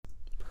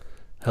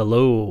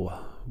Hello,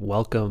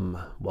 welcome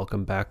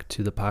back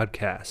to the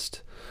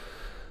podcast.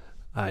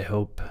 I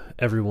hope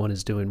everyone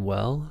is doing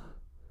well.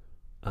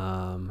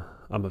 I'm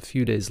a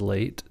few days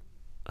late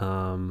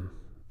from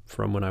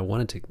when I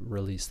wanted to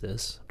release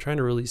this. I'm trying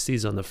to release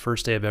these on the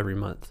first day of every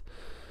month.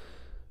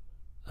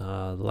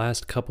 The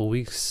last couple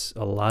weeks,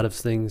 a lot of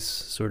things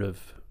sort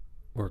of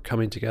were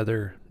coming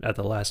together at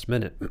the last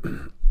minute,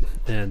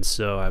 and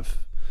so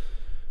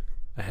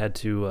I had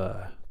to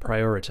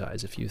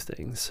prioritize a few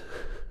things.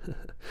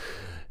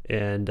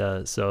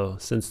 And so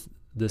since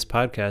this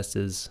podcast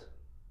is,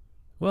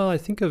 well, I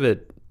think of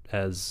it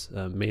as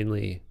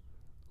mainly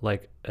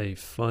like a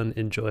fun,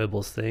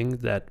 enjoyable thing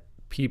that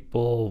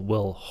people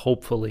will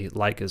hopefully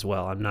like as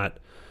well. I'm not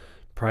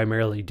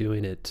primarily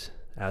doing it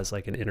as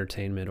like an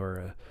entertainment or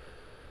a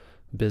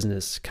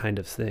business kind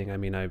of thing. I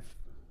mean, I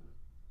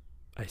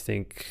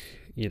think,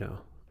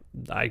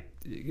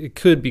 it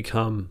could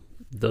become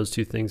those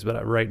two things,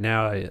 but right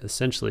now I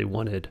essentially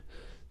wanted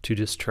to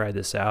just try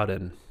this out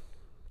and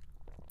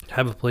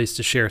have a place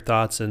to share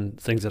thoughts and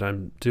things that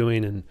I'm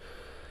doing. And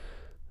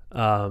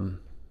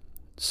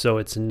so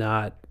it's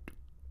not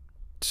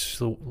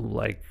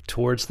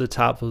towards the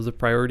top of the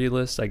priority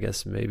list. I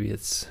guess maybe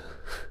it's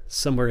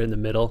somewhere in the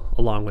middle,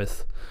 along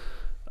with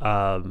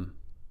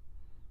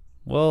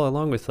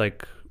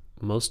like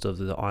most of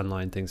the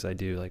online things I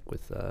do, like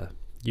with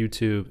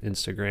YouTube,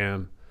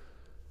 Instagram,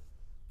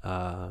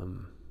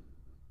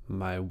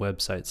 my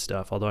website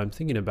stuff. Although I'm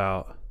thinking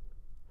about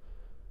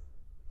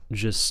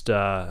just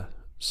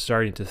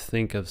starting to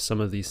think of some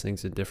of these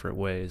things in different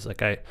ways.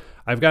 Like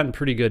I've gotten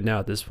pretty good now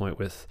at this point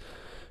with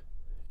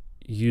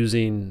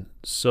using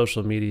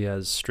social media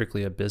as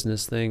strictly a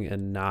business thing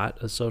and not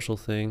a social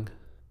thing.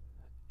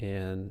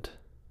 And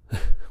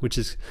which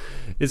is,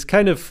 it's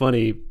kind of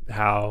funny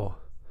how,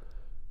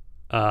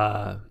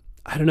 I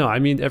don't know. I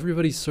mean,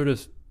 everybody sort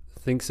of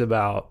thinks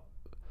about,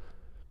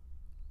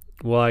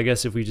 well, I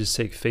guess if we just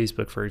take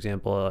Facebook, for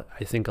example,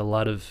 I think there's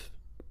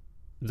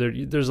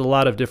a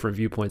lot of different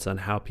viewpoints on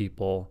how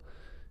people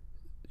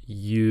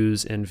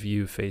use and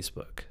view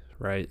Facebook,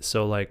 right?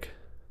 So like,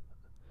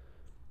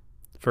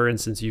 for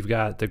instance, you've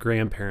got the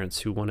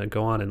grandparents who want to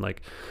go on and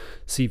like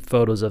see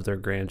photos of their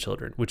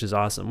grandchildren, which is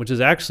awesome, which is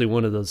actually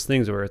one of those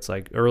things where it's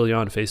like early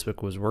on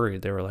Facebook was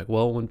worried. They were like,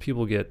 well, when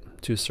people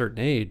get to a certain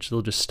age,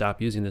 they'll just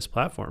stop using this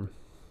platform.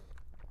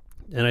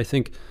 And I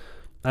think,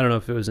 I don't know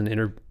if it was an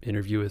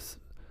interview with,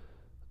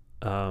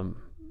 well,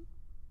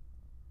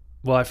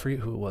 I forget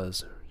who it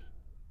was,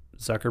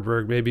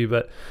 Zuckerberg maybe,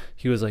 but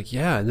he was like,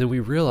 yeah. And then we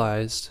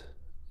realized,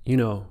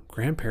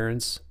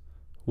 grandparents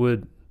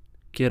would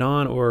get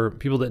on, or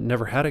people that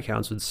never had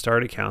accounts would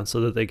start accounts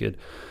so that they could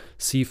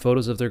see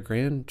photos of their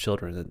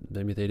grandchildren that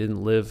maybe they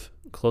didn't live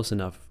close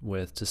enough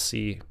with to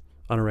see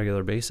on a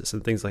regular basis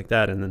and things like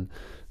that. And then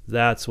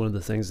that's one of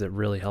the things that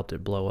really helped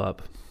it blow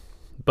up.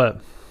 But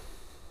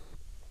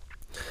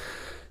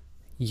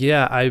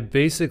yeah, I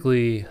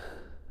basically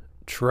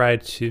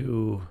tried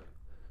to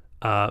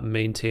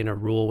maintain a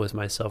rule with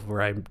myself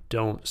where I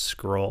don't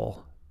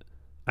scroll.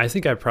 I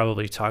think I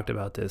probably talked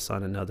about this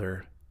on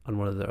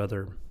one of the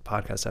other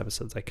podcast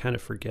episodes. I kind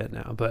of forget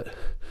now, but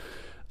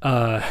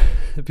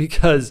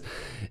because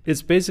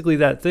it's basically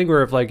that thing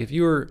where if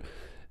you were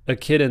a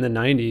kid in the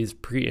 90s,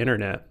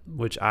 pre-internet,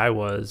 which I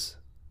was,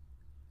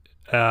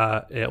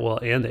 and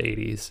the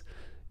 80s,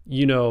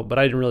 but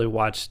I didn't really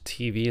watch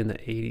TV in the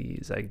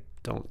 80s, I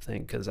don't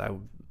think, because I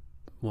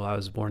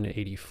was born in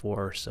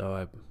 84,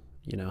 so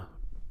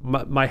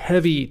my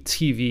heavy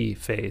TV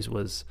phase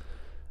was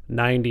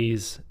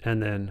 90s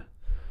and then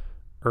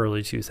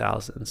early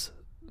 2000s,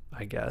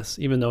 I guess.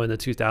 Even though in the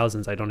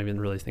 2000s, I don't even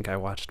really think I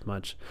watched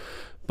much.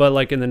 But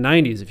like in the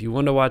 90s, if you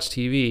wanted to watch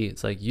TV,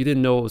 it's like you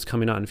didn't know what was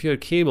coming on. If you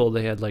had cable,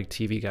 they had like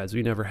TV guides.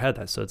 We never had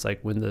that. So it's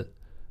like when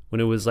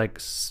it was like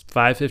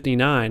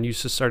 5:59, you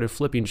just started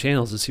flipping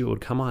channels to see what would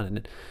come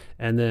on.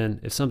 And then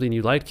if something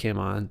you liked came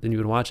on, then you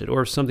would watch it.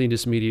 Or if something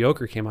just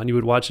mediocre came on, you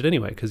would watch it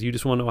anyway because you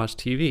just wanted to watch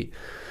TV.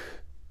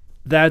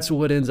 That's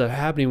what ends up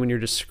happening when you're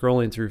just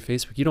scrolling through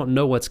Facebook. You don't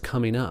know what's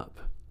coming up,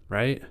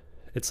 right?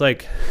 It's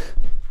like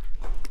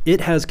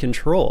it has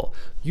control.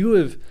 You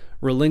have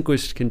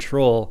relinquished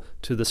control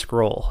to the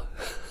scroll.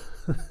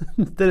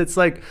 Then it's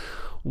like,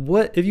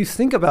 what if you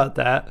think about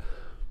that?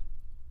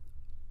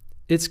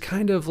 It's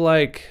kind of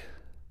like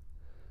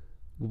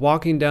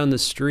walking down the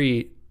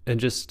street and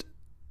just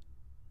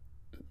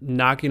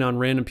knocking on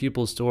random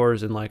people's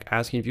doors and like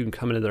asking if you can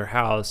come into their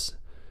house,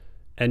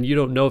 and you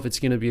don't know if it's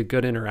going to be a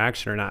good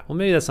interaction or not. Well,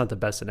 maybe that's not the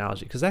best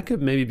analogy, because that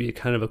could maybe be a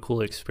kind of a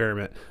cool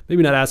experiment.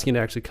 Maybe not asking to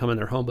actually come in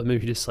their home, but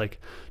maybe just like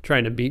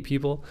trying to meet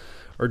people,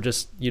 or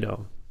just,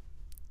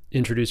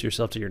 introduce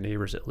yourself to your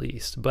neighbors at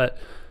least. But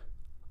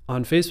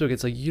on Facebook,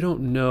 it's like you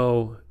don't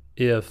know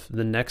if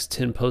the next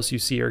 10 posts you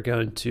see are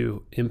going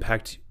to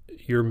impact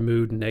your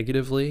mood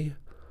negatively,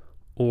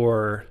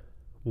 or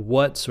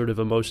what sort of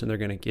emotion they're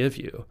going to give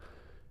you.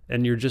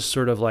 And you're just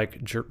sort of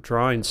like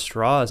drawing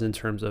straws in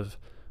terms of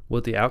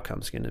what the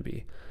outcome's going to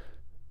be.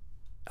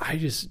 I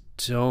just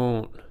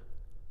don't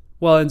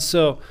Well, and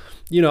so,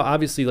 you know,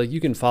 obviously, like,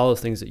 you can follow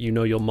things that you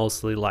know you'll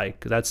mostly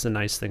like. That's the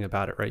nice thing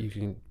about it, right? You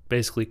can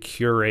basically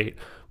curate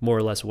more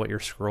or less what your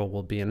scroll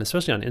will be. And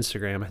especially on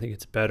Instagram, I think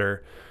it's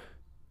better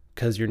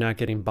because you're not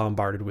getting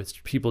bombarded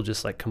with people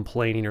just like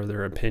complaining or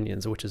their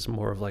opinions, which is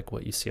more of like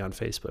what you see on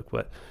Facebook.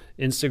 But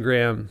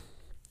Instagram,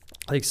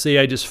 like, say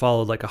I just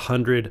followed like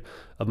 100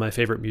 of my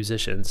favorite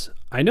musicians.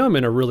 I know I'm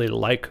going to really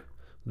like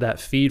that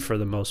feed for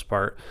the most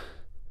part.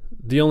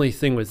 The only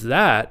thing with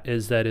that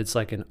is that it's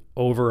like an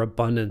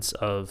overabundance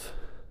of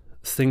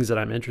things that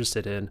I'm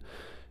interested in.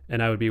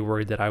 And I would be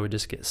worried that I would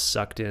just get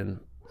sucked in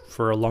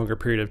for a longer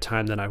period of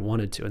time than I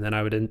wanted to. And then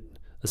I would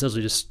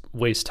essentially just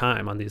waste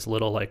time on these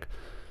little like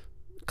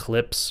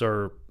clips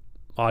or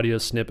audio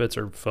snippets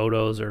or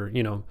photos or,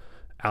 you know,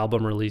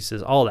 album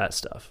releases, all that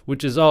stuff,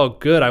 which is all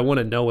good. I want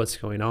to know what's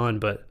going on,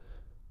 but,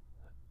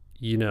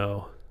 you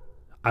know,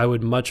 I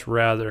would much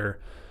rather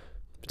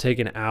take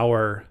an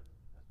hour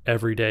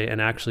every day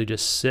and actually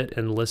just sit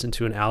and listen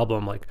to an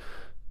album like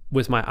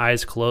with my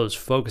eyes closed,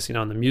 focusing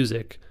on the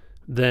music,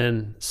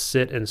 than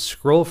sit and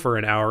scroll for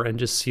an hour and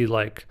just see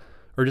like,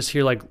 or just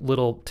hear like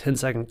little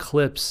 10-second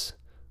clips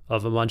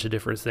of a bunch of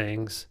different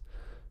things.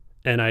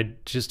 And I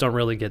just don't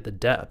really get the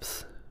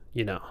depth,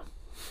 you know.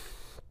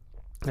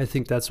 I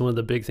think that's one of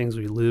the big things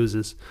we lose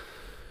is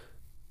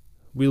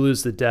we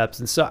lose the depth.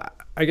 And so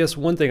I guess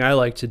one thing I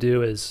like to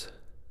do is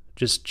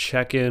just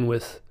check in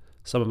with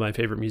some of my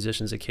favorite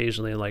musicians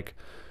occasionally and like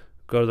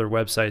go to their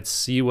websites,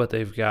 see what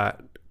they've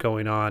got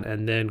going on,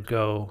 and then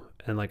go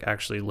and like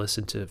actually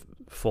listen to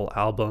full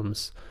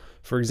albums.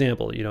 For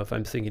example, you know, if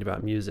I'm thinking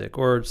about music,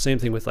 or same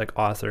thing with like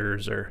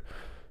authors or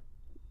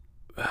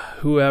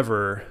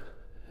whoever,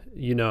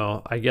 you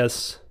know, I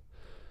guess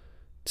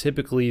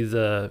typically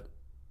the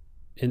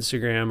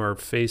Instagram or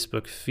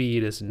Facebook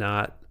feed is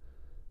not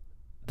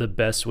the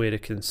best way to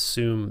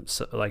consume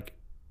like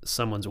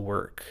someone's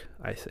work,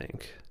 I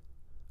think.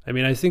 I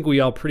mean, I think we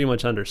all pretty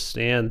much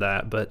understand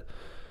that, but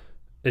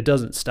it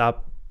doesn't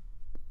stop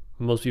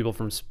most people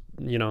from,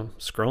 you know,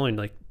 scrolling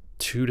like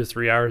 2 to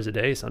 3 hours a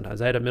day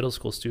sometimes. I had a middle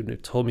school student who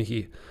told me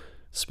he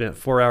spent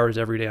 4 hours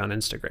every day on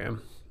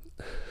Instagram.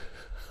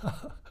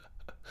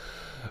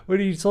 When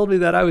he told me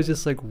that, I was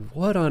just like,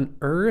 what on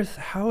earth?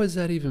 How is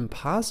that even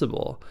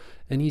possible?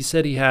 And he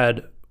said he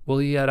had,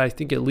 I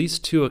think at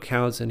least 2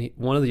 accounts, and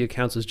one of the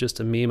accounts was just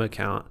a meme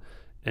account,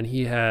 and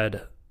he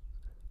had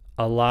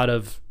a lot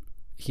of,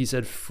 he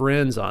said,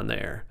 friends on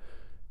there.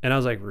 And I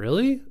was like,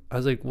 really? I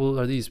was like, well,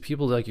 are these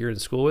people like you're in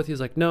school with?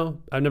 He's like, no,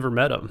 I've never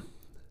met them.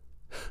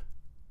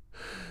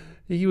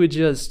 He would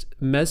just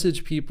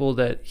message people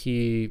that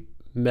he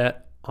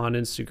met on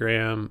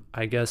Instagram,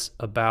 I guess,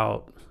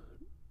 about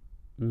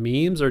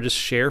memes or just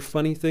share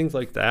funny things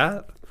like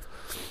that,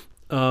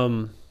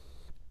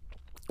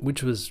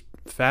 which was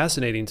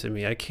fascinating to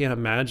me. I can't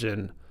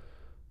imagine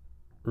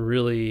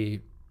really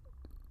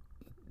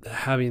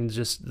having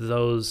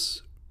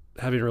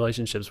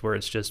relationships where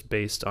it's just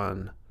based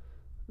on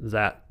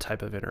that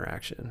type of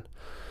interaction.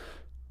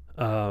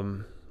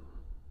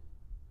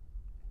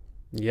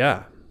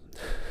 Yeah.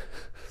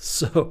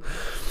 So,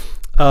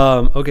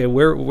 okay,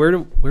 where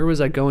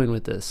was I going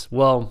with this?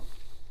 Well,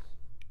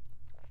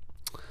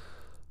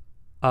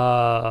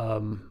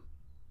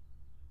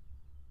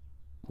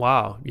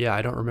 wow. Yeah,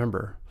 I don't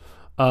remember.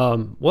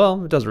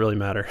 Well, it doesn't really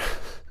matter.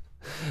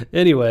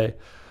 Anyway,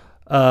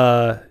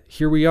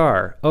 here we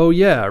are. Oh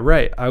yeah,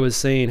 right. I was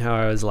saying how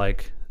I was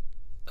like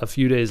a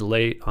few days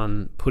late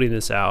on putting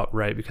this out,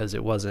 right? Because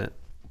it wasn't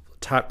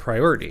top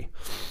priority.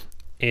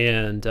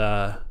 And,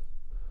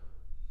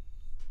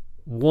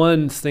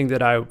 one thing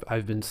that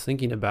I've been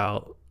thinking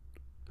about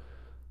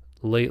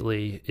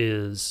lately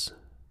is,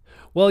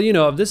 well, you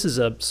know, this is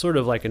a sort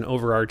of like an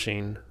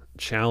overarching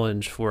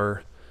challenge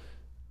for,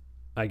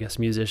 I guess,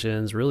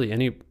 musicians, really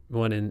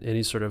anyone in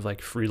any sort of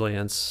like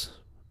freelance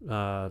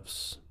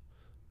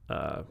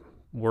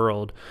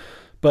world.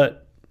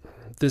 But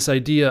this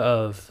idea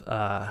of,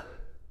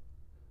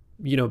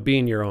 you know,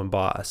 being your own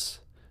boss,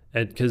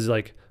 and because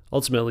like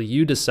ultimately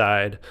you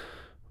decide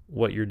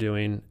what you're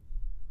doing,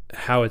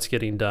 how it's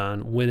getting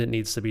done, when it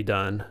needs to be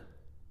done.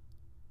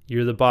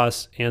 You're the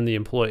boss and the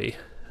employee.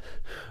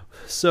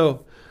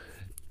 So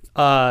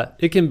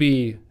it can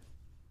be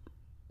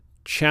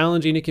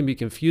challenging, it can be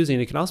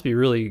confusing, it can also be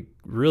really,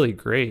 really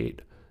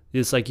great.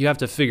 It's like you have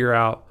to figure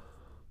out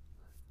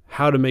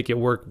how to make it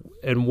work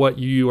and what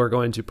you are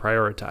going to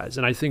prioritize.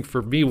 And I think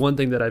for me, one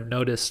thing that I've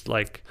noticed,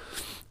 like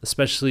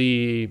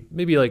especially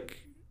maybe like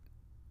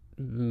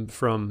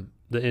from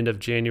the end of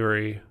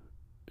January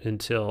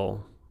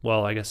until,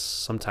 well, I guess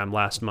sometime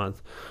last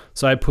month.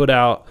 So I put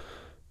out,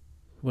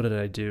 what did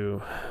I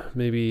do?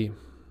 Maybe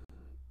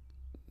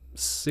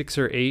 6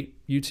 or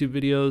 8 YouTube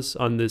videos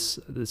on this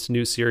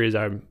new series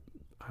I'm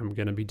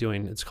going to be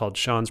doing. It's called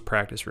Sean's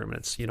Practice Room. And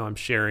it's, you know, I'm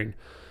sharing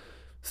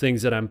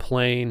things that I'm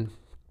playing,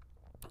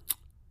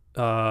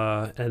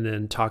 and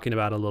then talking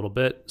about it a little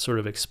bit, sort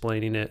of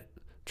explaining it,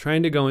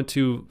 trying to go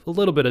into a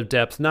little bit of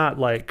depth, not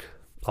like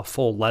a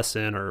full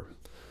lesson or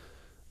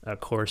a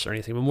course or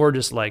anything, but more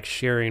just like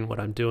sharing what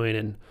I'm doing.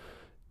 And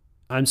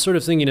I'm sort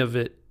of thinking of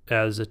it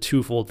as a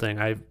twofold thing.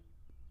 I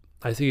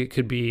think it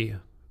could be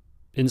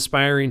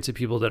inspiring to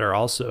people that are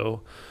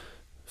also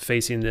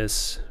facing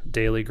this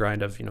daily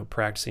grind of,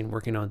 practicing,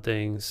 working on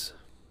things,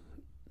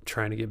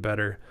 trying to get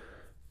better,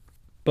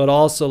 but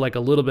also like a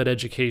little bit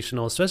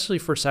educational, especially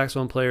for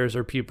saxophone players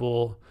or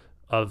people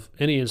of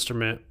any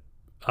instrument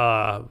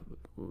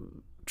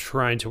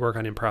trying to work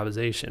on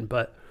improvisation.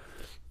 But,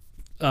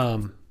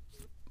 from,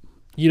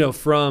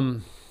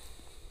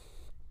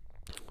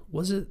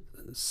 was it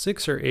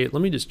 6 or 8?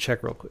 Let me just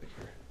check real quick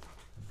here.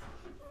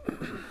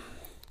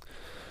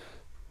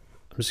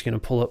 I'm just going to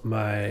pull up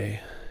my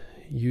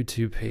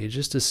YouTube page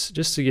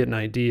just to get an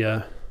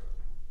idea.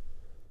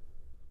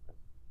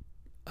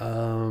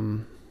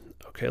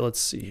 Okay, let's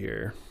see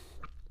here.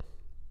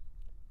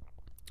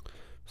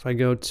 If I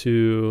go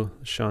to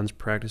Sean's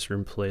practice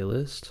room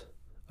playlist.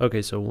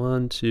 Okay, so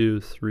 1,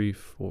 2, 3,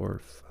 4,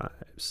 5,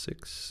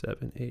 6,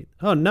 7, 8.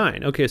 Oh,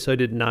 9. Okay, so I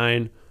did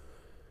 9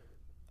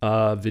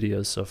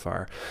 videos so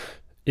far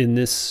in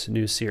this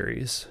new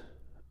series.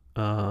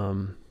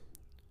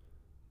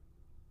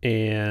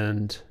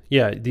 And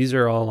yeah, these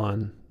are all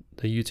on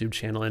the YouTube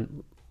channel.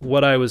 And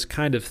what I was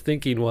kind of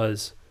thinking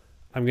was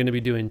I'm going to be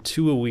doing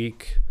 2 a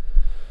week.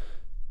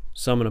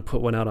 So I'm going to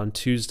put one out on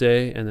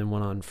Tuesday and then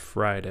one on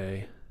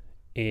Friday.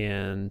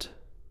 And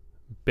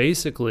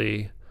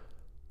basically,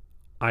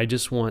 I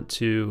just want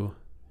to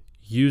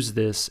use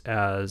this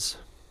as,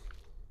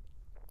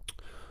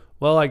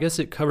 well, I guess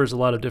it covers a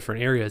lot of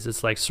different areas.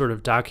 It's like sort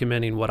of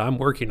documenting what I'm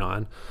working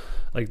on.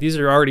 Like these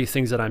are already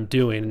things that I'm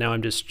doing, and now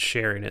I'm just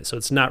sharing it. So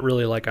it's not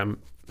really like I'm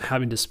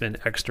having to spend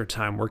extra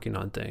time working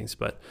on things,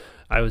 but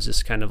I was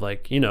just kind of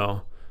like,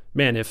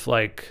 man, if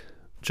like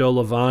Joe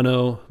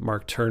Lovano,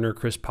 Mark Turner,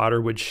 Chris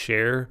Potter would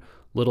share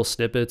little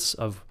snippets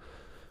of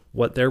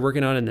what they're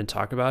working on and then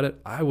talk about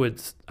it, I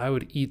would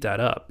eat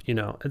that up,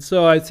 And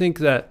so I think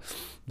that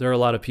there are a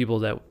lot of people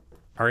that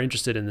are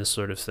interested in this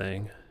sort of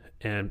thing.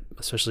 And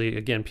especially,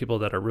 again, people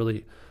that are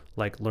really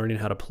like learning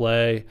how to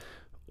play,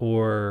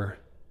 or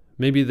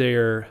maybe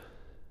they're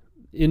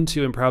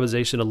into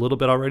improvisation a little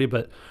bit already,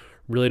 but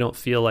really don't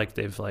feel like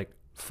they've like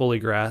fully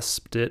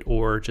grasped it,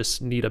 or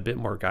just need a bit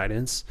more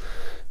guidance.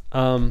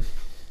 And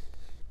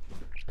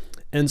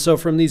so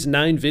from these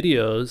 9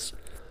 videos,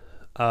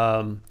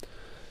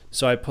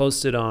 so I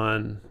posted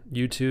on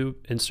YouTube,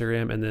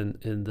 Instagram, and then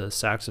in the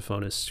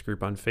saxophonists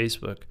group on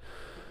Facebook.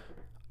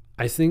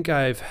 I think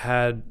I've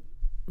had,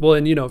 well,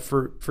 and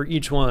for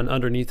each one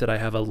underneath it, I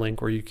have a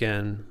link where you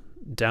can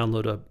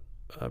download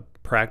a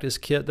practice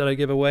kit that I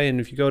give away.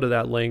 And if you go to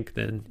that link,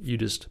 then you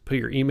just put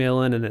your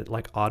email in and it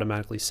like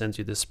automatically sends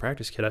you this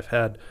practice kit. I've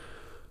had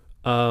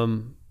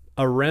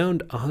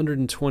around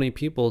 120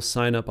 people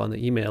sign up on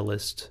the email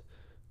list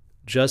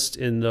just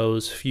in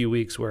those few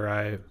weeks where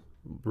I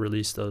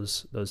released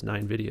those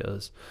 9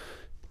 videos.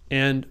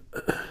 And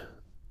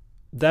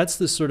that's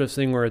the sort of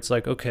thing where it's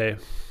like, okay,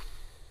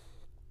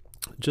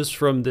 just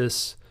from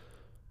this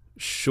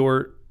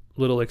short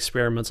little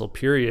experimental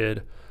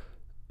period,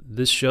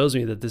 this shows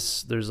me that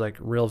there's like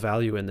real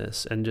value in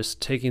this, and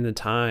just taking the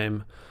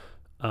time,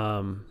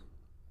 and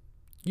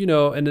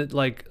it,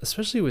 like,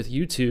 especially with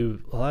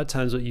YouTube, a lot of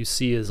times what you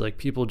see is like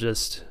people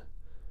just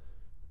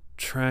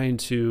trying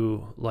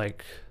to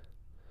like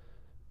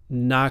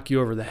knock you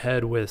over the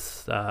head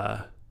with,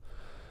 how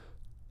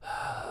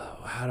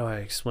do I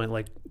explain,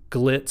 like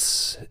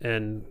glitz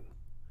and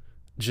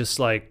just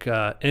like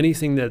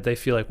anything that they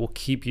feel like will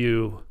keep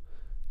your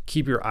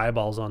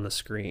eyeballs on the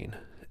screen.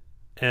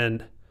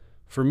 And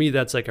for me,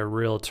 that's like a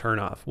real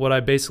turnoff. What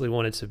I basically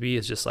want it to be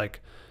is just like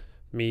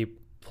me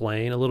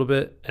playing a little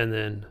bit and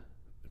then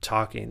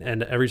talking.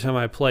 And every time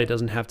I play, it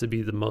doesn't have to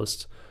be the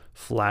most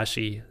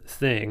flashy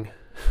thing,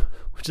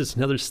 which is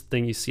another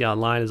thing you see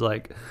online, is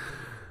like,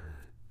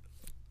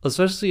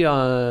 especially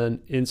on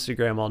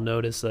Instagram, I'll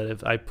notice that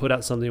if I put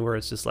out something where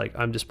it's just like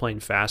I'm just playing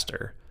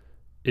faster,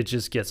 it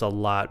just gets a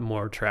lot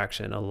more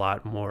traction,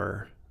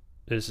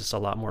 it's just a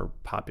lot more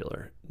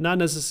popular. Not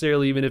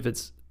necessarily even if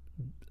it's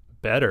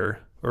better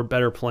or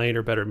better playing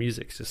or better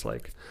music. It's just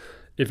like,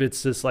 if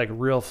it's just like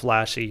real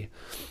flashy,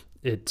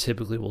 it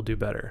typically will do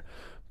better.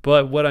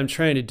 But what I'm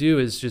trying to do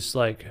is just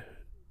like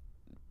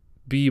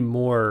be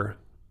more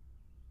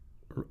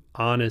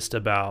honest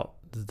about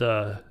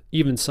the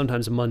even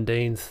sometimes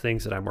mundane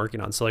things that I'm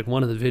working on. So like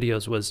one of the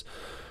videos was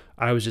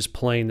I was just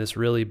playing this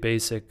really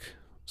basic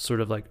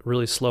sort of like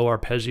really slow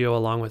arpeggio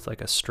along with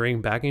like a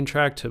string backing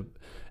track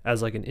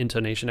as like an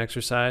intonation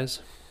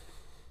exercise.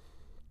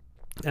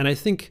 And I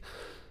think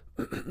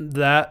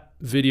that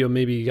video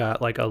maybe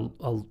got like a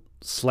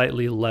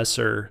slightly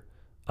lesser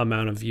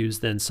amount of views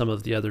than some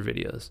of the other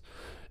videos.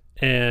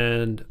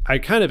 And I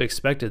kind of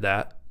expected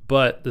that.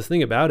 But the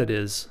thing about it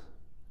is,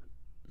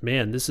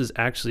 man, this is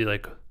actually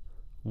like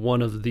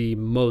one of the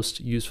most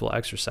useful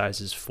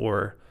exercises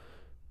for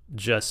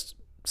just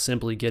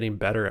simply getting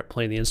better at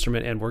playing the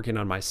instrument and working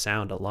on my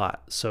sound a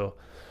lot. So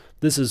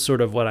this is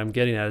sort of what I'm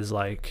getting at, is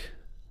like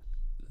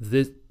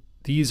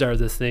these are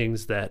the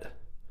things that,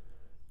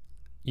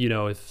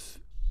 if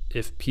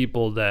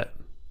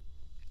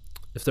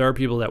there are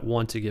people that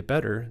want to get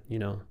better,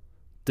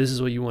 this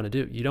is what you want to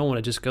do. You don't want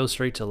to just go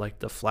straight to like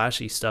the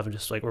flashy stuff and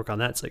just like work on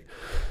that. It's like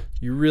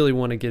you really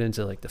want to get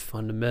into like the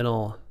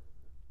fundamental,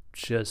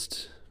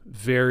 just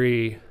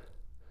very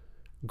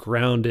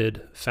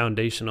grounded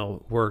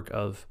foundational work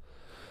of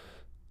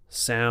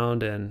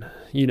sound. And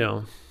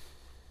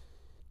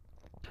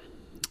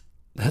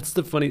that's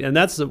the funny, and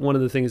that's one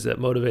of the things that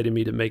motivated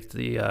me to make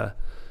the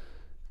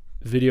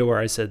video where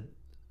I said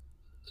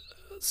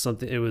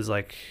something. It was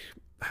like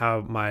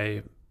how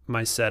my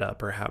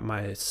setup, or how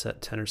my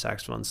tenor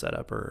saxophone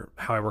setup, or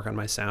how I work on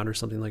my sound, or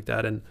something like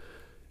that. And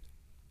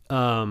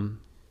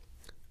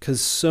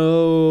because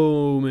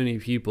so many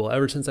people,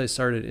 ever since I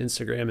started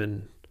Instagram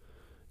and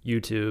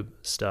YouTube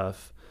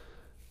stuff,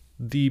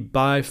 the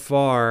by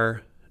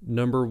far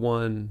number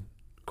one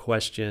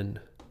question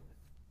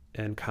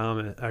and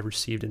comment I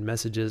received in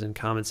messages and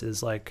comments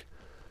is like,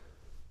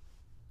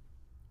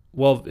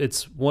 well,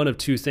 it's one of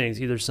two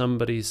things. Either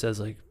somebody says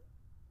like,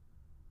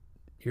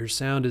 your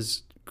sound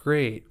is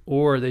great,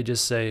 or they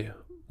just say,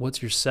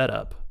 what's your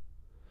setup?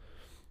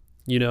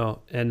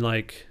 And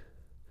like,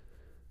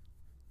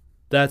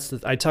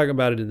 I talk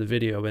about it in the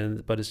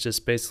video, but it's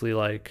just basically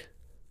like,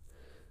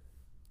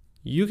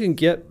 you can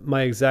get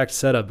my exact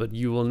setup, but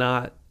you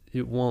won't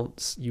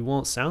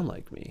sound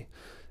like me.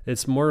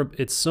 It's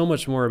so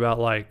much more about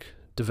like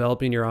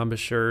developing your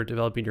embouchure,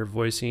 developing your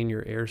voicing,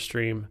 your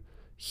airstream,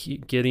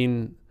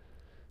 getting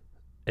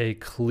a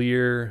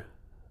clear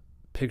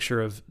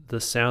picture of the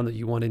sound that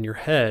you want in your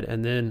head,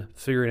 and then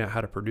figuring out how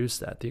to produce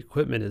that. The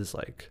equipment is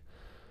like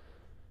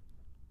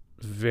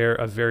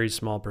a very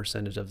small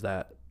percentage of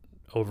that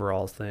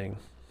overall thing.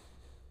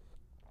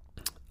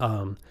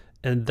 And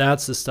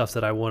that's the stuff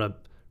that I want to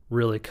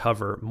really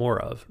cover more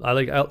of.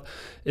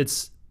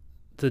 It's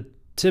the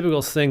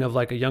typical thing of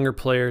like a younger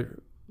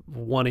player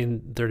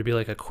wanting there to be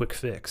like a quick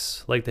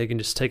fix, like they can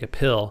just take a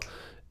pill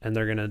and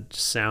they're gonna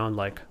sound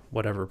like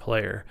whatever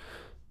player.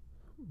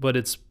 But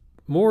it's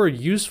more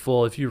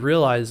useful if you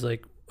realize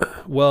like,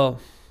 well,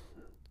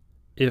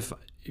 if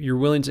you're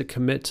willing to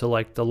commit to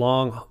like the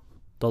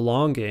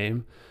long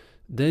game,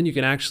 then you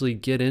can actually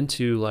get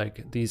into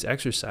like these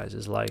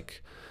exercises.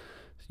 Like,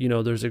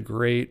 there's a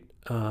great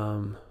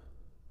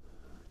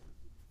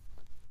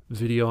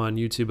video on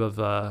YouTube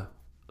of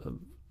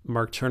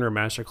Mark Turner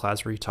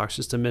masterclass where he talks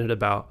just a minute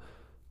about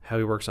how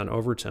he works on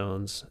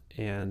overtones,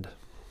 and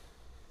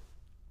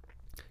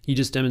he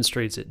just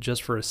demonstrates it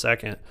just for a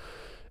second.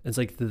 It's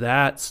like,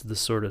 that's the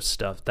sort of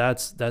stuff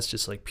that's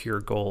just like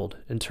pure gold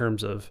in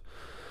terms of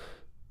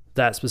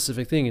that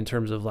specific thing, in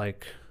terms of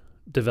like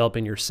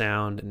developing your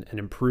sound and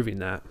improving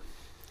that.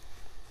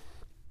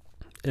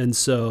 And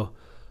so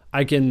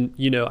I can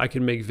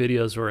make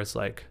videos where it's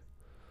like,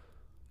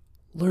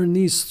 learn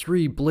these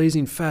 3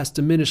 blazing fast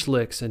diminished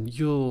licks and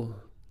you'll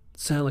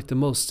sound like the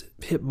most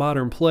hip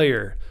modern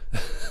player.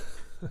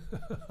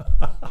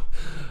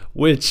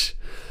 Which,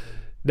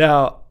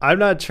 now, I'm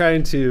not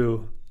trying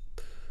to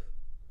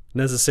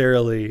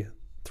necessarily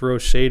throw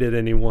shade at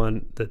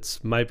anyone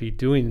that's might be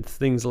doing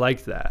things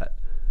like that,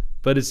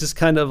 but it's just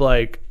kind of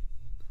like,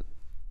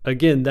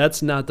 again,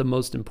 that's not the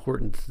most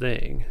important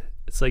thing.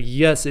 It's like,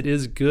 yes, it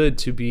is good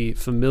to be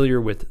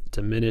familiar with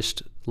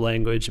diminished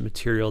language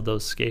material,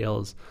 those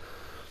scales.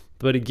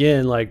 But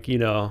again, like,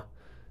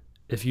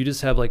 if you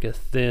just have like a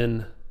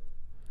thin,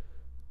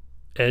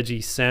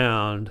 edgy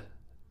sound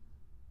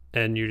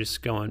and you're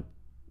just going,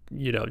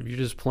 you're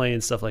just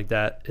playing stuff like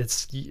that,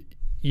 it's,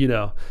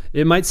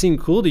 it might seem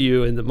cool to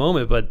you in the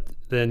moment, but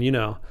then,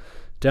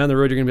 down the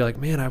road, you're going to be like,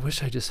 man, I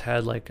wish I just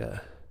had like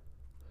a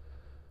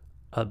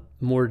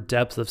more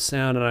depth of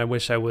sound, and I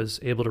wish I was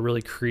able to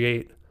really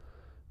create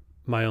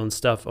my own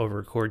stuff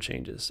over chord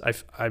changes.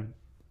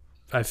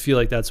 I feel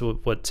like that's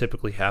what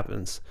typically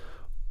happens.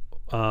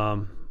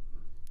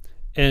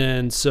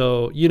 And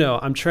so,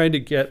 I'm trying to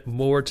get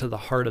more to the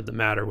heart of the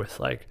matter with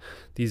like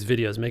these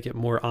videos, make it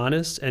more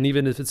honest. And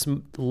even if it's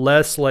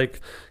less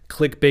like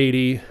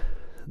clickbaity,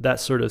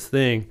 that sort of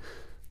thing,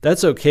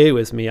 that's okay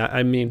with me.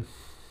 I mean,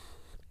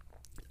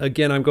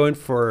 again, I'm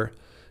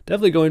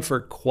definitely going for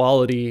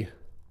quality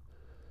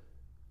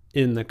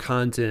in the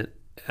content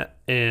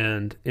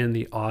and in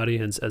the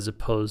audience as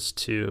opposed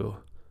to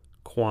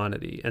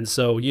quantity. And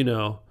so,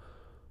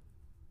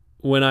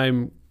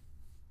 when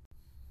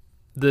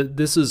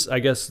this is, I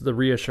guess, the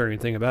reassuring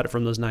thing about it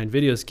from those 9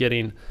 videos,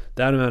 getting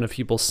that amount of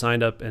people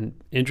signed up and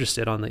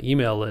interested on the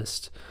email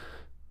list,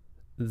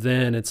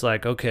 then it's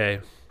like,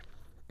 okay,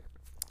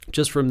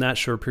 just from that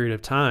short period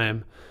of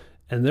time,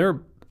 and they're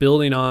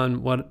building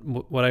on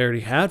what I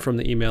already had from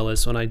the email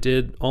list when I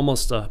did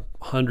almost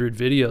 100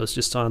 videos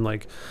just on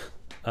like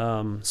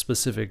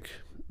specific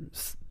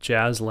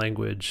jazz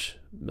language,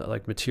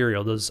 like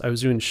material. I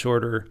was doing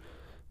shorter,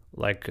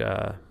 like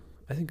I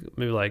think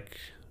maybe like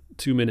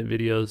 2-minute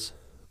videos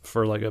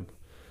for like a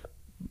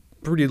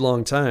pretty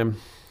long time.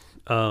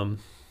 And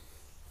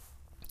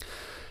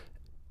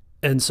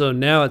so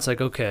now it's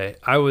like, okay,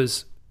 I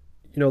was,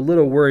 a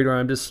little worried where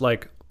I'm just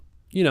like,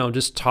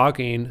 just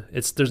talking.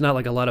 There's not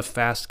like a lot of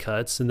fast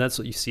cuts. And that's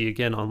what you see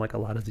again on like a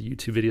lot of the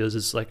YouTube videos,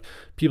 is like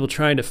people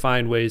trying to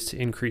find ways to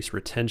increase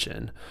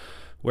retention,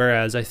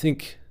 Whereas I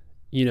think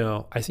you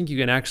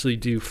can actually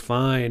do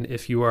fine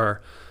if you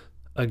are,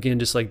 again,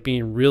 just like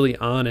being really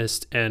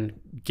honest and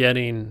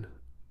getting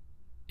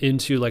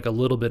into like a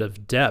little bit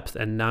of depth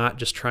and not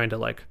just trying to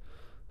like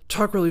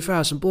talk really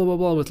fast and blah, blah,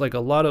 blah with like a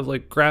lot of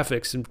like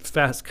graphics and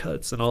fast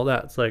cuts and all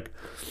that. It's like,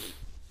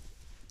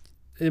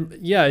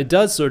 it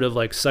does sort of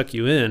like suck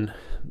you in,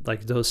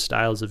 like those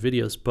styles of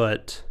videos.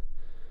 But,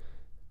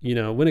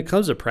 when it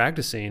comes to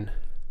practicing,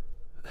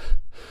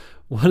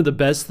 one of the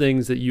best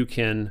things that you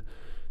can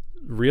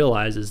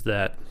realize is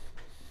that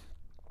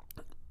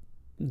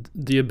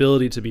the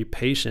ability to be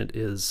patient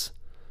is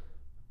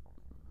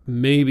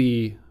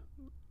maybe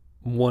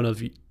one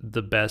of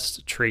the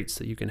best traits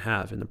that you can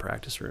have in the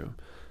practice room.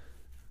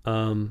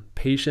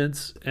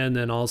 Patience, and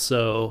then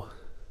also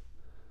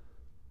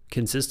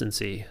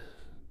consistency,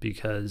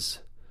 because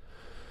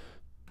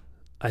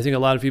I think a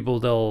lot of people,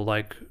 they'll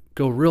like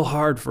go real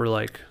hard for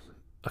like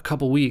a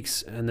couple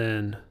weeks and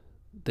then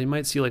they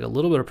might see like a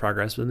little bit of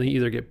progress, but then they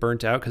either get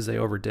burnt out because they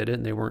overdid it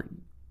and they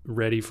weren't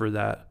ready for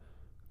that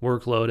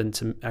workload and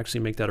to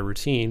actually make that a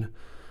routine,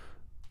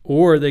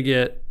 or they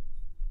get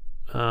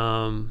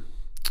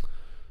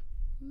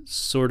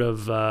sort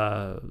of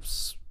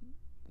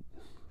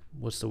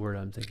what's the word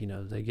I'm thinking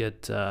of? They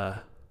get they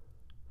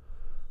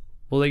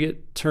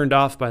get turned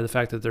off by the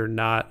fact that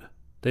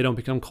they don't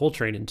become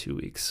Coltrane in 2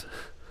 weeks.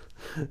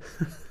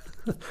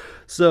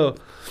 So,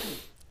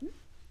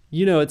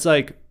 it's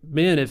like,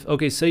 man,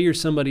 say you're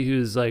somebody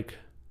who's like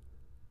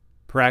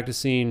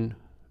practicing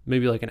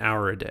maybe like an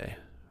hour a day,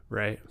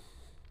 right?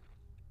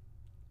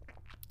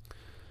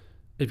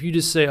 If you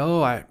just say,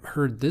 oh, I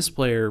heard this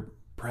player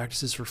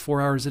practices for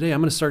 4 hours a day, I'm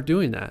going to start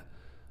doing that.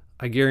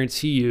 I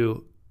guarantee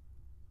you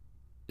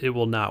it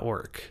will not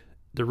work.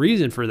 The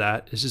reason for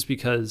that is just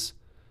because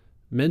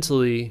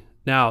mentally,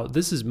 now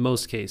this is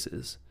most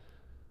cases.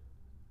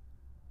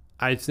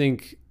 I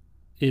think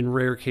in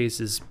rare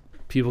cases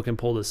people can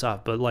pull this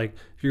off, but like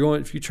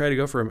if you try to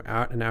go from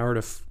an hour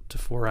to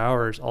 4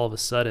 hours, all of a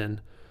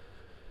sudden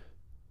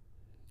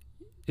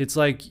it's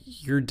like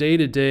your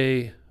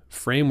day-to-day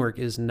framework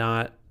is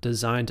not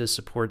designed to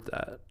support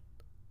that.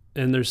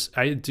 And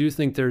I do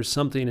think there's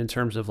something in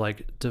terms of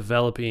like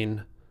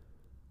developing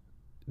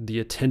the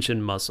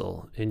attention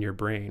muscle in your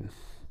brain.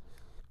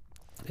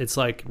 It's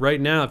like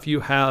right now, if you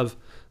have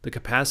the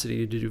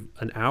capacity to do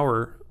an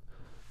hour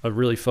of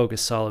really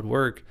focused, solid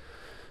work,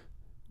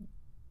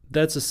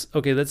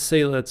 let's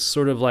say that's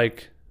sort of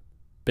like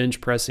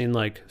bench pressing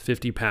like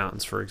 50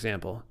 pounds, for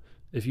example.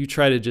 If you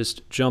try to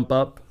just jump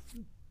up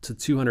to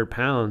 200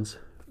 pounds,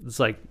 it's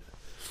like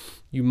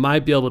you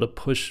might be able to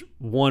push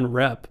one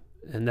rep,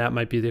 and that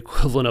might be the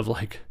equivalent of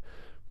like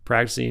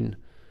practicing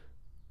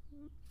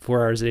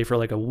 4 hours a day for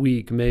like a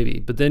week maybe.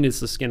 But then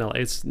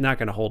it's not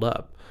going to hold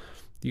up.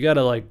 You got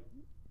to like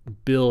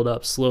build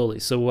up slowly.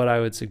 So what I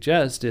would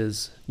suggest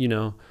is,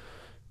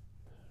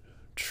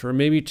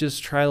 maybe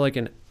just try like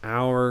an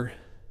hour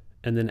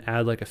and then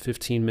add like a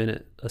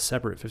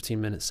separate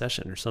 15-minute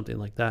session or something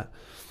like that.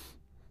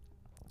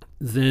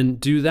 Then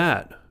do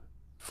that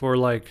for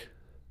like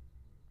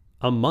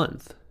a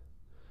month.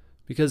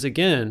 Because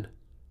again,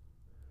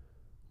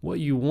 what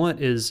you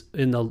want is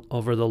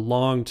over the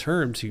long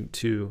term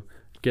to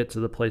get to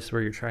the place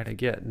where you're trying to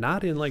get,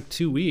 not in like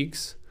 2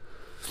 weeks,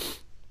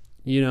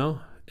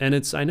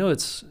 and I know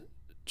it's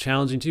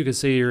challenging too, because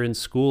say you're in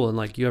school and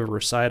like you have a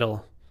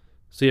recital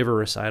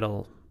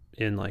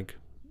in like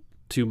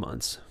 2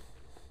 months.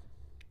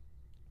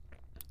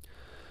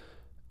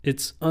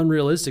 It's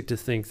unrealistic to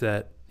think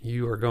that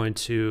you are going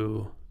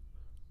to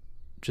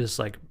just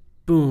like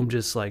boom,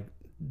 just like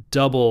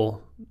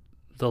double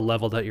the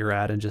level that you're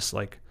at and just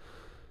like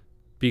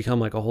become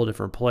like a whole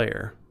different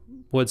player.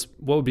 What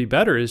would be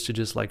better is to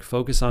just like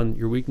focus on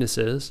your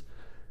weaknesses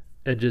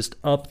and just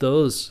up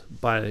those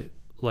by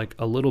like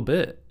a little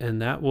bit,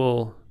 and that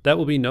will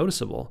be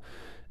noticeable.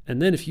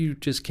 And then if you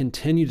just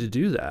continue to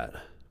do that,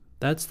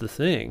 that's the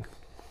thing.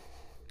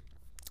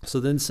 So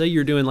then say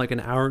you're doing like an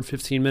hour and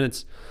 15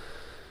 minutes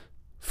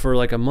for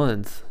like a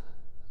month.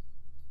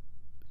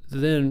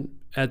 Then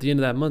at the end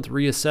of that month,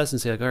 reassess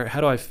and say like, all right, how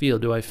do I feel?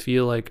 Do I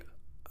feel like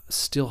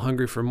still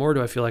hungry for more?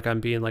 Do I feel like I'm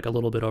being like a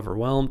little bit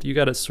overwhelmed? You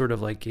got to sort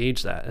of like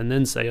gauge that and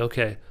then say,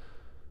 okay,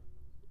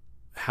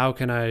 how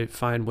can I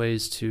find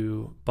ways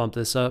to bump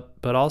this up,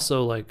 but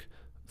also like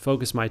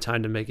focus my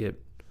time to make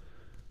it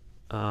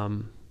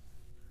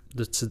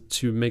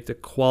to make the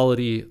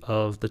quality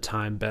of the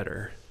time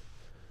better.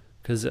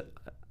 Because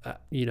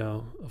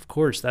of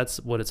course that's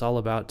what it's all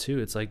about too.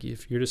 It's like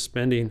if you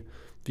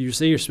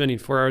say you're spending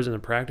 4 hours in the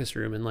practice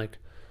room and like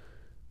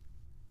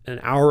an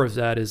hour of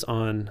that is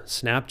on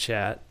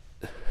Snapchat,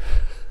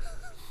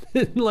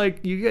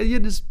 like you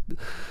just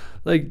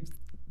like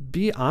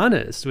be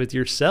honest with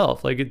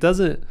yourself. Like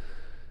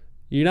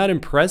you're not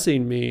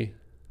impressing me.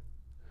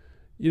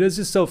 It's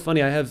just so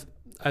funny. I've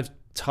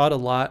taught a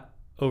lot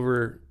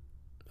over,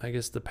 I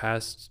guess, the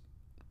past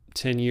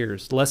 10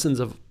 years, lessons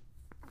of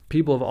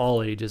people of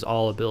all ages,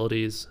 all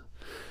abilities.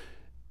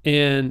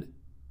 And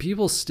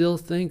people still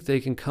think they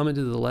can come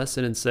into the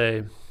lesson and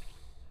say,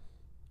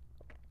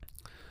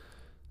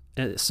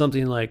 And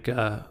something like,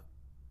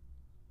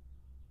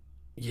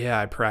 yeah,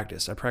 I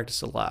practiced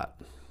a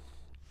lot.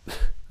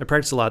 I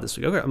practiced a lot this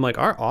week. Okay. I'm like,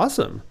 all right,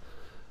 awesome.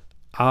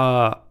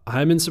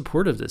 I'm in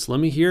support of this. Let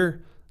me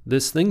hear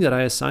this thing that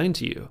I assigned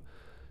to you.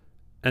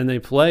 And they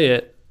play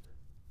it.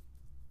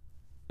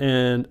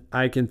 And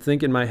I can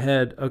think in my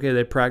head, okay,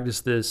 they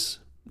practiced this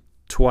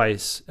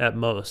twice at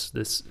most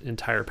this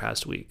entire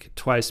past week.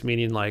 Twice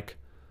meaning like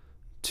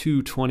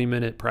 2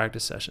 20-minute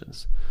practice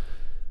sessions.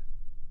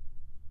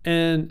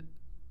 And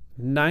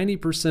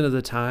 90% of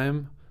the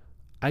time,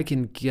 I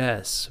can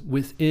guess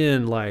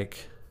within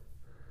like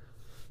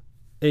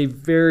a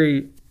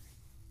very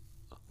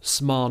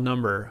small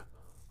number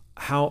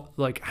how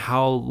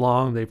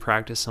long they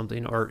practiced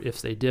something, or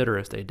if they did or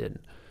if they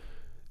didn't.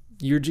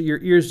 Your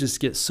ears just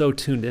get so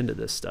tuned into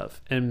this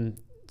stuff, and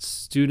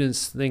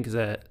students think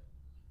that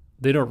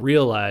they don't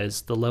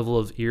realize the level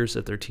of ears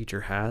that their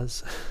teacher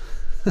has.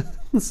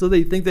 So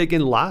they think they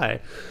can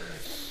lie.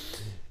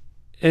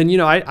 And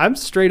I'm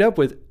straight up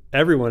with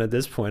everyone at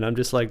this point. I'm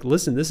just like,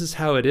 listen, this is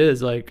how it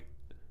is. Like,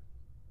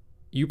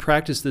 you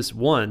practiced this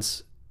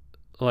once,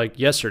 like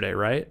yesterday,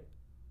 right?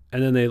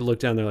 And then they look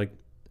down, they're like,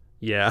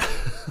 yeah.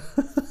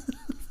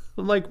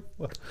 I'm like,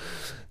 what?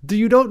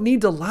 You don't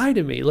need to lie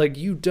to me. Like,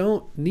 you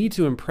don't need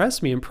to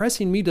impress me.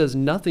 Impressing me does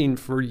nothing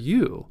for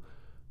you,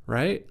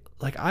 right?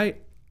 Like, I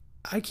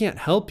can't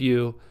help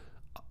you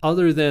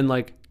other than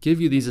like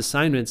give you these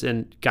assignments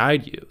and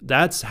guide you.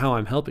 That's how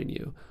I'm helping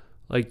you.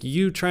 Like,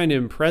 you trying to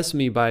impress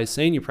me by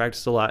saying you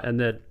practiced a lot and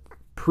then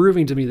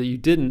proving to me that you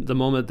didn't the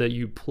moment that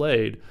you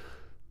played,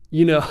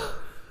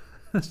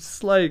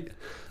 it's like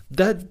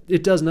that.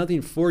 It does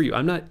nothing for you.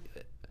 I'm not,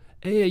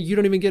 hey, you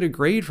don't even get a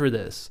grade for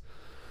this.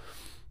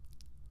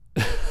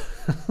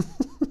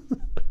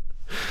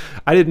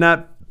 I did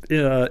not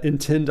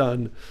intend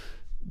on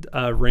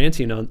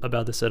ranting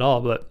about this at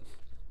all, but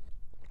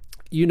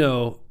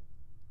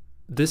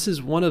this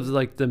is one of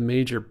like the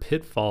major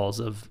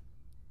pitfalls of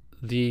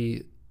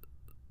the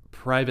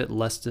private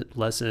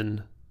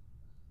lesson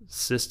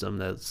system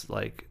that's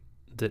like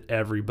that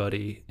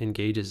everybody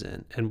engages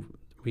in. And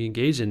we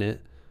engage in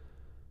it,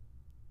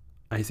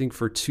 I think,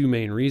 for two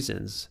main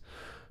reasons.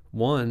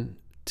 One,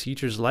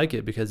 teachers like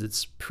it because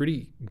it's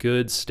pretty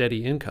good,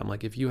 steady income.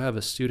 Like, if you have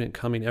a student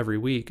coming every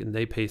week and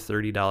they pay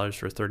 $30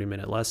 for a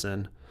 30-minute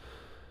lesson,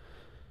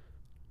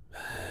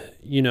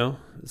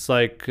 it's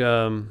like,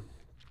 you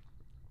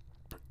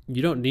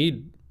don't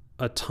need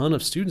a ton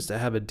of students to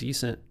have a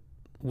decent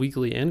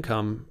weekly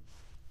income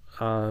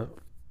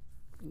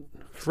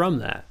from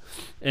that.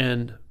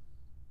 And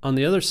on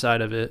the other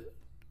side of it,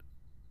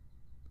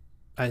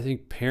 I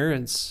think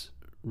parents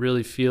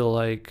really feel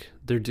like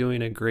they're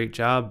doing a great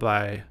job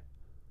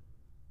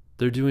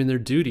they're doing their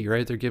duty,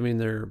 right? They're giving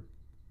their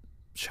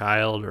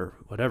child or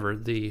whatever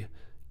the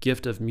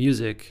gift of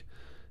music,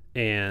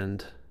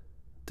 and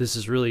this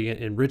is really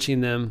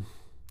enriching them,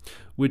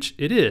 which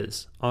it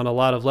is on a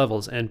lot of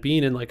levels. And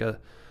being in like a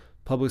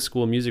public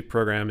school music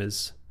program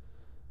is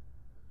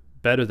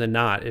better than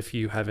not if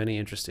you have any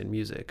interest in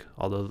music.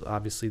 Although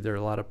obviously there are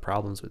a lot of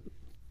problems with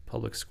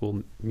public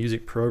school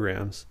music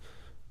programs,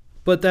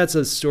 but that's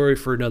a story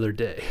for another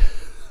day.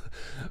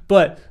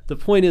 But the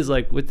point is,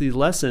 like, with these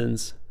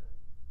lessons,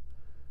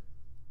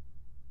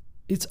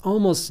 it's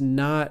almost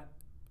not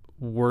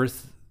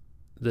worth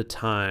the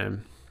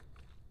time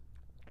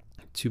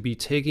to be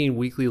taking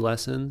weekly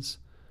lessons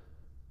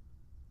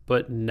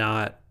but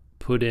not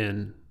put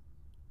in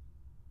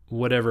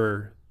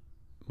whatever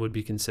would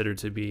be considered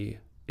to be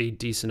a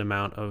decent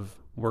amount of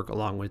work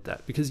along with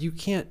that, because you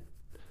can't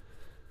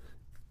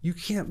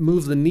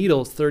move the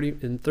needle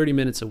 30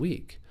 minutes a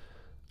week.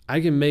 I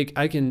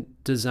can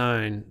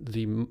design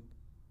the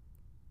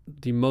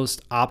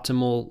most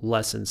optimal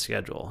lesson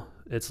schedule.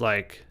 It's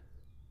like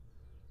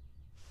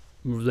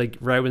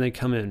right when they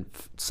come in,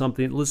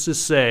 something, let's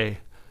just say,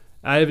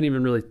 I haven't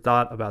even really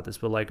thought about this,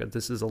 but like,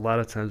 this is a lot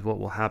of times what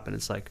will happen.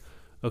 It's like,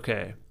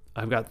 okay,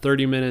 I've got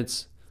 30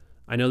 minutes.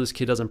 I know this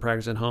kid doesn't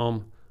practice at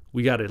home.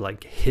 We got to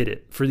like hit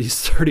it for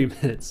these 30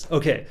 minutes.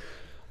 Okay.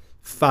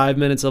 5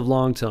 minutes of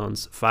long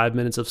tones, 5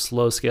 minutes of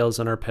slow scales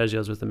and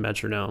arpeggios with a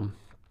metronome,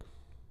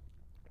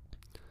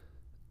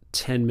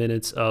 10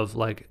 minutes of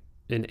like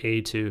an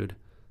etude,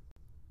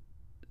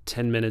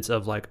 10 minutes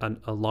of like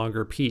a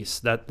longer piece.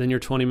 Then you're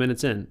 20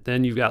 minutes in.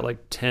 Then you've got like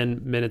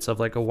 10 minutes of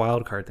like a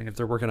wild card thing if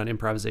they're working on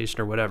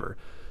improvisation or whatever.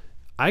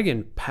 I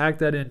can pack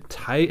that in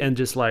tight and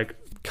just like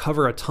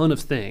cover a ton of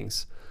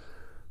things.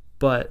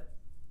 But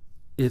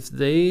if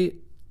they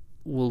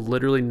will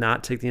literally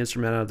not take the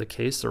instrument out of the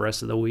case the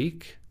rest of the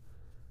week,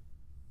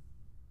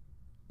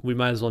 we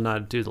might as well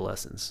not do the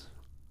lessons.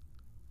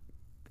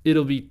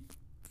 It'll be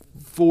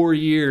 4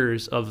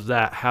 years of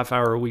that half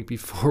hour a week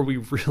before we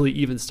really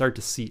even start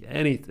to see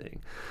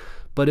anything.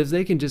 But if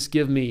they can just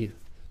give me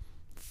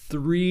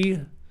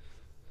 3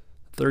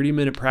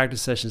 30-minute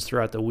practice sessions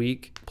throughout the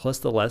week plus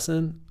the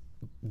lesson,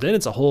 then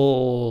it's a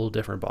whole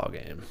different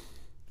ballgame.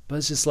 But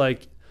it's just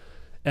like,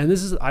 and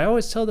this is, I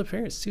always tell the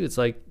parents too, it's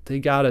like they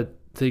got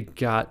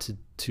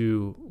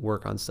to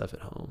work on stuff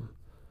at home.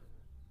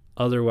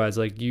 Otherwise,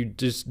 like, you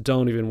just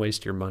don't even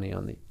waste your money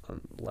on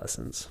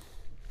lessons.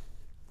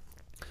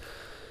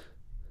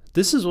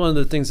 This is one of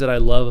the things that I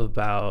love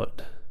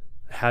about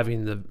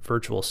having the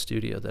virtual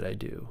studio that I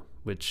do,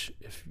 which,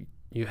 if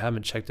you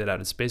haven't checked it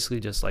out, it's basically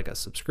just like a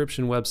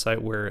subscription website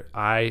where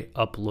I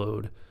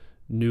upload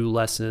new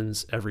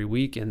lessons every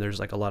week, and there's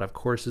like a lot of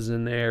courses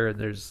in there, and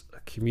there's a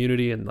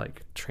community and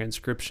like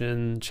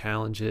transcription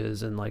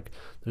challenges, and like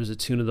there's a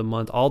tune of the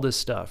month, all this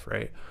stuff,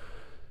 right?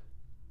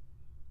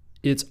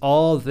 It's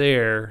all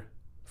there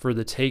for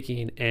the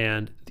taking,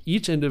 and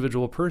each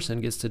individual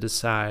person gets to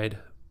decide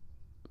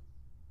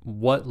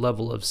what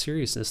level of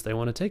seriousness they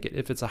want to take it.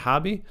 If it's a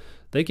hobby,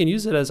 they can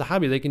use it as a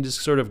hobby. They can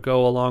just sort of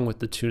go along with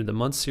the Tune of the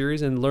Month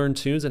series and learn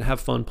tunes and have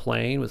fun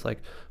playing with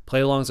like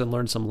play-alongs and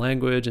learn some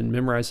language and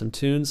memorize some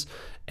tunes.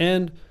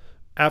 And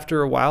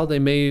after a while, they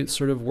may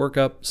sort of work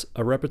up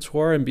a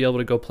repertoire and be able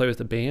to go play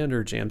with a band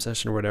or jam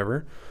session or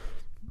whatever.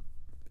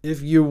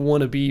 If you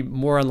want to be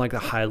more on like a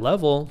high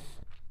level,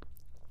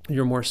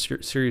 you're a more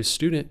serious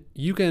student,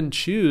 you can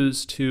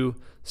choose to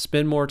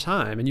spend more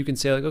time, and you can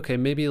say like, okay,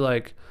 maybe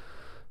like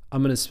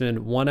I'm going to spend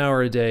 1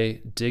 hour a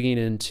day digging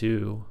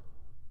into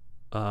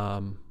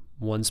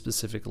one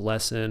specific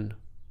lesson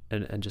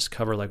and just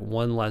cover like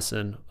one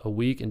lesson a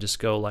week, and just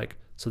go like,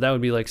 so that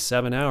would be like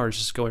 7 hours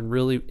just going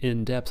really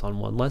in depth on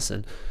one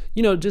lesson.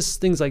 You know,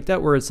 just things like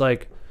that where it's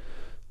like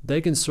they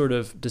can sort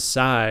of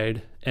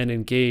decide and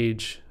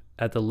engage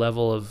at the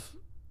level of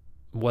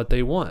what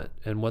they want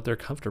and what they're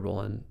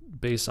comfortable in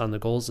based on the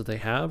goals that they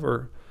have,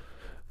 or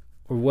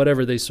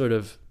whatever they sort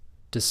of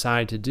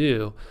decide to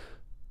do.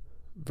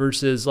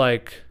 Versus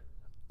like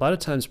a lot of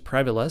times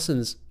private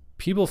lessons,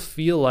 people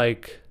feel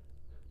like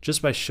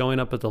just by showing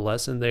up at the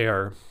lesson, they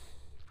are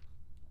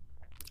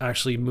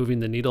actually moving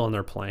the needle and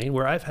they're playing.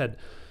 Where I've had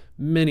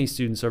many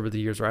students over the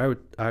years where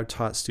I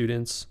taught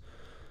students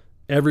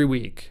every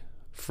week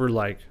for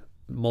like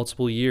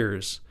multiple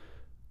years,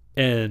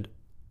 and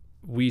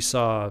we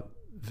saw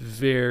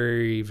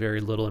very,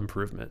 very little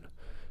improvement.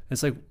 And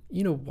it's like,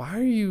 you know, why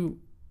are you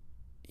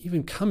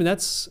even coming?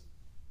 That's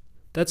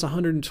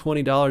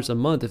 $120 a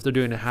month if they're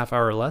doing a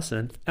half-hour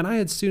lesson. And I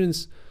had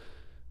students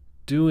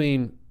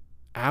doing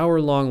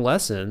hour-long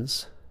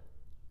lessons.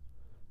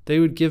 They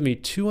would give me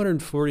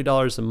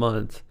 $240 a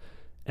month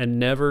and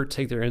never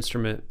take their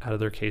instrument out of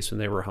their case when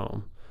they were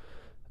home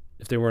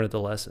if they weren't at the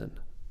lesson.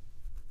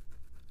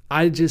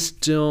 I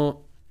just don't.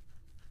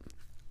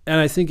 And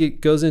I think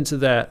it goes into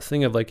that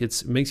thing of like,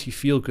 it makes you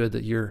feel good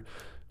that you're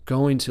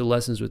going to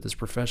lessons with this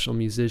professional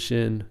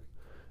musician,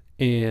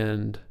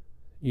 and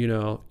you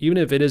know, even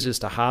if it is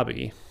just a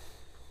hobby.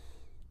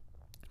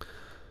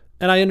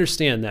 And I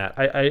understand that.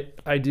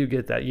 I do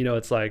get that. You know,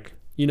 it's like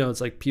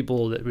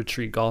people that would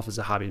treat golf as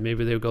a hobby.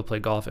 Maybe they would go play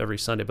golf every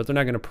Sunday, but they're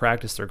not going to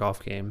practice their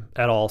golf game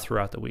at all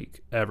throughout the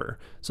week, ever.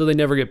 So they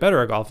never get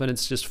better at golf, and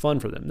it's just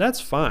fun for them.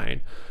 That's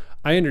fine.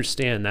 I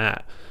understand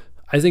that.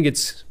 I think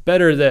it's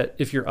better that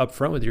if you're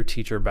upfront with your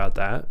teacher about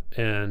that,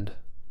 and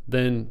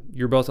then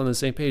you're both on the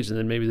same page, and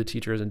then maybe the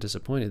teacher isn't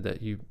disappointed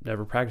that you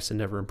never practice and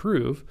never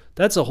improve.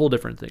 That's a whole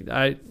different thing.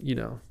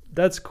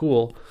 That's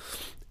cool.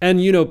 And,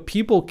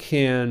 people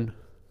can,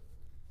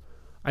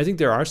 I think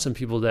there are some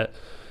people that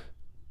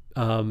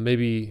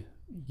maybe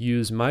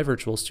use my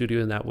virtual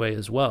studio in that way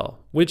as well,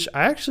 which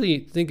I actually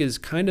think is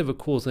kind of a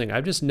cool thing.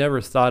 I've just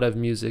never thought of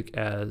music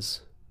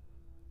as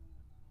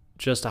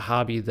just a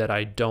hobby that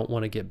I don't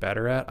want to get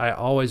better at. I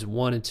always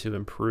wanted to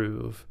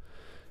improve.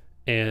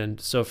 And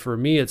so for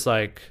me, it's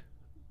like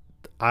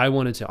I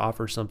wanted to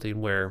offer something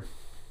where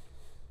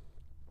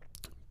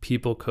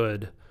people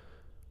could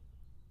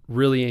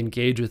really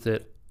engage with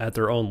it at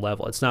their own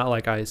level. It's not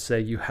like I say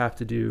you have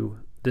to do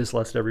this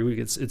lesson every week.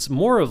 It's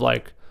more of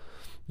like,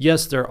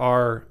 yes, there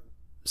are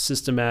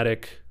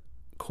systematic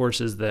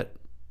courses that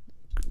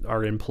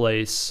are in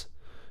place,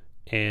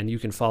 and you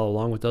can follow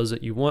along with those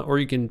that you want, or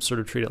you can sort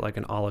of treat it like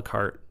an a la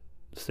carte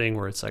thing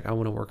where it's like, I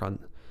want to work on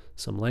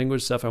some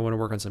language stuff, I want to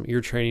work on some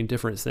ear training,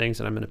 different things,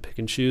 and I'm going to pick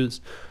and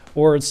choose.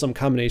 Or it's some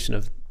combination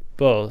of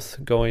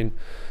both, going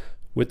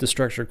with the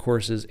structured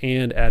courses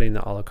and adding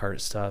the a la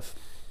carte stuff.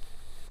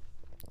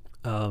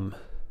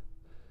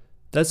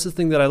 That's the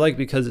thing that I like,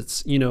 because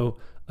it's,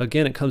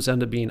 again, it comes down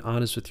to being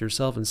honest with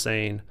yourself and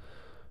saying,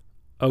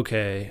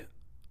 okay,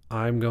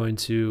 I'm going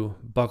to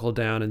buckle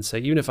down and say,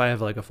 even if I have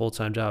like a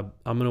full-time job,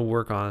 I'm going to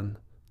work on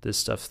this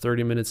stuff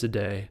 30 minutes a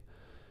day,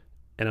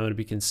 and I'm going to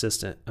be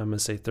consistent. I'm going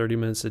to say 30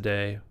 minutes a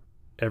day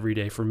every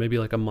day for maybe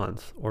like a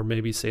month, or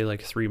maybe say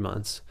like 3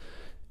 months.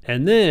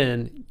 And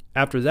then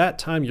after that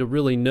time, you'll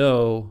really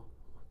know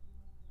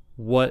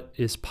what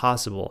is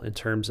possible in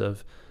terms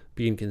of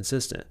being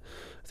consistent.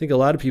 I think a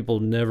lot of people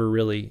never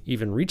really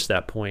even reach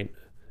that point.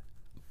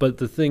 But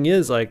the thing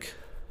is, like,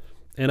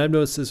 and I've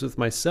noticed this with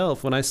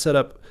myself, when I set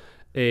up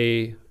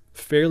a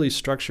fairly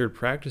structured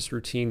practice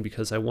routine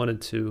because I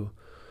wanted to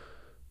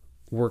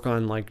work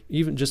on like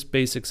even just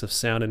basics of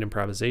sound and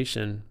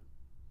improvisation,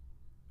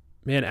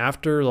 man,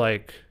 after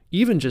like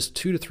even just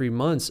 2 to 3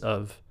 months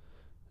of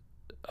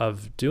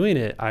doing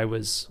it, I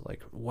was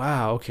like,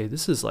 wow, okay,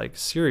 this is like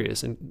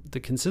serious. And the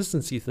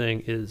consistency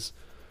thing is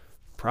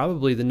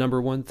probably the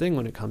number one thing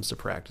when it comes to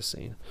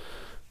practicing.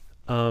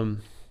 Because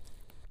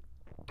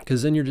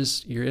then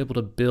you're able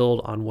to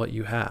build on what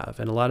you have.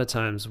 And a lot of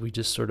times we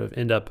just sort of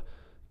end up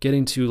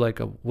getting to like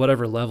a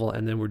whatever level,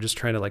 and then we're just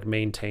trying to like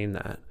maintain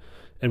that.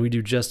 And we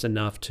do just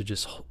enough to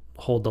just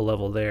hold the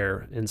level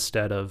there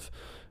instead of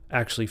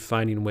actually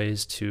finding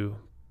ways to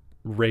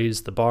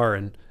raise the bar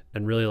and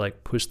really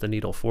like push the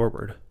needle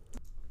forward.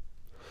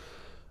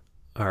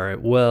 All right,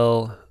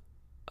 well,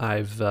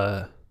 I've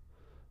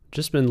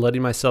just been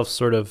letting myself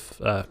sort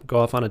of go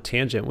off on a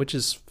tangent, which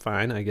is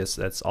fine. I guess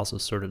that's also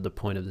sort of the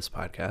point of this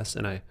podcast.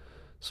 And I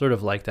sort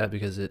of like that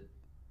because it,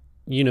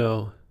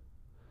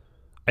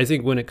 I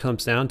think when it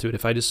comes down to it,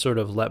 if I just sort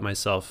of let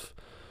myself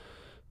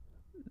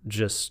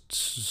just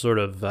sort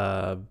of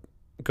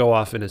go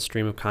off in a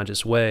stream of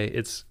conscious way,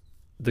 it's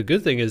the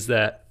good thing is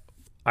that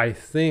I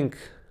think,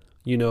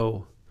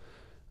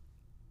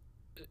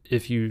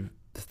 if you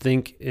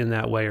think in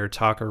that way or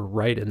talk or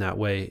write in that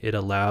way, it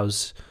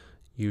allows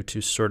you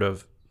to sort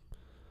of,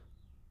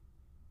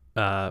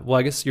 I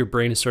guess your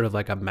brain is sort of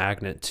like a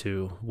magnet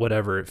to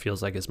whatever it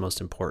feels like is most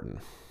important.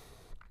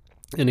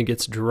 And it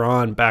gets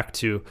drawn back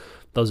to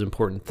those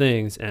important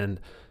things. And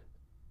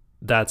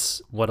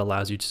that's what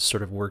allows you to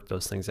sort of work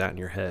those things out in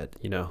your head,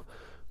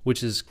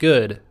 which is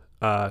good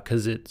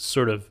because it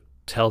sort of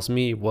tells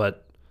me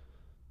what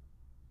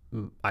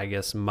I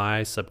guess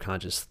my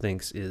subconscious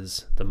thinks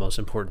is the most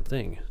important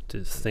thing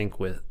to think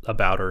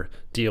about or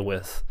deal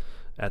with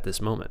at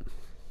this moment.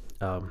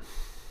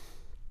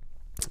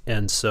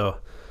 And so,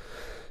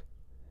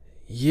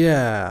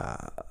 yeah,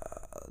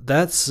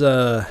 that's,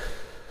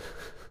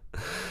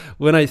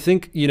 when I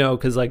think,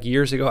 cause like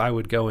years ago I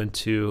would go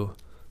into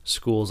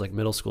schools, like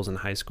middle schools and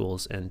high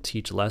schools, and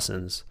teach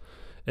lessons.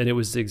 And it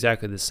was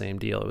exactly the same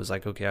deal. It was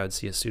like, okay, I would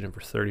see a student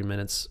for 30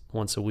 minutes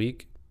once a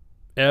week,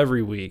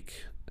 every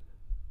week.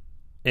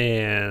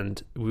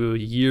 And a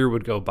year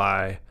would go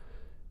by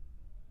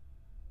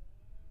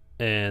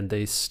and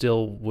they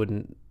still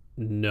wouldn't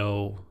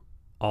know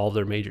all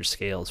their major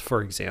scales,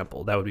 for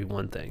example. That would be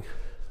one thing.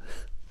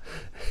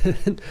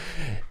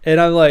 And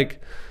I'm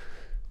like,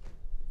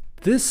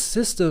 this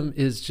system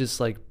is just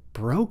like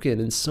broken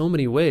in so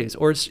many ways,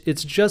 or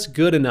it's just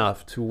good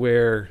enough to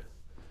where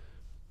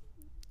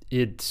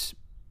it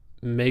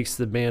makes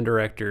the band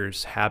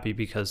directors happy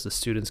because the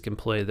students can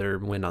play their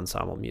wind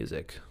ensemble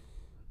music.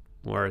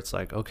 Where it's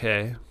like,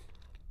 okay,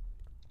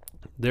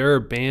 there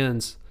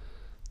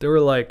were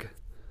like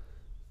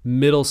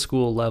middle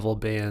school level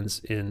bands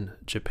in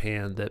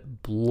Japan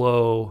that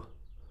blow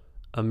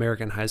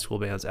American high school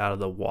bands out of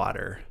the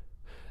water.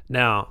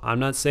 Now, I'm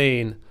not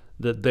saying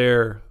that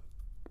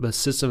the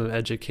system of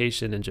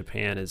education in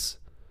Japan is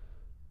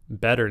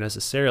better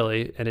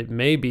necessarily, and it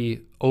may be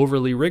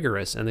overly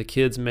rigorous, and the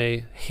kids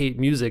may hate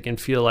music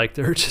and feel like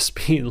they're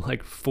just being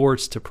like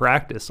forced to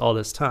practice all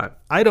this time.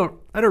 I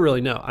don't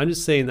really know. I'm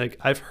just saying, like,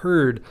 I've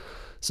heard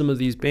some of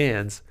these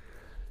bands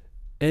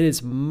and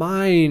it's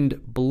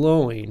mind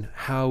blowing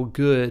how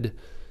good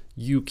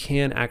you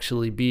can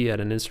actually be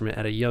at an instrument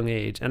at a young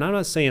age. And I'm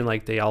not saying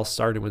like they all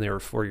started when they were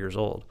 4 years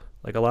old.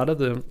 Like a lot of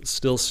them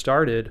still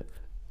started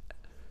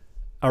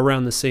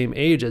around the same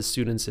age as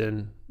students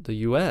in the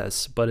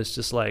US, but it's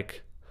just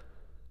like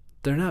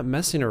they're not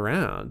messing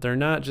around. They're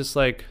not just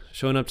like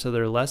showing up to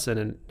their lesson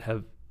and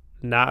have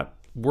not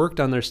worked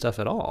on their stuff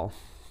at all.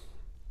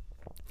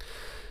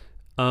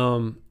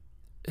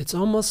 It's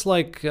almost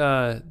like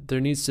there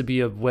needs to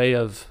be a way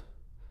of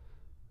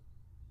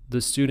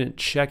the student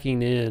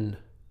checking in,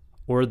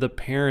 or the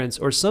parents,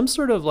 or some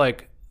sort of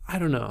like, I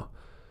don't know,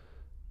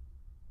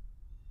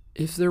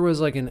 if there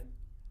was like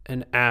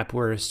an app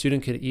where a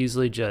student could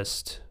easily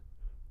just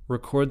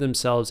record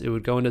themselves, it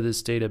would go into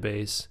this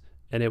database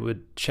and it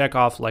would check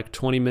off like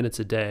 20 minutes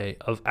a day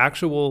of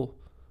actual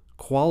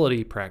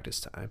quality practice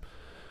time.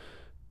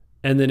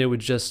 And then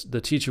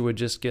the teacher would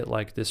just get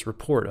like this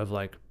report of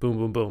like boom,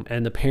 boom, boom.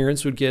 And the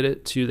parents would get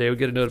it too. They would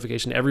get a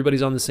notification.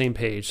 Everybody's on the same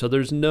page. So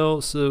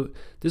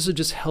this would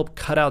just help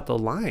cut out the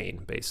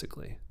line,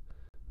 basically.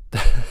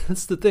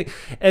 That's the thing.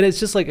 And it's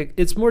just like,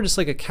 it's more just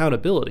like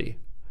accountability,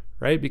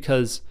 right?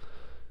 Because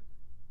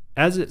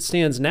as it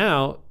stands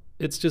now,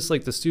 it's just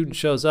like the student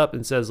shows up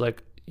and says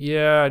like,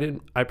 yeah,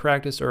 I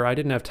practiced, or I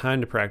didn't have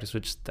time to practice,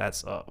 which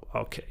that's, oh,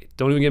 okay.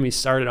 Don't even get me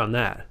started on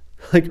that.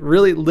 Like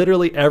really,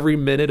 literally every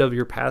minute of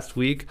your past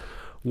week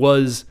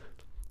was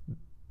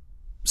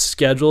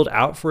scheduled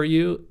out for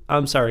you.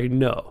 I'm sorry,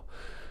 no.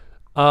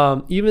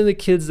 Even the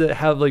kids that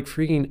have like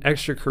freaking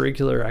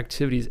extracurricular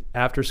activities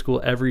after school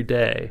every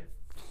day,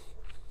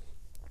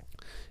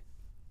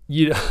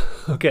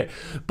 okay.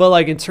 But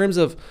like in terms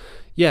of,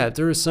 yeah, if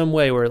there was some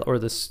way where, or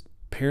the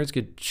parents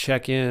could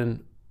check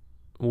in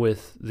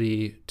with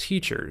the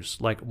teachers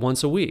like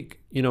once a week,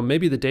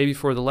 maybe the day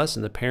before the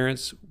lesson, the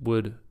parents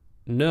would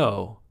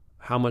know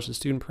how much the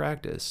student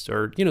practiced,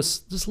 or,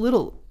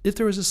 if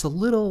there was just a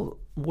little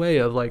way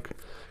of like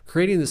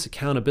creating this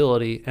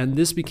accountability, and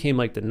this became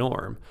like the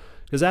norm.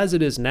 Because as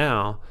it is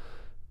now,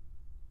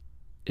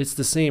 it's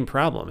the same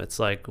problem. It's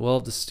like, well,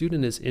 if the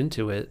student is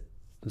into it,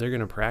 they're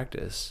going to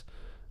practice.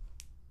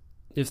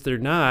 if they're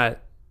not,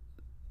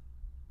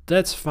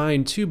 that's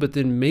fine too. But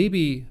then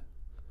maybe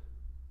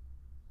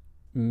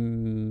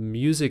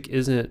music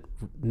isn't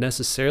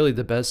necessarily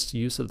the best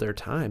use of their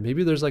time.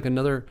 Maybe there's like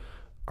another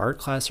art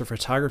class or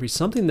photography,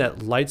 something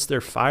that lights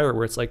their fire,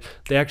 where it's like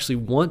they actually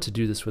want to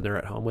do this when they're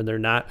at home, when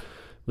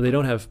they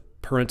don't have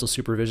parental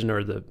supervision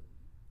or the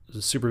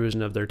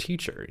supervision of their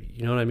teacher.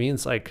 You know what I mean?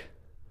 It's like,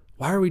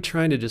 why are we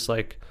trying to just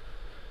like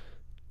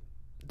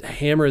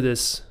hammer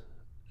this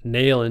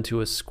nail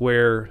into a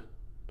square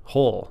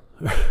hole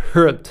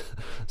or a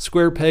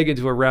square peg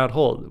into a round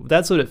hole?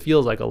 That's what it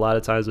feels like a lot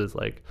of times with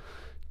like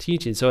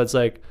teaching. So it's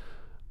like,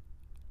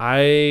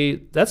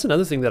 that's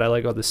another thing that I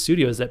like about the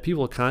studio, is that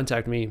people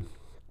contact me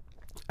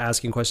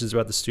asking questions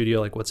about the studio,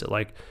 like what's it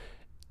like.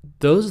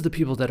 Those are the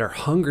people that are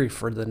hungry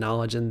for the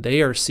knowledge and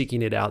they are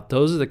seeking it out.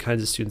 Those are the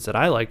kinds of students that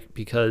I like,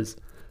 because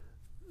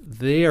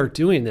they are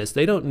doing this.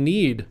 They don't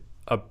need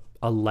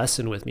a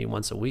lesson with me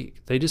once a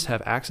week. They just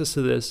have access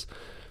to this.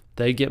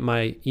 They get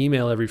my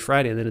email every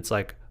Friday, and then it's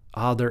like,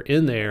 they're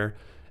in there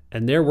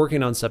and they're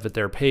working on stuff at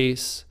their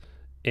pace,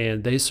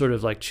 and they sort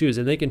of like choose,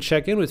 and they can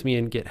check in with me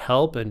and get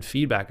help and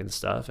feedback and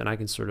stuff. And I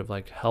can sort of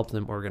like help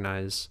them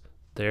organize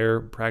their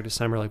practice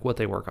time or like what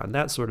they work on,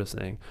 that sort of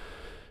thing.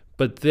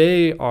 But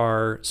they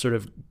are sort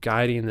of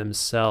guiding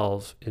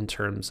themselves in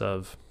terms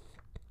of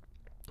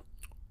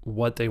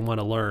what they want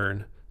to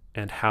learn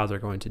and how they're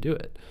going to do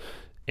it.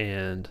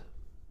 And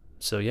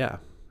so, yeah,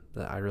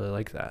 I really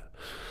like that.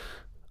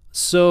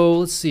 So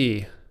let's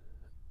see.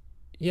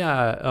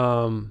 Yeah,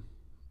 I'm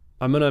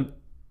going to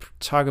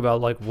talk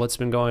about like what's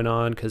been going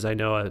on, because I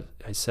know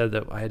I said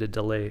that I had to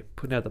delay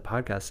putting out the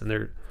podcast,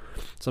 and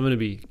so I'm going to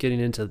be getting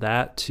into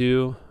that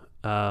too.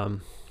 Well,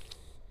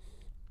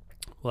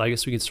 I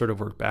guess we can sort of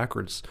work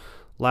backwards.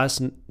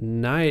 Last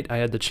night, I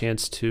had the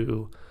chance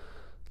to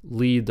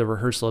lead the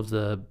rehearsal of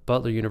the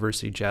Butler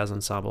University Jazz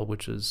Ensemble,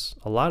 which is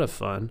a lot of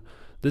fun.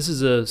 This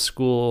is a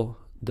school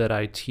that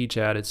I teach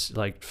at. It's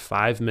like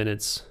 5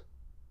 minutes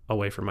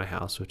away from my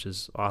house, which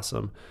is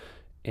awesome.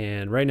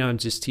 And right now I'm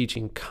just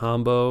teaching a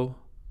combo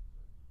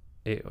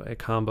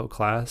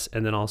class,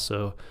 and then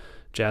also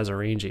jazz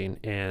arranging.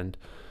 And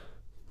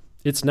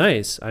it's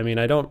nice. I mean,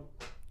 I don't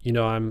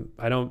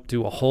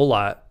do a whole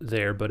lot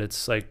there, but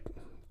it's like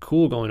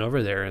cool going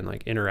over there and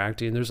like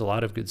interacting. There's a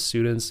lot of good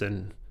students,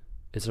 and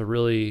it's a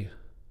really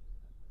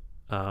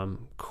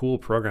cool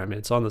program.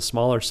 It's on the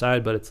smaller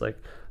side, but it's like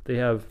they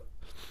have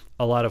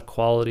a lot of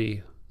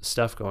quality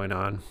stuff going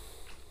on.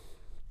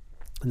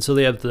 And so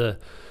they have the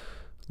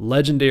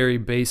legendary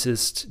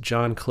bassist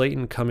John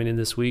Clayton coming in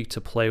this week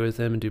to play with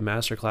him and do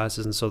master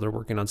classes. And so they're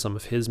working on some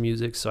of his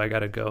music. So I got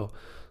to go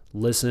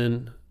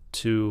listen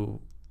to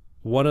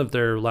one of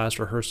their last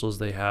rehearsals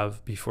they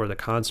have before the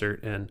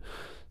concert, and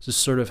just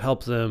sort of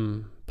help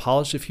them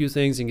polish a few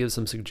things and give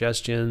some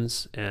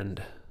suggestions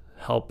and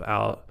help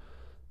out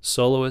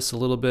soloists a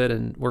little bit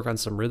and work on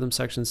some rhythm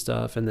section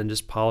stuff, and then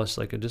just polish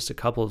like just a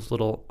couple of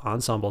little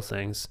ensemble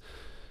things.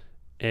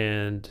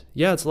 And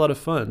yeah, it's a lot of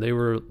fun. They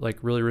were like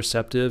really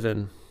receptive,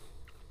 and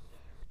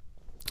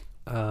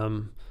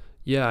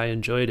yeah, I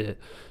enjoyed it.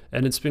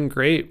 And it's been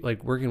great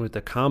like working with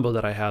the combo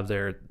that I have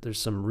there.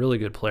 There's some really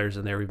good players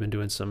in there. We've been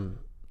doing some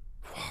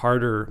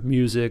harder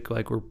music,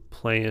 like we're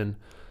playing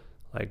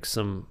like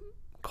some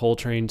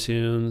Coltrane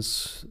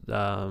tunes.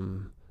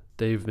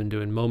 They've been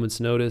doing Moments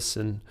Notice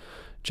and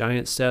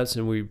Giant Steps,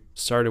 and we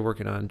started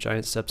working on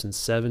Giant Steps in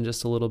 7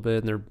 just a little bit,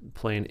 and they're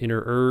playing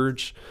Inner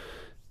Urge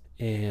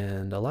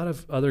and a lot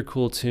of other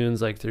cool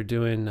tunes, like they're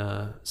doing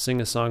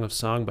Sing a Song of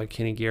Song by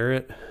Kenny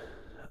Garrett,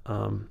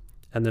 and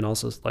then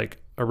also like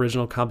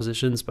original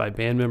compositions by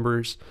band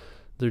members.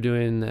 They're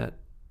doing that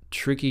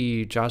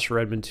tricky Joshua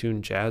Redmond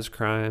tune Jazz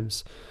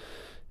Crimes.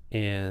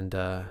 And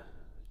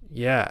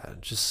yeah,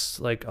 just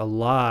like a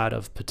lot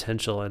of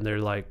potential. And they're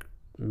like,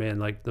 man,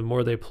 like the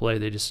more they play,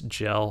 they just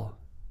gel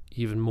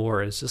even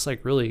more. It's just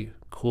like really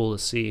cool to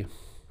see.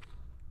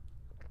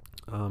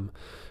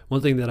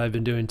 One thing that I've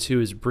been doing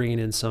too is bringing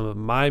in some of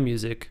my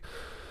music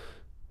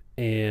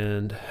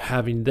and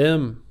having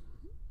them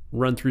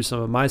run through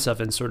some of my stuff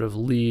and sort of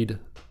lead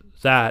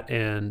that.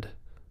 And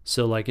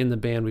so like in the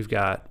band, we've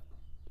got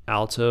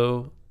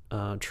alto,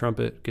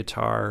 trumpet,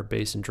 guitar,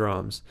 bass, and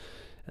drums.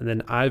 And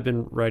then I've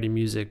been writing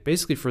music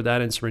basically for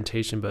that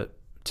instrumentation, but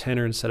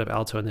tenor instead of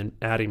alto, and then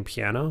adding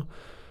piano.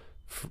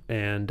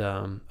 And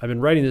I've been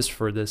writing this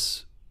for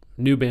this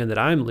new band that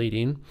I'm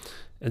leading.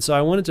 And so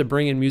I wanted to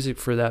bring in music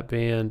for that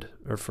band,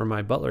 or for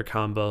my Butler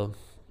combo,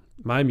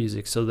 my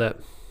music, so that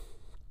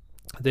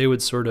they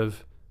would sort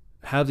of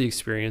have the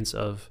experience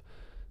of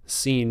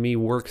seeing me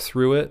work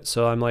through it.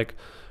 So I'm like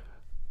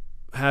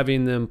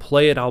having them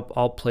play it.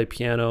 I'll play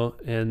piano,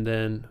 and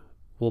then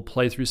we'll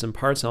play through some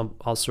parts. And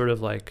I'll sort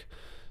of like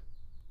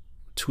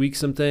tweak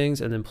some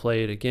things and then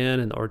play it again,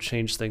 and or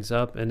change things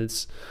up. And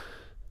it's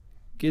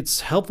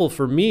helpful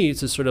for me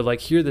to sort of like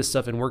hear this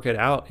stuff and work it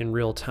out in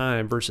real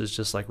time versus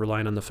just like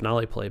relying on the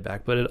finale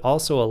playback. But it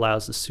also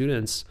allows the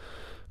students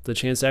the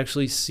chance to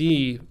actually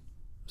see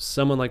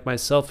someone like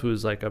myself who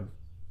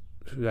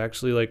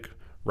actually like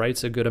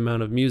writes a good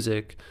amount of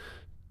music,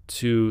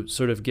 to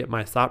sort of get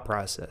my thought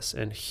process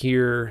and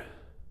hear,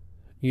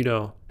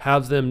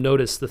 have them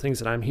notice the things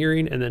that I'm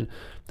hearing and then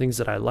things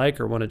that I like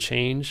or want to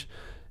change.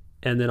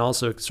 And then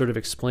also sort of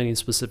explaining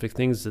specific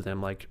things to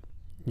them, like,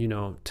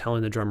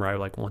 telling the drummer I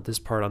want this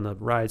part on the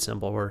ride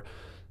cymbal, or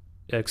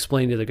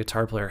explaining to the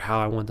guitar player how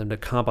I want them to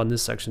comp on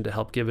this section to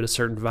help give it a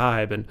certain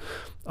vibe. And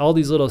all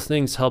these little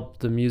things help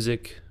the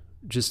music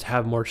just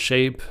have more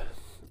shape.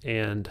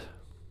 And,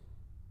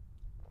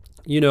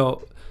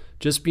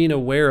 just being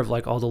aware of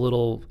all the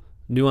little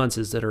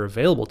nuances that are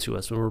available to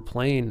us when we're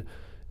playing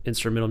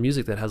instrumental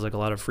music that has a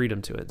lot of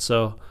freedom to it.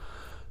 So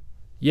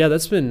yeah,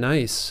 that's been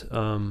nice.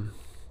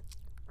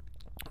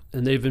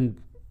 And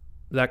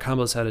that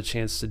combo's had a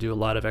chance to do a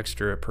lot of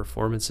extra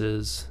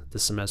performances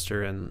this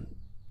semester, and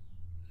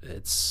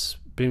it's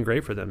been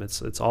great for them.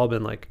 It's all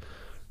been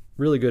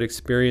really good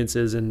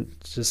experiences and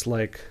just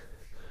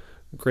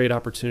great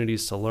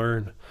opportunities to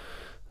learn.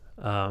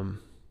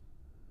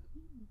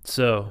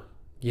 So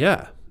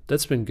yeah,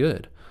 that's been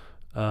good.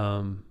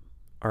 All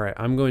right,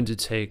 I'm going to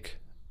take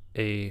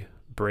a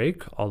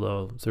break,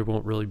 although there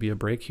won't really be a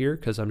break here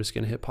because I'm just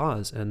going to hit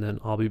pause and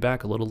then I'll be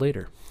back a little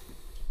later.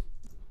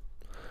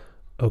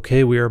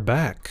 Okay, we are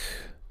back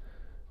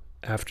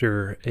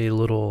after a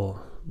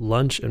little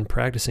lunch and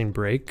practicing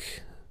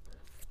break.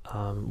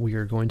 We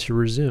are going to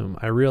resume.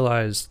 I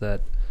realized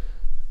that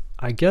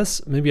I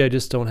guess maybe I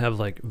just don't have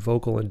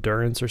vocal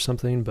endurance or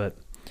something, but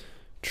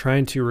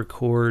trying to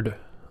record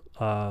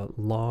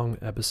long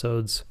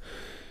episodes.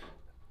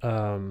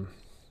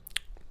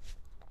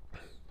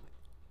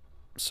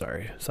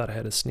 Sorry, thought I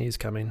had a sneeze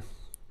coming.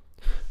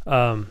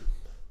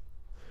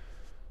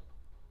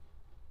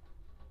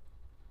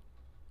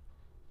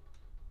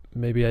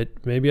 Maybe I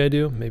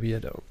do, maybe I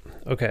don't.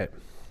 Okay.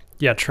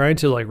 Yeah, trying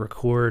to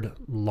record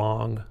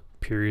long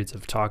periods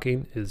of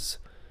talking is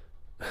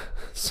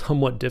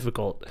somewhat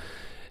difficult.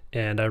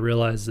 And I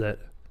realized that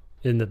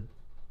in the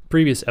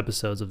previous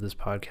episodes of this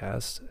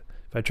podcast,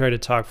 if I tried to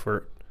talk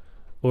for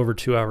over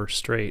 2 hours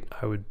straight,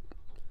 I would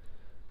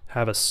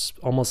have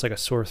almost a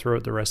sore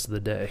throat the rest of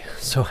the day.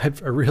 So I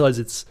realized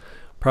it's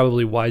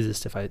probably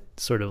wisest if I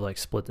sort of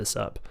split this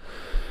up.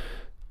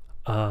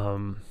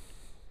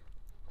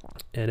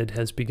 And it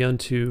has begun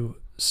to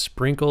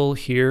sprinkle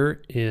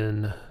here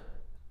in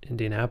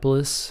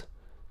Indianapolis.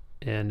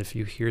 And if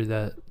you hear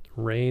that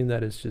rain,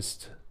 that is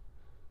just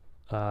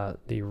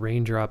the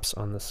raindrops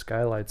on the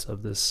skylights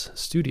of this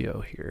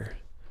studio here,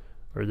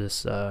 or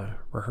this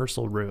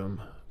rehearsal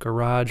room,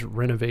 garage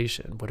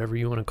renovation, whatever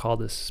you want to call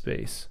this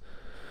space.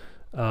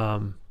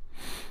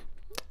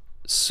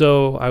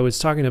 So I was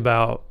talking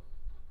about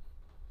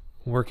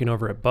working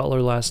over at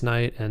Butler last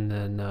night, and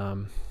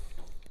then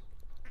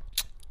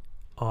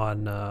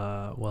on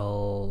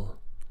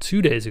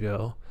 2 days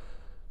ago,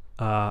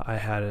 I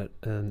had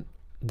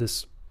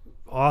this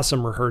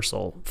awesome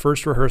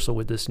first rehearsal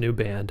with this new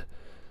band,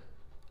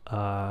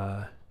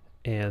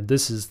 and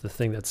this is the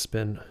thing that's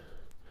been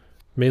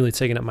mainly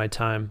taking up my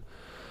time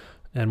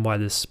and why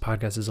this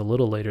podcast is a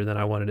little later than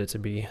I wanted it to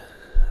be.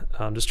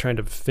 I'm just trying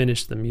to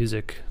finish the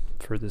music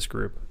for this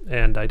group,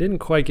 and I didn't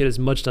quite get as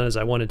much done as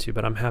I wanted to,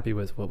 but I'm happy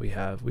with what we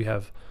have. We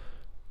have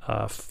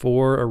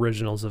 4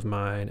 originals of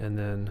mine, and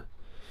then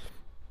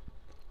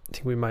I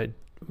think we might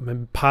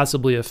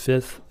possibly a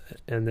 5th,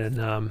 and then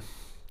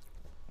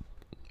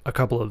a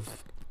couple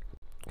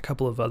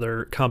of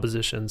other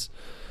compositions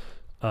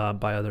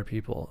by other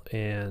people.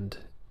 And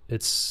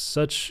it's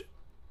such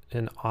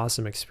an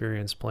awesome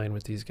experience playing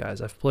with these guys.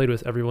 I've played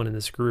with everyone in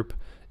this group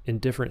in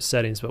different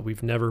settings, but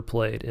we've never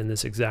played in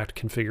this exact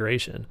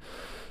configuration.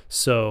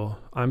 So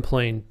I'm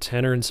playing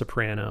tenor and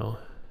soprano,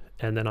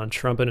 and then on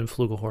trumpet and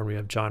flugelhorn we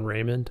have John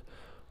Raymond.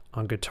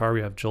 On guitar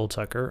we have Joel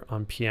Tucker.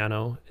 On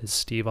piano is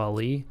Steve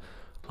Ali.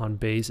 On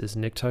bass is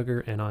Nick Tucker,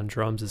 and on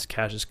drums is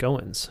Cassius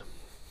Goins.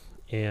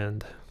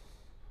 And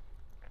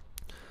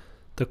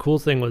the cool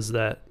thing was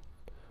that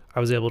I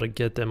was able to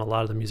get them a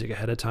lot of the music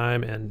ahead of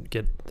time and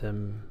get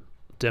them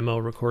demo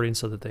recording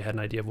so that they had an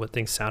idea of what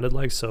things sounded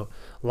like. So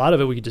a lot of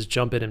it we could just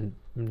jump in and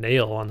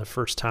nail on the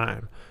first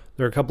time.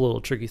 There are a couple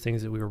little tricky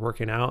things that we were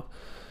working out,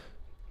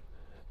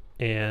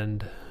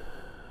 and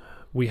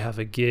we have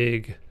a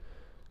gig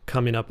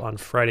coming up on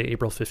Friday,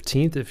 April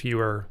 15th. If you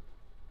are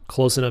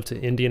close enough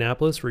to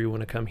Indianapolis where you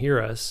want to come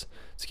hear us,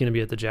 it's going to be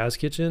at the Jazz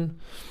Kitchen,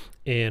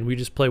 and we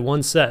just play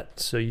one set,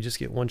 so you just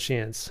get one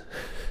chance.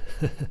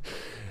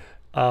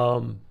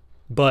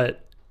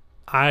 But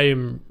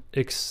I'm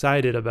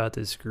excited about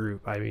this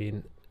group. I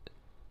mean,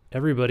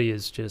 everybody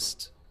is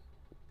just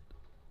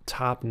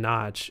top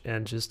notch,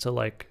 and just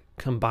to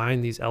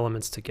combine these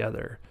elements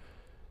together,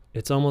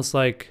 it's almost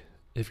like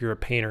if you're a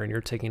painter and you're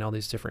taking all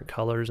these different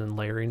colors and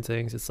layering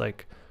things, it's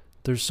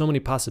there's so many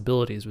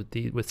possibilities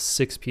with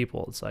 6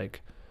 people. It's I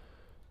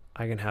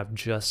can have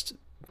just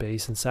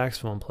bass and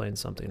saxophone playing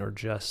something, or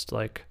just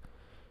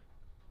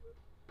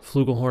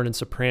flugelhorn and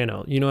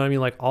soprano. You know what I mean?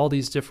 All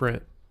these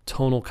different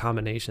tonal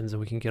combinations, and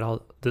we can get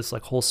all this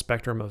whole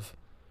spectrum of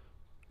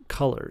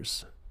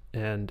colors.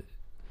 And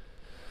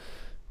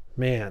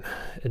man,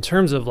 in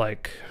terms of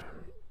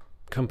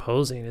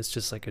composing, it's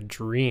just a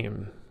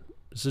dream.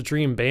 it's a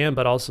dream band,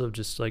 but also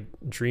just like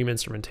dream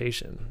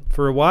instrumentation.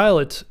 For a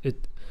while,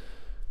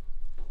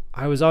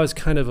 I was always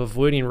kind of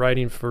avoiding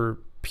writing for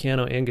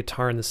piano and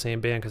guitar in the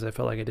same band because I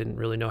felt like I didn't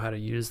really know how to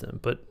use them.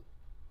 But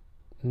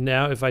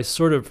now if I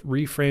sort of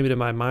reframe it in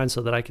my mind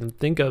so that I can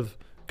think of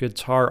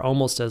guitar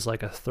almost as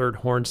like a third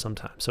horn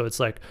sometimes. So it's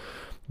like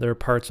there are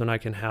parts when I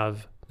can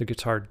have the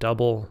guitar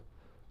double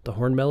the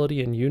horn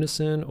melody in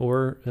unison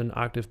or an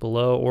octave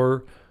below,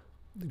 or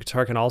the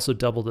guitar can also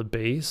double the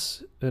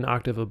bass an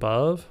octave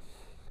above,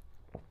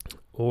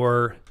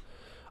 or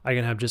I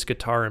can have just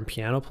guitar and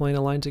piano playing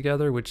a line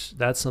together, which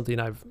that's something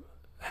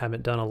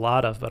haven't done a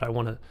lot of, but I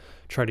want to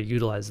try to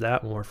utilize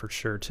that more for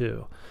sure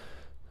too.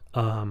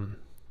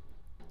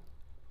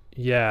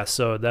 Yeah,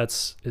 so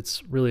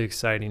it's really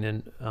exciting,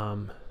 and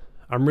I'm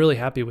really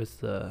happy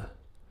with the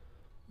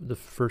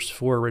first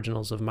 4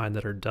 originals of mine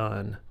that are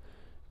done,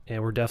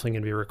 and we're definitely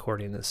going to be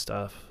recording this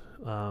stuff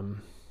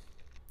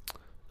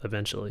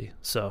eventually.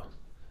 So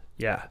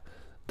yeah,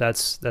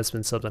 that's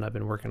been something I've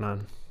been working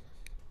on.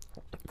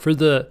 For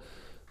the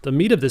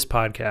meat of this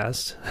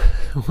podcast,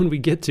 when we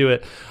get to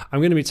it, I'm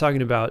going to be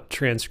talking about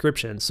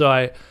transcription. So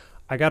I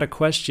got a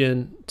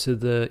question to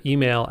the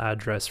email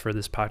address for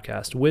this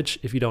podcast, which,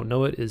 if you don't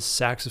know it, is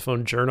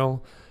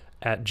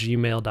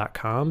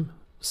saxophonejournal@gmail.com.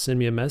 Send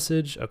me a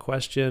message, a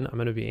question. I'm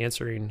going to be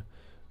answering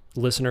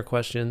listener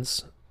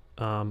questions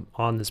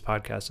on this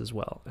podcast as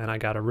well. And I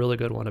got a really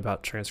good one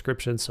about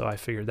transcription, so I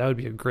figured that would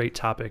be a great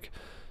topic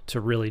to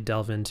really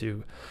delve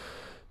into,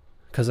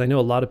 because I know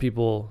a lot of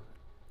people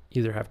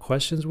either have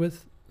questions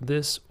with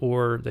this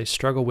or they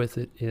struggle with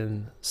it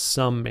in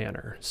some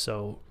manner.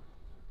 So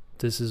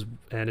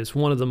it's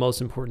one of the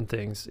most important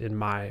things in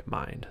my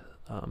mind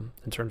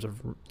in terms of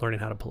learning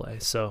how to play.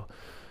 So,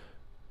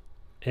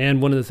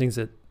 and one of the things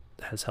that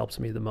has helped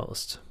me the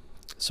most.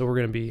 So we're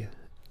going to be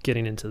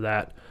getting into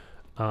that.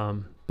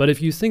 But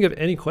if you think of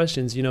any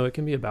questions, it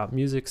can be about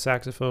music,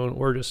 saxophone,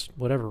 or just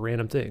whatever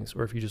random things,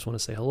 or if you just want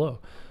to say hello,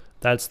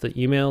 that's the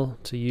email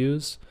to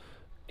use.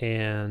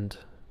 And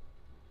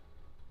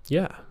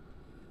yeah,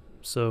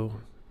 so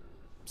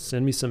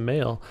send me some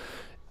mail.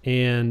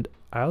 And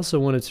I also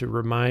wanted to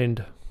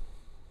remind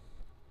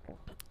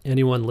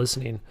anyone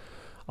listening,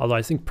 although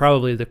I think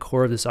probably the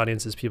core of this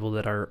audience is people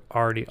that are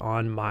already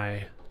on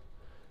my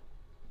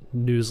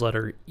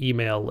newsletter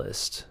email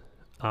list,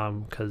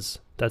 because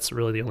that's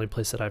really the only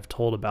place that I've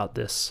told about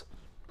this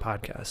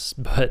podcast.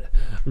 But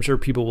I'm sure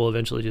people will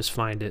eventually just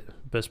find it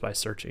just by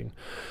searching.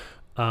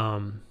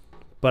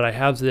 But I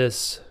have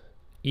this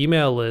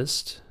email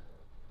list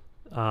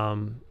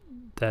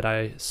that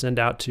I send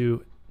out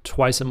to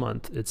twice a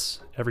month.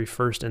 It's every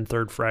first and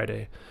third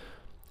Friday.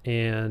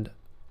 And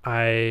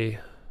I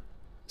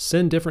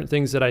send different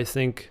things that I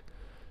think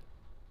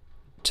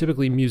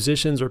typically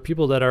musicians or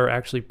people that are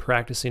actually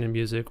practicing in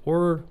music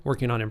or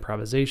working on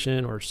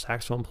improvisation or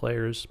saxophone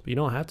players, but you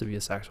don't have to be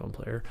a saxophone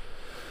player,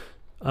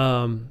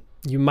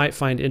 you might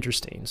find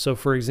interesting. So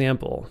for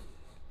example,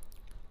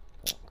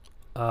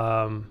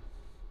 well,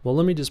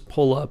 let me just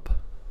pull up.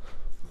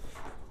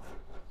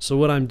 So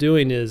what I'm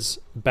doing is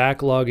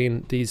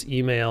backlogging these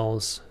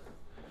emails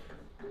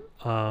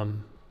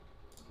on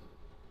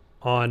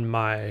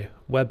my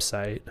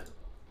website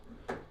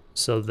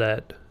so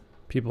that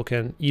people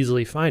can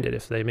easily find it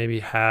if they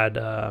maybe had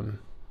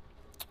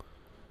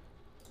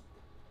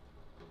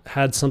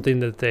something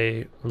that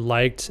they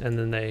liked and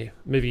then they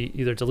maybe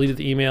either deleted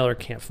the email or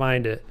can't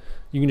find it.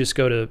 You can just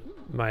go to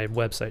my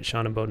website,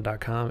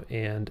 seanandbowden.com,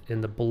 and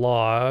in the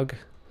blog,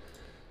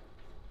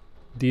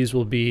 these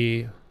will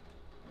be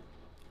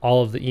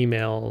all of the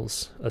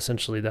emails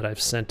essentially that I've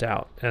sent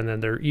out, and then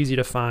they're easy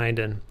to find.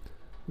 And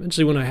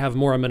eventually when I have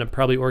more, I'm going to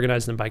probably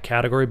organize them by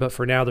category, but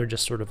for now they're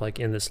just sort of like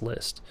in this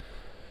list.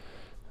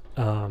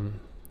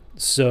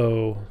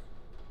 So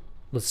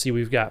let's see,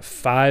 we've got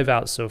 5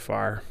 out so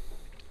far.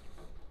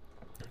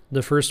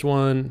 The first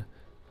one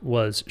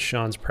was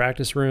Sean's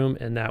practice room,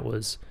 and that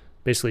was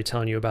basically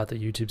telling you about the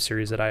YouTube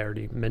series that I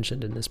already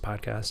mentioned in this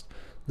podcast.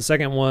 The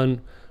second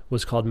one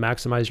was called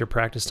Maximize Your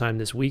Practice Time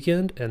This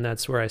Weekend, and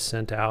that's where I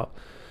sent out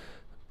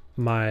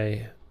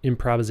my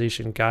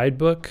improvisation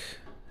guidebook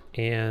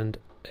and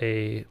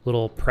a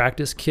little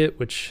practice kit,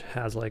 which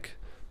has like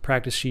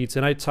practice sheets.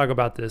 And I talk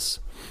about this.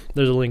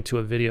 There's a link to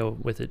a video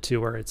with it too,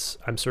 where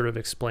I'm sort of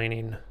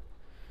explaining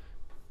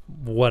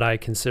what I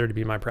consider to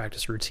be my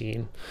practice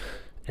routine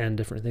and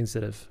different things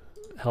that have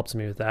helped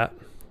me with that.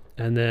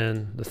 And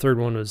then the third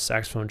one was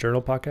Saxophone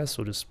Journal podcast.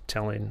 So just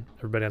telling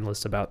everybody on the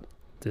list about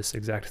this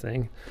exact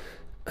thing.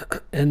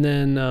 And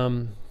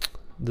then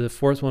the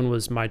fourth one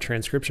was my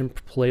transcription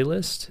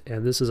playlist.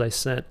 And this is, I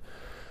sent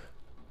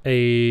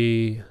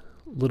a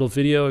little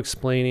video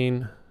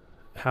explaining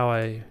how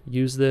I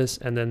use this.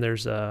 And then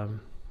there's a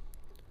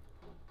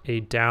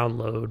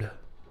download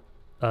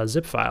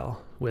zip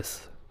file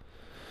with,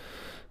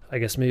 I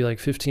guess, maybe like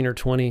 15 or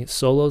 20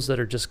 solos that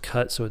are just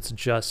cut. So it's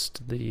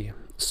just the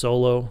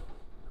solo.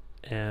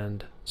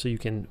 And so you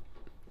can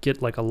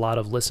get like a lot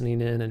of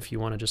listening in if you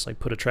want to just like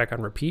put a track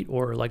on repeat,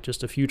 or like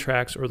just a few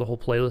tracks or the whole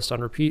playlist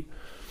on repeat.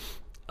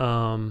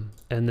 And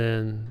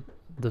then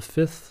the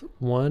fifth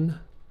one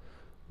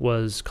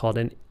was called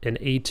an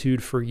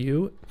Etude for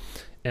You,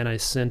 and I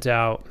sent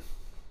out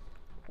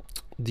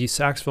the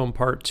saxophone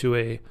part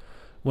to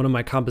one of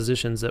my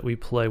compositions that we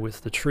play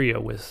with the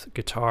trio with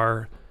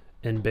guitar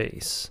and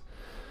bass.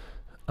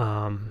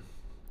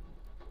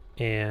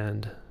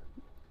 And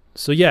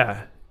so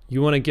yeah,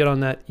 you want to get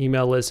on that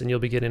email list, and you'll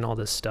be getting all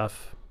this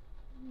stuff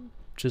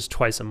just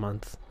twice a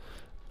month.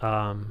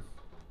 And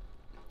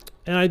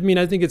I mean,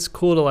 I think it's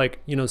cool to, like,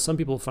 you know, some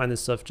people find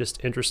this stuff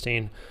just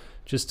interesting,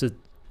 just to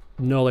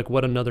know like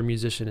what another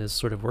musician is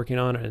sort of working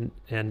on,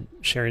 and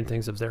sharing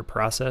things of their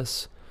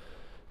process.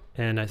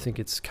 And I think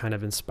it's kind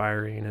of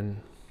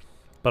inspiring,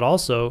 but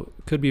also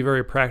could be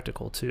very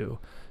practical too.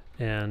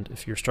 And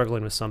if you're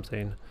struggling with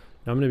something,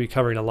 now I'm going to be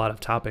covering a lot of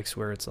topics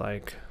where it's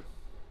like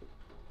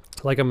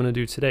I'm going to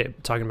do today,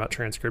 talking about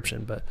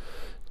transcription, but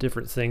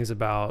different things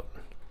about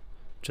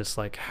just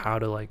like how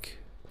to like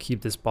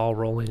keep this ball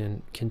rolling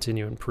and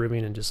continue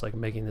improving, and just like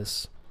making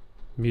this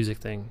music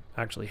thing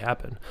actually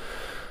happen.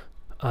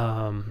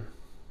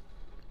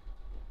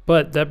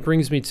 But that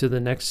brings me to the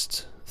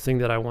next thing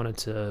that I wanted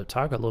to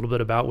talk a little bit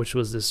about, which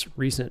was this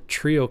recent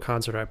trio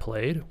concert I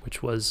played,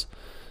 which was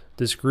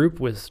this group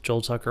with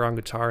Joel Tucker on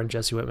guitar and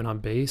Jesse Whitman on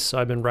bass. So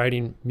I've been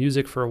writing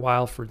music for a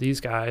while for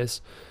these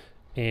guys,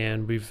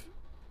 and we've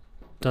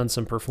done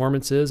some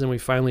performances, and we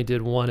finally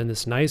did one in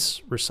this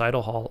nice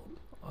recital hall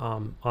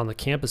on the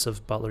campus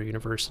of Butler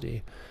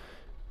University.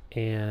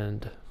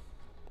 And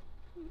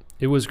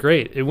it was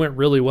great. It went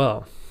really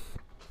well.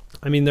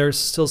 I mean, there's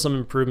still some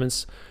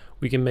improvements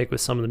we can make with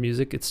some of the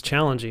music. It's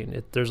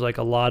challenging. There's like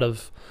a lot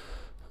of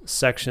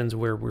sections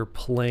where we're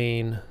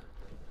playing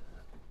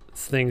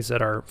things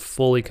that are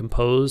fully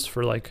composed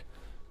for like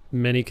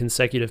many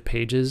consecutive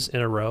pages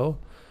in a row,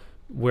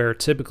 where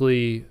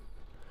typically,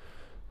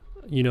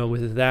 you know,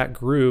 with that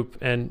group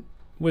and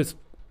with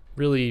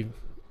really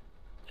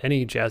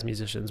any jazz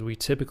musicians, we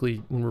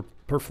typically, when we're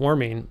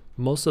performing,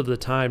 most of the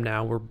time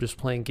now we're just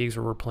playing gigs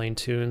where we're playing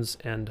tunes,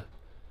 and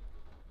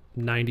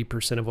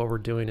 90% of what we're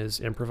doing is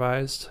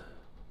improvised.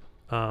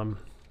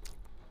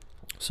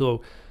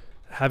 So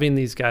having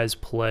these guys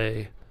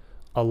play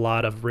a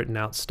lot of written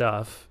out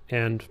stuff,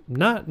 and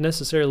not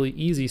necessarily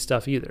easy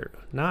stuff either,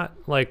 not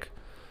like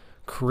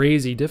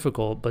crazy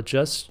difficult, but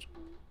just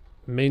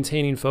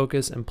maintaining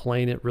focus and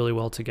playing it really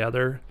well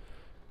together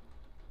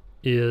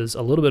is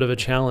a little bit of a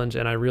challenge.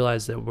 And I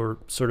realized that we're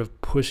sort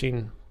of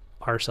pushing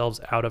ourselves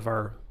out of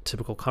our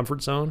typical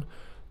comfort zone,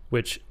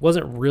 which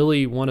wasn't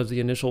really one of the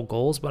initial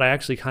goals, but I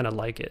actually kind of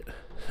like it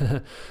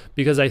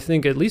because I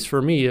think, at least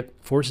for me, it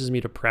forces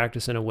me to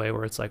practice in a way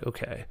where it's like,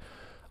 okay,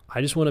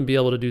 I just want to be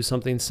able to do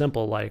something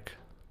simple like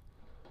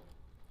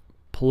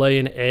play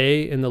an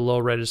A in the low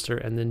register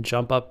and then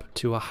jump up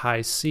to a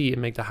high C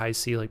and make the high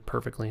C like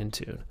perfectly in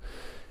tune.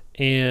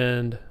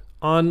 And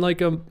on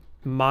like a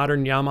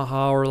modern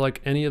Yamaha, or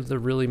like any of the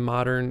really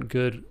modern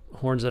good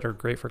horns that are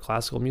great for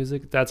classical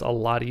music, that's a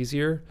lot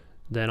easier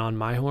than on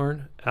my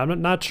horn.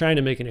 I'm not trying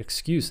to make an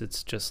excuse.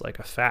 It's just like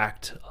a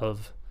fact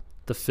of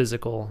the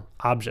physical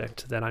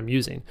object that I'm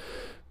using.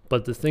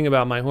 But the thing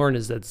about my horn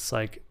is that it's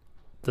like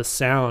the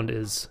sound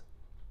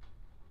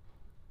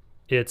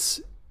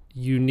it's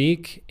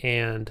unique,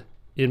 and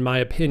in my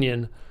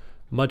opinion,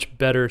 much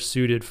better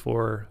suited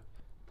for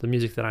the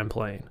music that I'm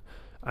playing.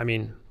 I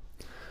mean,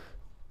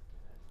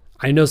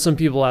 I know some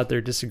people out there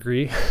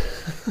disagree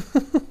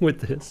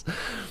with this,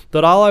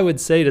 but all I would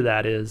say to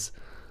that is,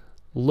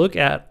 look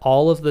at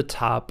all of the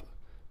top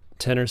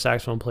tenor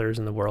saxophone players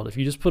in the world. If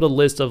you just put a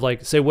list of,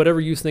 like, say whatever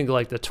you think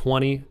like the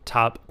 20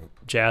 top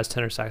jazz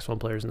tenor saxophone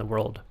players in the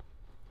world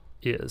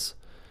is,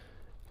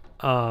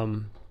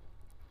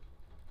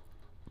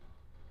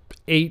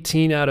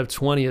 18 out of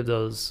 20 of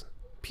those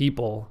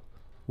people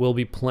will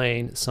be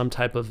playing some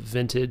type of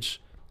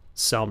vintage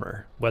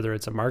Selmer, whether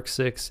it's a Mark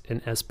VI, an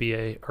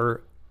SBA,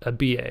 or a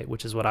BA,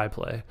 which is what I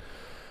play.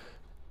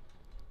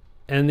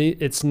 And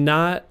it's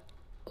not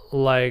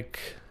like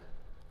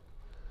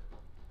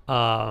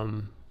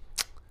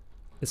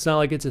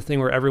it's a thing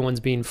where everyone's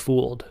being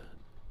fooled.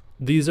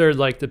 These are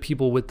like the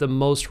people with the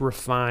most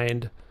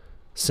refined,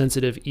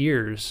 sensitive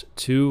ears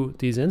to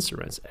these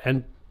instruments.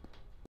 And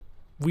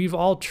we've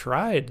all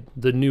tried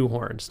the new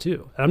horns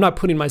too. And I'm not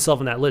putting myself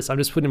in that list. I'm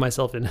just putting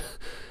myself in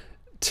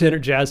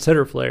jazz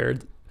tenor player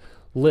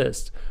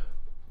list.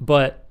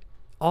 But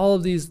all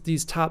of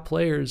these top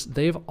players,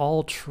 they've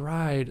all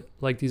tried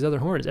like these other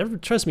horns.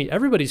 Trust me,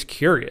 everybody's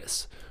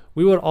curious.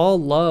 We would all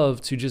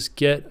love to just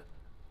get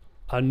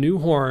a new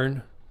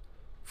horn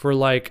for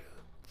like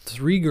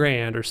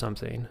 $3,000 or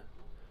something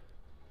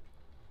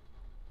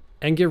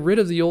and get rid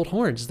of the old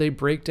horns. They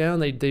break down,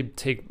 they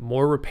take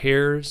more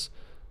repairs,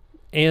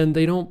 and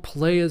they don't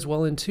play as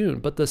well in tune,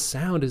 but the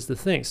sound is the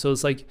thing. So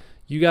it's like,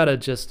 you got to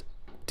just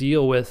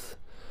deal with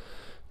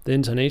the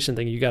intonation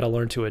thing. You got to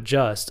learn to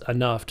adjust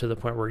enough to the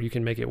point where you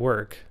can make it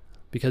work,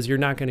 because you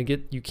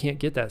can't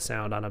get that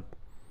sound on a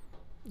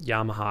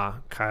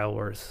Yamaha,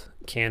 Kyleworth,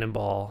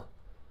 Cannonball,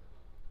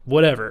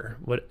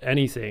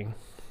 anything.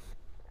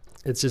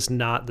 It's just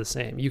not the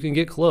same. You can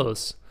get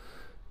close,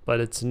 but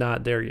it's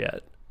not there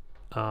yet.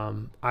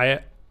 I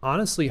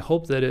honestly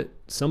hope that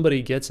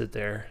somebody gets it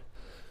there,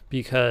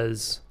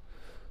 because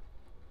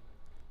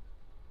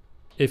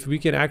if we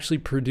can actually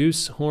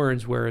produce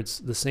horns where it's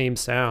the same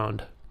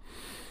sound,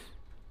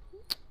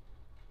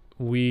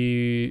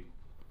 that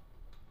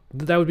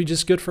would be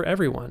just good for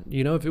everyone.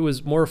 You know, if it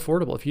was more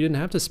affordable, if you didn't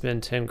have to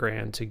spend 10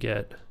 grand to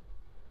get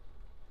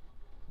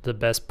the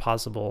best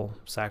possible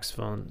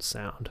saxophone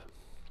sound.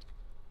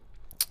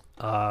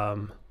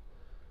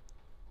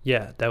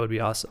 Yeah, that would be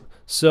awesome.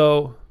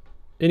 So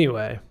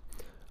anyway,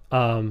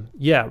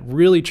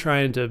 really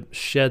trying to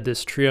shed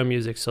this trio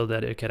music so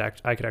that I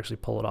could actually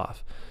pull it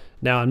off.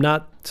 Now, I'm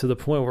not to the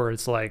point where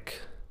it's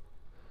like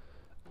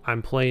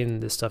I'm playing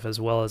this stuff as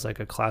well as like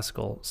a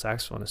classical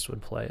saxophonist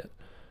would play it.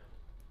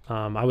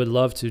 I would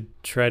love to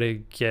try to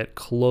get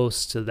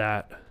close to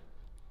that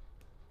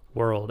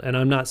world. And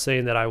I'm not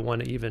saying that I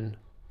want to even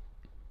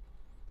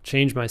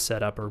change my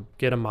setup or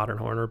get a modern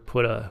horn or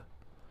put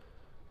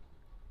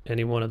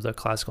any one of the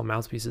classical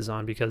mouthpieces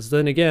on, because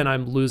then again,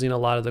 I'm losing a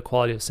lot of the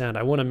quality of sound.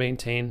 I want to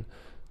maintain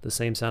the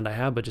same sound I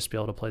have, but just be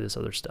able to play this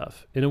other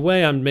stuff. In a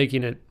way, I'm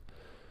making it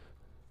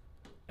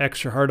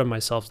extra hard on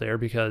myself there,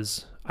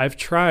 because I've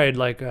tried,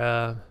 like,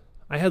 I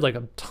had like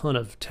a ton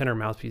of tenor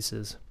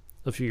mouthpieces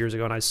a few years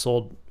ago, and I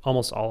sold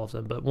almost all of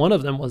them. But one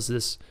of them was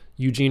this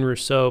Eugene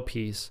Rousseau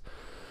piece,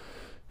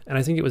 and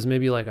I think it was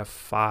maybe like a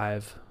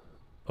 5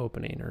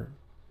 opening, or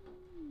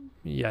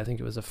yeah, I think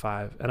it was a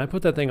 5. And I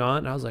put that thing on,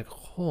 and I was like,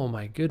 oh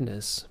my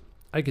goodness,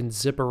 I can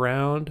zip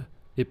around.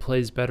 It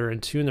plays better in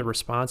tune. The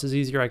response is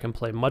easier. I can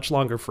play much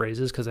longer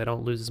phrases because I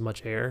don't lose as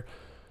much air.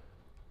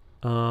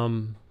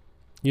 And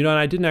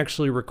I didn't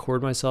actually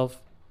record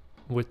myself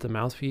with the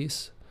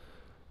mouthpiece.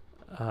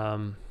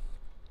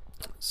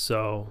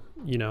 So,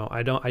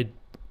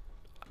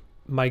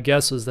 my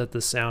guess was that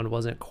the sound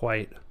wasn't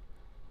quite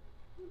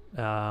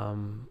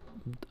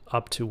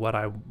up to what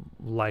I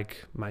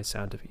like my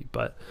sound to be,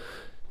 but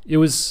it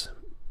was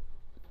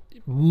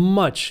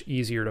much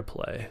easier to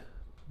play,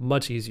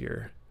 much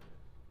easier.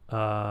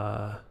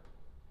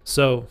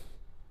 So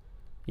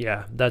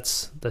yeah,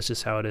 that's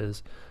just how it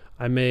is.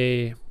 I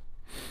may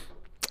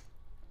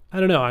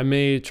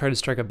try to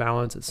strike a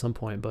balance at some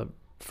point, but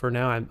for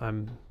now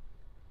I'm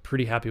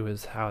pretty happy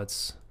with how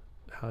it's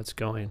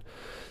going.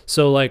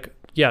 So like,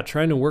 yeah,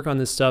 trying to work on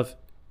this stuff,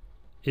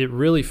 it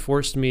really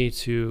forced me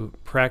to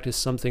practice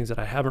some things that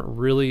I haven't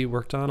really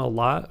worked on a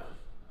lot.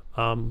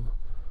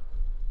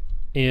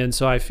 And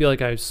so I feel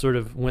like I sort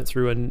of went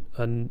through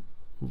a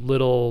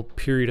little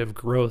period of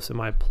growth in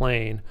my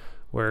playing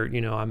where,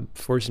 I'm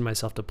forcing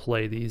myself to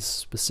play these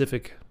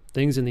specific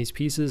things in these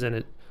pieces,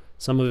 and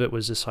some of it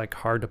was just like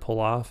hard to pull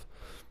off.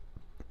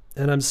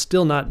 And I'm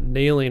still not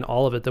nailing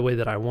all of it the way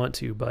that I want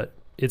to, but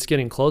it's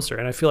getting closer,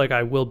 and I feel like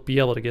I will be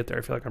able to get there.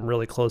 I feel like I'm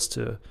really close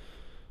to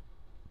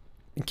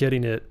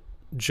getting it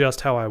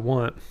just how I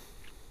want.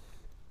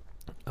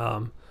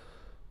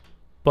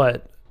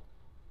 But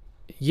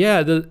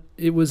yeah,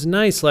 it was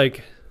nice.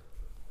 Like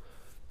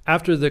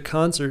after the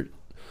concert,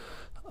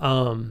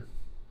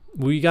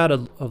 we got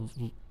a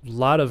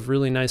lot of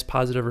really nice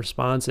positive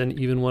response, and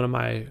even one of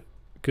my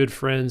good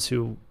friends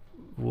who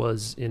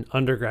was in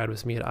undergrad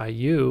with me at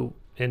IU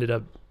ended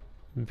up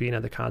being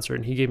at the concert,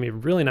 and he gave me a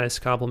really nice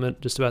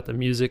compliment just about the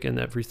music and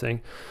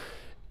everything.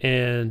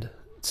 And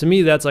to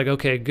me, that's like,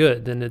 okay,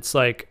 good. Then it's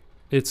like,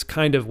 it's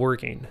kind of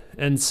working,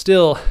 and it's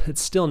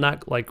still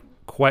not like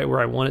quite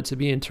where I want it to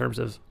be in terms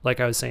of, like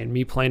I was saying,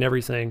 me playing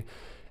everything.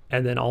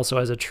 And then also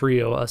as a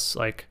trio, us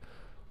like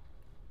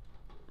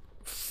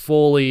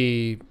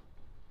fully,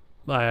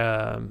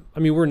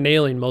 we're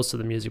nailing most of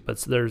the music, but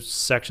there's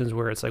sections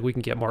where it's like we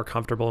can get more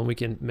comfortable and we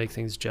can make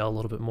things gel a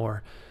little bit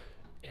more.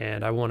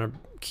 And I want to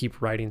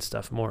keep writing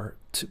stuff more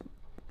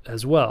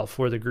as well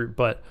for the group.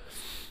 But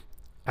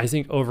I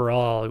think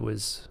overall it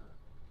was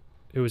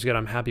good.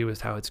 I'm happy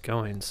with how it's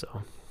going.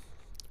 So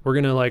we're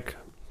going to like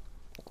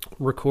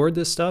record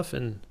this stuff,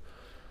 and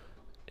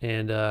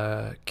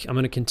I'm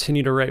going to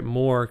continue to write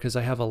more, because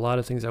I have a lot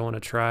of things I want to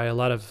try, a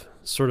lot of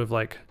sort of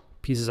like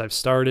pieces I've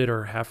started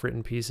or half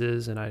written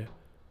pieces. And I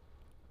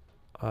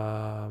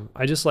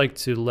just like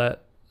to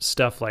let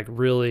stuff like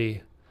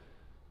really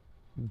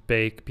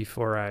bake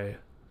before I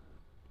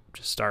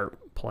just start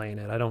playing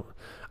it.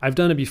 I've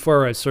done it before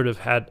where I sort of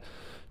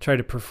tried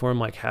to perform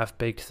like half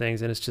baked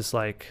things, and it's just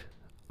like,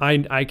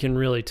 I can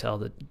really tell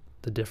the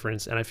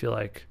difference. And I feel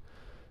like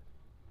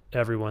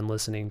everyone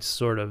listening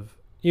sort of,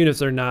 even if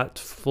they're not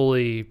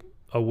fully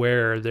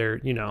aware, they're,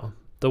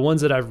 the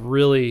ones that I've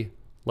really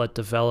let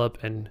develop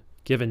and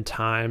given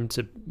time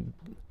to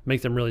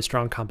make them really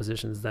strong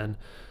compositions, then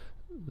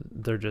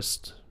they're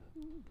just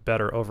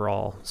better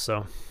overall.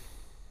 So,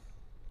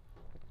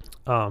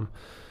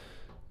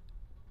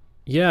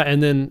 yeah.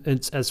 And then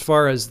as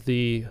far as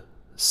the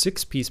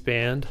 6-piece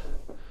band,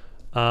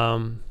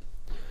 and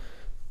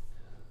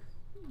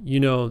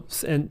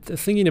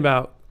thinking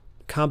about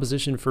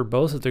composition for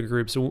both of the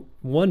groups,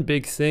 one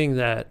big thing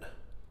that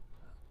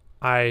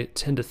I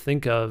tend to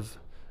think of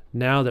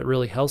now that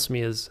really helps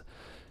me is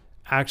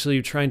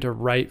actually trying to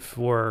write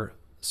for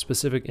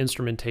specific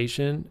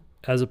instrumentation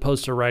as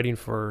opposed to writing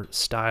for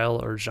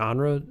style or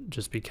genre,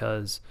 just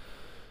because,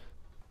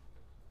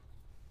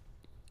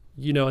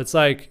 it's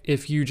like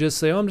if you just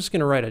say, oh, I'm just going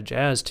to write a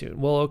jazz tune.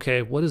 Well,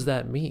 okay, what does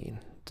that mean?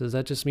 Does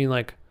that just mean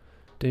like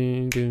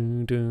ding,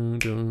 ding, ding,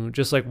 ding,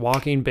 just like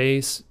walking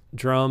bass,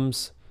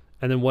 drums,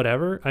 and then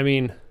whatever? I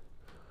mean,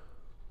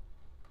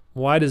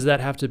 why does that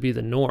have to be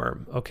the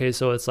norm? Okay,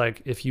 so it's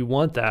like if you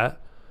want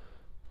that,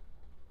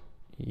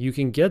 you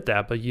can get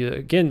that, but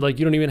you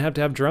don't even have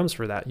to have drums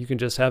for that. You can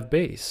just have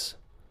bass,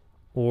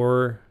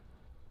 or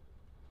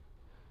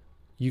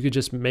you could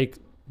just make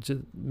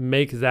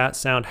that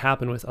sound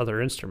happen with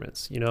other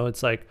instruments.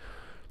 It's like,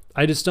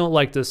 I just don't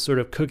like this sort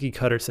of cookie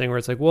cutter thing where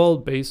it's like, well,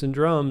 bass and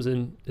drums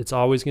and it's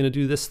always going to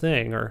do this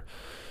thing. Or,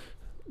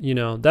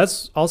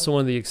 that's also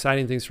one of the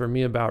exciting things for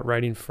me about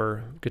writing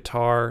for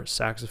guitar,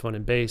 saxophone,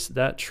 and bass.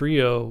 That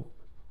trio,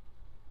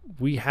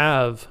 we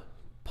have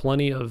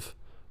plenty of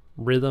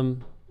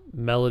rhythm,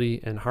 melody,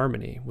 and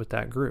harmony with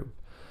that group.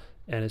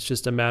 And it's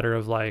just a matter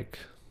of like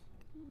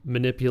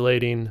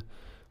manipulating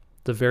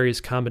the various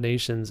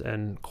combinations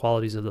and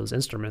qualities of those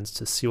instruments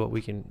to see what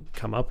we can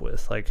come up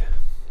with. Like,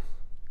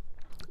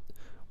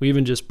 we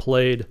even just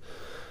played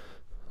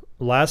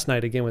last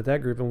night again with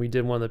that group, and we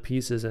did one of the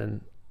pieces,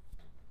 and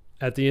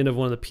at the end of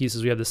one of the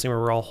pieces we have this thing where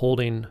we're all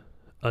holding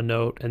a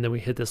note, and then we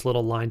hit this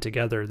little line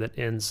together that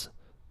ends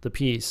the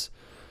piece.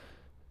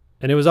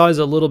 And it was always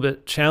a little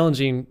bit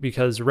challenging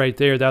because right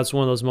there, that's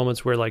one of those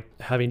moments where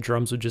like having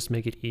drums would just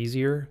make it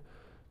easier.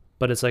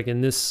 But it's like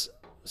in this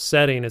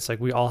setting, it's like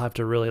we all have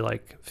to really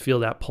like feel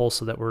that pulse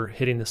so that we're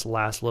hitting this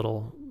last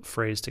little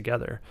phrase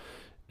together.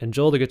 And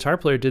Joel, the guitar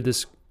player, did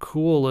this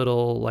cool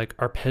little like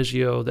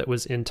arpeggio that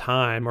was in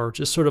time, or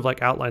just sort of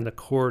like outlined the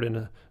chord in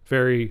a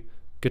very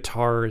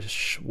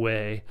guitarish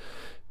way.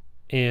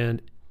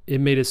 And it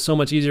made it so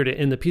much easier to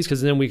end the piece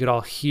because then we could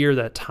all hear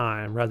that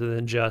time rather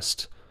than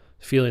just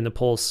feeling the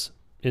pulse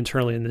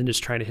internally and then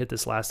just trying to hit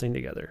this last thing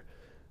together.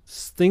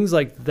 Things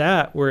like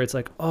that where it's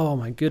like, oh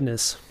my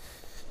goodness,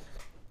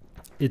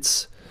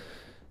 it's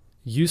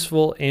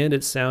useful and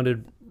it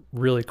sounded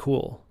really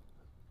cool.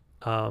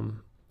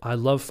 I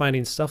love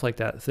finding stuff like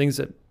that, things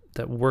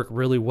that work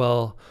really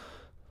well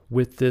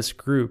with this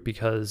group,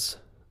 because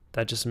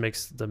that just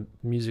makes the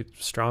music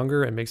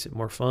stronger and makes it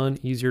more fun,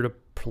 easier to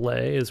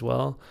play as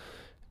well,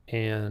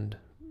 and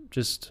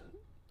just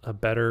a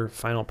better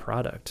final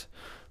product.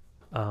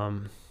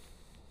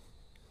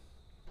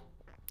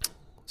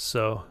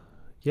 So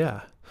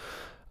yeah.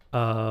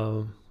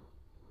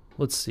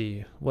 Let's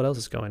see what else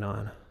is going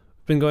on.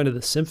 I've been going to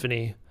the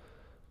symphony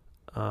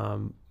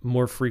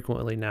more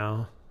frequently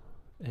now,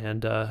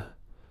 and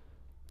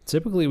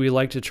typically we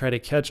like to try to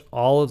catch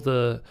all of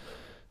the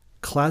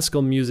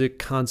classical music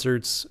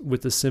concerts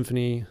with the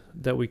symphony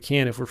that we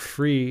can if we're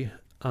free.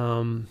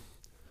 And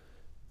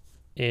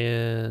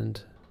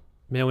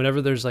man,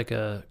 whenever there's like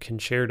a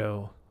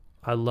concerto,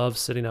 I love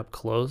sitting up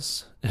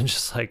close and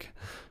just like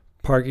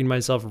parking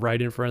myself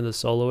right in front of the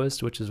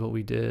soloist, which is what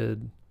we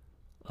did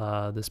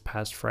this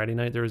past Friday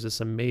night. There was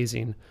this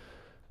amazing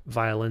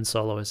violin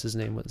soloist. His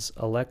name was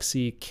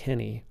Alexei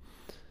Kenny,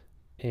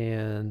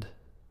 and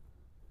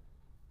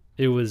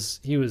he was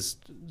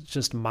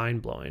just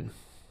mind-blowing.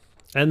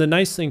 And the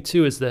nice thing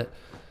too is that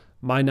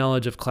my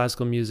knowledge of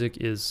classical music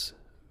is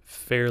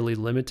fairly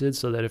limited,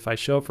 so that if I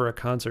show up for a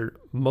concert,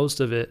 most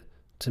of it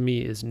to me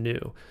is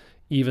new,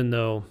 even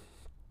though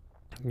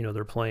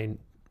they're playing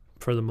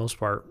for the most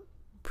part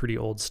pretty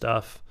old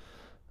stuff.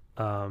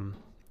 I'm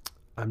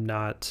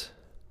not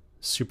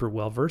super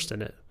well versed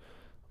in it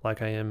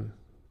like I am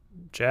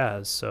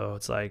jazz, so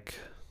it's like,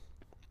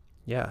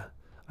 yeah,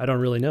 I don't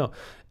really know.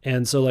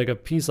 And so like a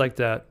piece like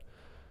that,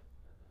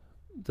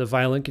 the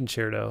violin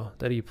concerto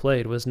that he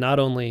played, was not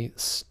only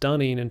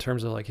stunning in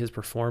terms of like his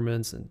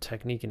performance and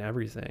technique and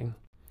everything,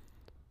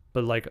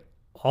 but like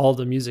all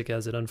the music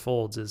as it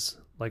unfolds is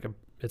like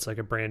it's like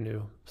a brand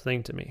new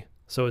thing to me.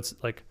 So it's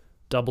like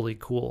doubly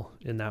cool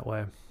in that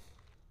way.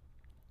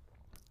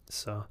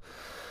 So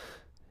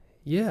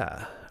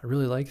yeah, I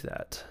really like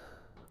that.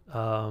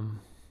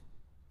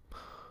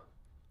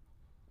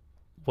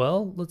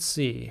 Well, let's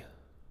see.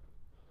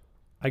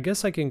 I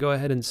guess I can go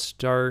ahead and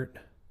start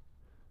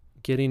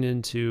getting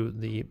into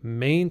the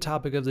main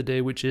topic of the day,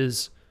 which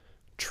is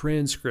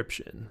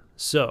transcription.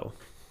 So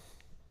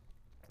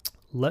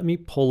let me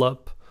pull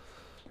up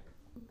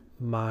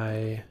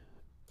my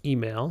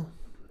email.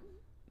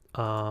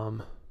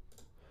 And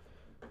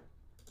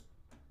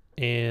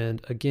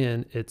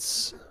again,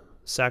 it's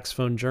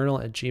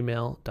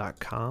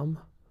saxophonejournal@gmail.com.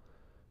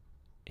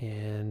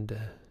 And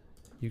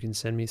you can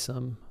send me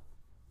some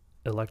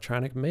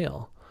electronic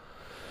mail.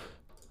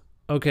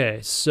 Okay,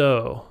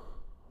 so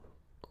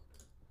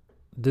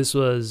this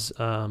was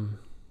a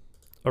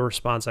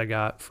response I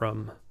got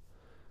from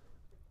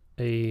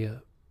a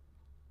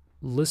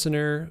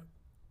listener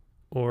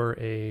or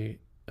a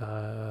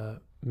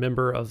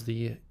member of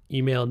the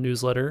email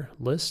newsletter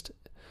list,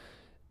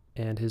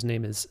 and his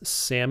name is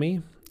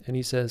Sammy, and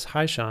he says,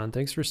 "Hi Sean,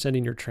 thanks for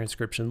sending your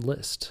transcription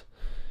list."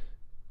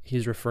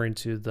 He's referring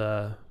to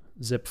the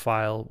zip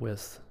file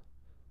with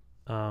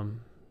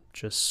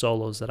just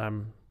solos that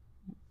I'm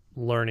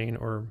learning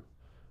or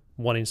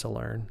wanting to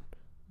learn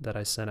that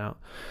I sent out.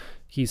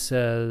 He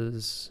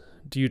says,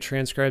 do you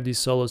transcribe these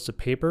solos to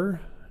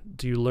paper?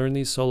 Do you learn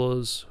these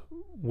solos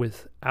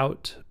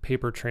without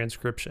paper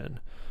transcription?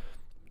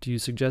 Do you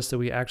suggest that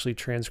we actually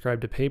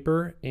transcribe to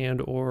paper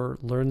and or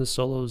learn the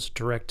solos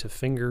direct to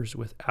fingers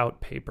without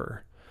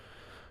paper?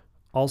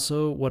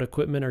 Also, what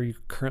equipment are you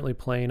currently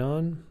playing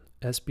on?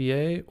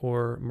 SBA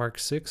or Mark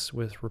VI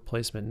with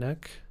replacement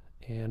neck?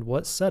 And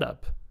what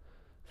setup?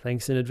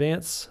 Thanks in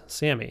advance,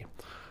 Sammy.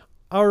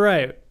 All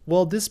right.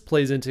 Well, this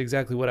plays into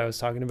exactly what I was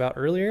talking about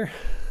earlier.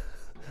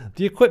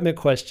 The equipment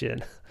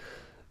question.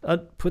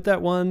 Put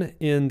that one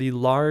in the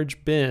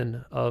large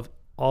bin of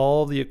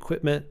all the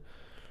equipment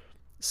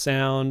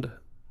sound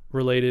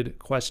related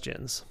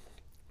questions.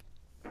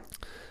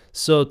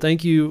 So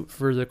thank you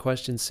for the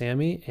question,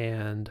 Sammy,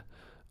 and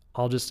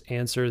I'll just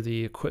answer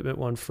the equipment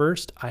one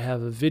first. I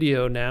have a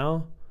video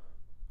now,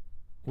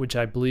 which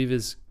I believe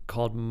is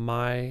called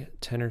My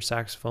Tenor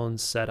Saxophone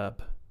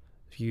Setup.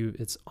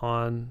 It's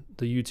on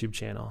the YouTube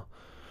channel.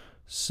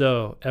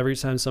 So every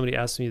time somebody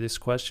asks me this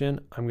question,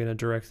 I'm going to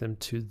direct them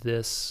to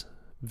this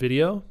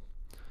video.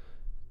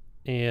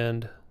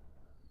 And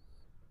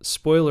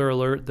spoiler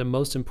alert, the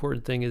most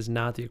important thing is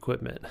not the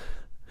equipment.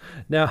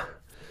 Now,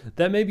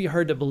 that may be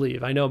hard to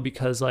believe. I know,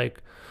 because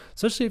like,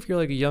 especially if you're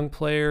like a young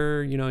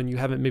player, you know, and you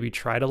haven't maybe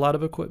tried a lot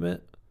of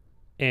equipment,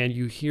 and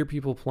you hear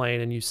people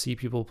playing and you see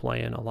people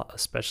playing a lot,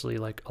 especially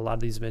like a lot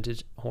of these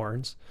vintage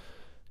horns,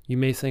 you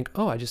may think,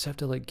 oh, I just have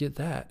to like get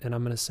that and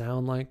I'm going to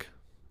sound like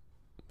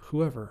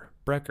whoever,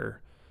 Brecker,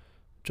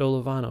 Joe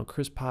Lovano,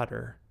 Chris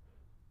Potter,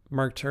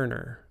 Mark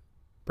Turner,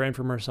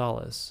 Branford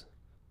Marsalis,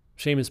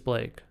 Seamus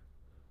Blake,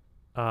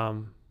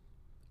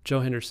 Joe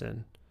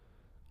Henderson.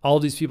 All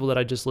of these people that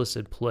I just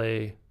listed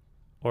play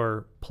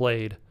or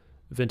played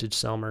vintage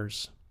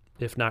Selmers,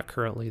 if not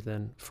currently,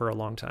 then for a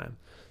long time.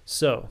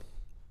 So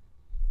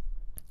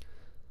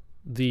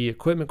the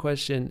equipment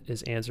question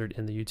is answered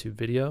in the YouTube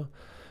video.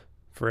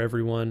 For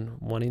everyone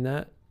wanting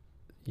that,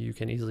 you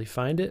can easily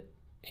find it.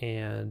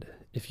 And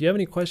if you have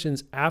any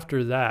questions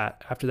after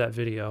that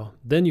video,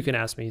 then you can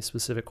ask me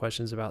specific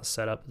questions about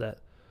setup that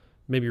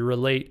maybe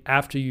relate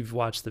after you've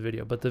watched the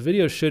video. But the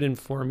video should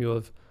inform you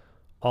of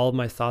all of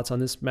my thoughts on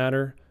this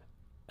matter,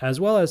 as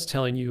well as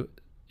telling you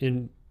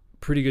in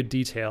pretty good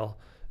detail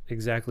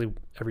exactly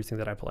everything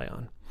that I play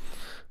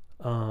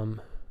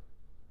on.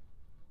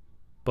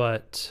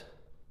 But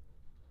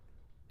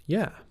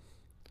yeah.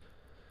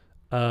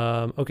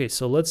 Okay,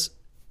 so let's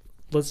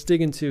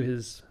dig into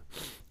his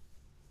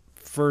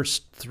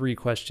first three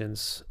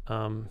questions,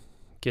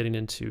 getting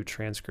into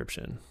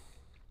transcription.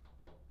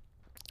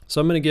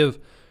 So I'm going to give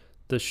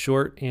the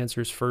short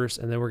answers first,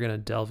 and then we're going to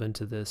delve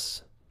into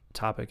this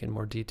topic in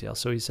more detail.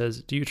 So he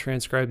says, do you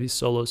transcribe these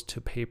solos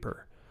to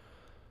paper?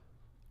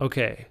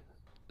 Okay,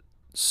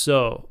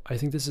 so I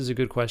think this is a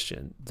good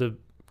question. The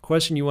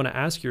question you want to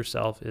ask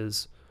yourself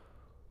is,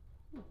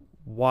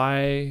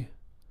 why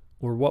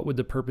or what would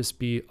the purpose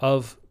be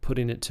of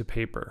putting it to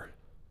paper,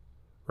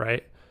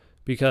 right?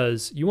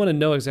 Because you want to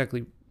know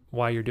exactly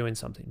why you're doing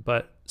something.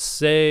 But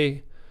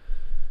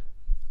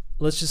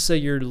let's just say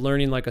you're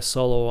learning like a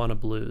solo on a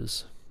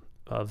blues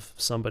of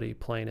somebody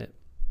playing it.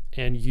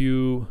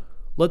 And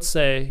let's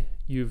say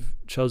you've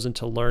chosen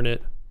to learn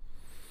it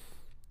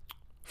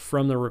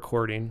from the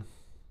recording.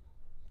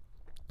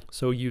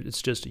 So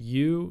it's just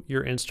you,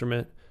 your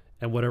instrument,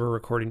 and whatever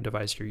recording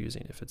device you're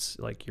using. If it's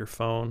like your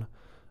phone,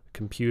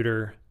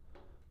 computer,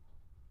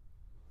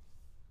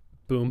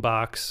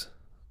 boombox,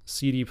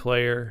 CD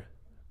player,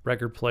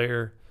 record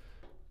player,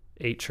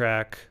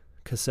 8-track,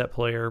 cassette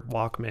player,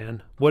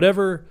 Walkman,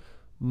 whatever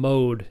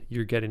mode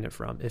you're getting it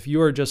from. If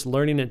you are just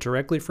learning it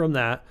directly from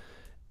that,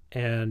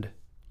 and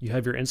you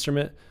have your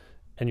instrument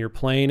and you're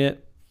playing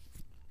it,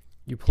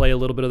 you play a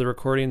little bit of the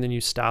recording, then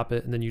you stop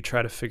it, and then you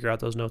try to figure out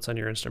those notes on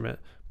your instrument,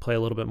 play a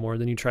little bit more,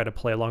 then you try to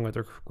play along with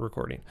the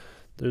recording.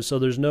 So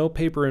there's no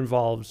paper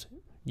involved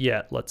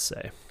yet, let's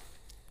say.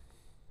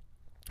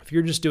 If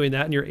you're just doing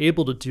that and you're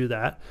able to do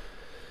that,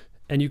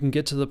 and you can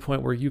get to the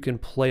point where you can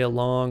play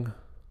along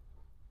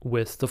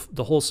with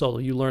the whole solo,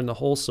 you learn the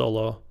whole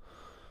solo,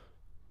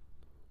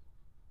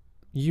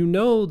 you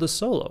know the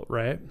solo,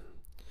 right?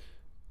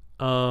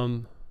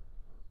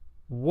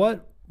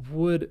 What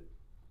would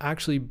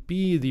actually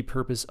be the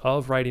purpose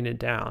of writing it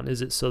down?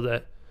 Is it so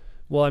that,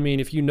 well, I mean,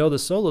 if you know the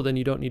solo, then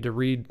you don't need to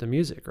read the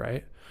music,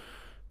 right?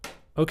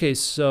 Okay,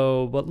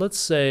 but let's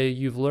say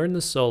you've learned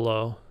the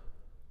solo,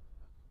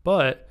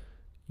 but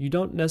you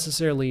don't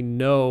necessarily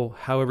know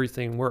how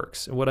everything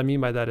works. And what I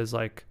mean by that is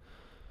like,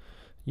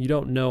 you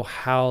don't know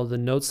how the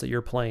notes that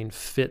you're playing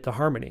fit the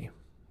harmony,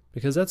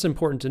 because that's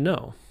important to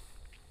know,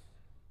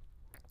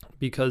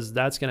 because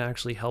that's going to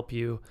actually help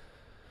you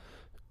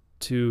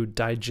to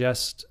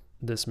digest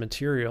this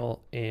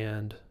material,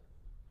 and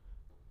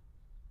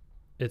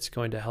it's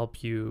going to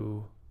help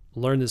you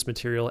learn this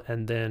material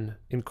and then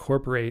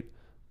incorporate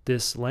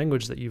this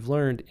language that you've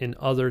learned in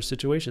other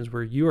situations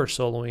where you are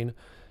soloing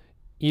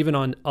even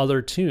on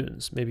other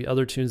tunes, maybe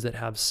other tunes that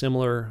have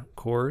similar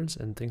chords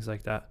and things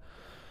like that.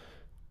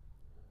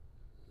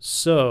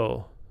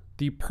 So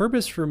the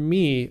purpose for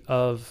me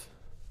of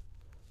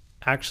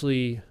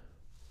actually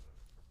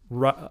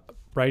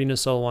writing a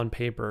solo on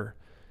paper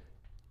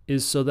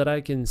is so that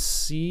I can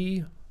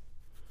see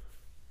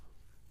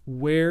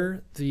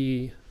where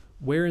in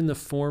the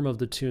form of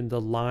the tune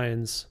the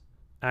lines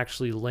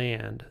actually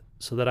land,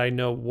 so that I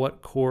know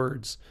what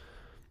chords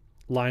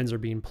lines are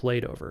being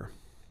played over.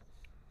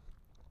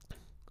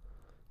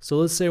 So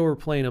let's say we're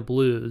playing a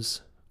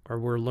blues, or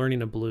we're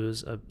learning a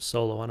blues, a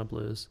solo on a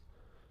blues.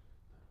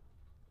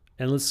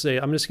 And let's say,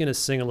 I'm just going to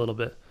sing a little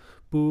bit.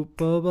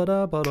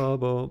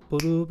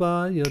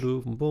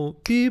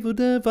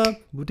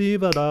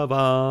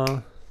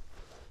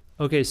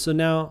 Okay, so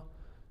now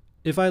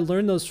if I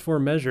learn those 4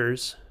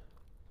 measures,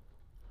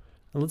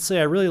 and let's say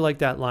I really like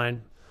that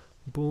line.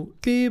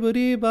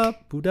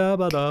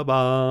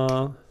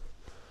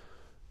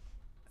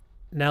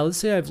 Now let's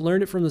say I've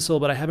learned it from the solo,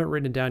 but I haven't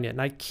written it down yet,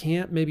 and I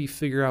can't maybe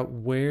figure out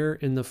where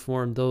in the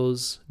form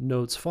those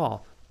notes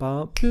fall.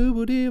 Now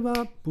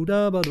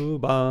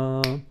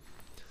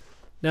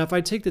if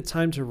I take the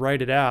time to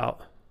write it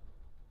out,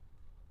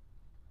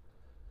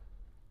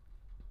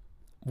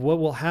 what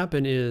will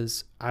happen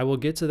is I will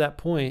get to that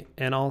point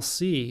and I'll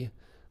see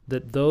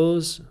that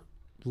those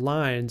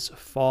lines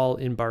fall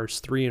in bars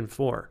 3 and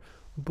 4.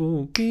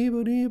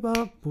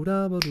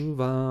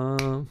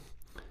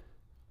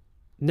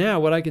 Now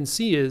what I can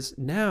see is,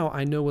 now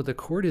I know what the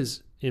chord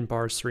is in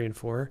bars 3 and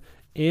 4,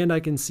 and I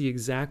can see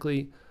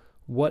exactly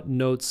what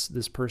notes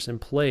this person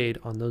played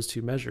on those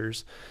 2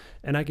 measures,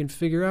 and I can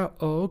figure out,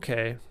 oh,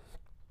 okay,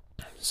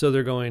 so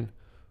they're going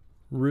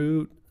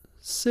root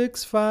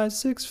 6 5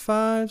 6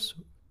 5s,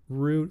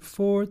 root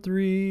 4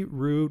 3,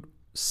 root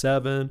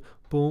 7,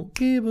 boom,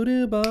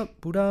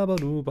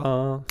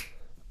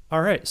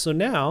 all right, so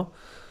now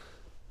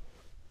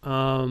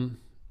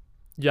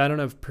yeah, I don't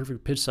have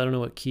perfect pitch, so I don't know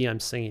what key I'm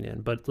singing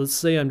in, but let's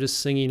say I'm just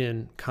singing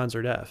in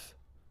concert F.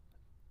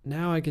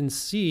 Now I can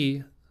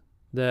see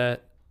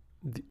that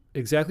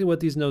exactly what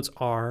these notes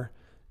are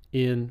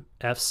in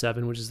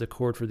F7, which is the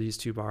chord for these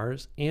 2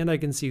 bars, and I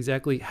can see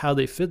exactly how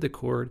they fit the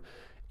chord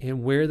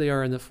and where they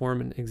are in the form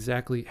and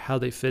exactly how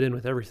they fit in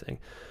with everything.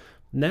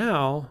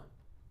 Now,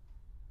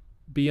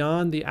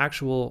 beyond the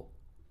actual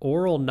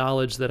oral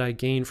knowledge that I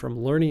gained from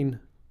learning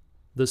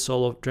the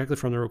solo directly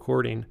from the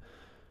recording,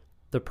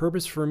 the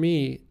purpose for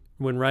me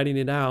when writing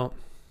it out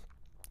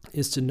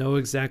is to know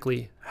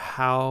exactly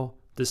how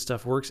this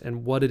stuff works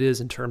and what it is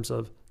in terms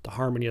of the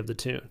harmony of the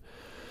tune.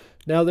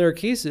 Now, there are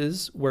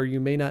cases where you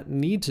may not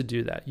need to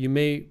do that. You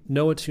may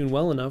know a tune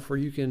well enough where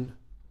you can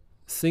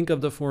think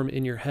of the form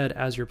in your head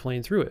as you're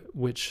playing through it,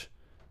 which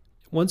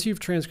once you've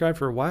transcribed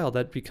for a while,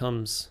 that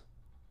becomes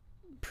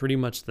pretty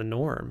much the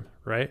norm,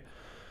 right?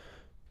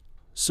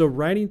 So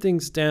writing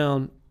things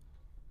down,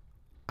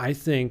 I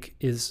think,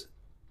 is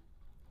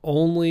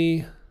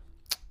only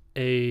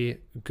a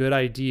good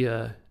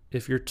idea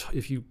if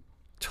you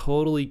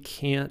totally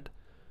can't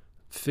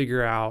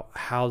figure out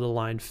how the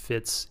line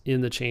fits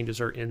in the changes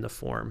or in the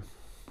form.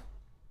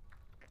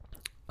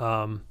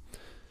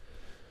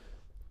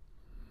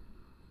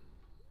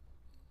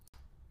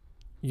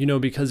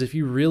 Because if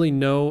you really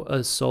know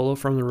a solo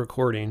from the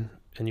recording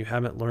and you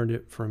haven't learned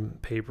it from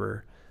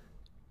paper,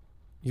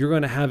 you're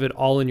going to have it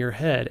all in your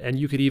head. And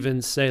you could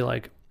even say,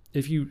 like,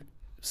 if you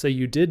say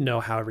you did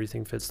know how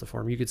everything fits the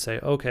form, you could say,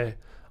 okay,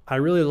 I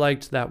really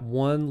liked that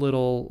one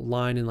little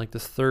line in like the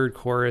 3rd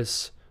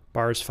chorus,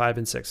 bars 5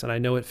 and 6, and I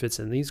know it fits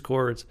in these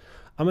chords.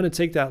 I'm going to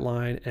take that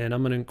line and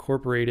I'm going to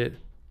incorporate it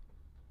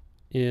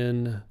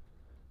in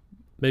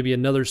maybe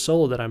another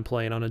solo that I'm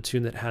playing on a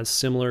tune that has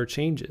similar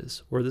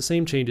changes, or the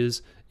same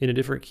changes in a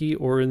different key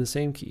or in the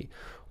same key.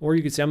 Or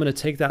you could say, I'm going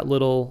to take that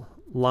little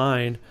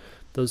line,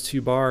 those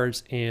 2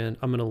 bars, and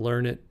I'm going to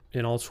learn it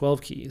in all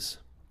 12 keys.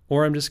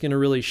 Or I'm just going to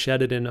really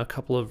shed it in a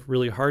couple of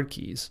really hard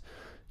keys.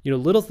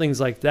 Little things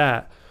like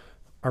that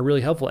are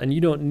really helpful, and you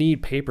don't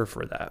need paper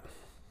for that.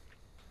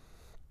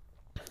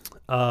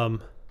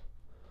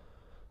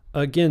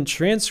 Again,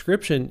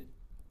 transcription,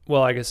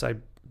 well, I guess I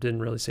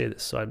didn't really say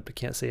this, so I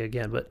can't say it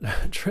again, but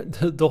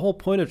the whole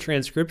point of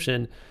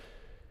transcription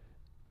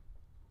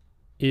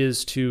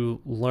is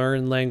to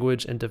learn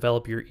language and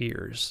develop your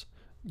ears.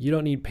 You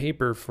don't need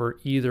paper for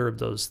either of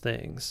those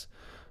things.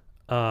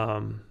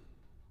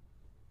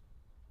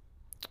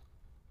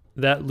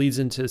 That leads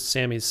into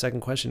Sammy's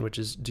second question, which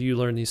is, do you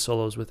learn these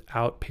solos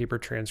without paper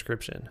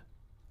transcription?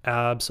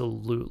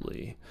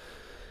 Absolutely.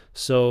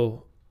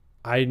 So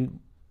I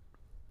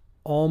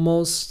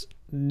almost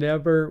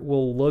never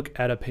will look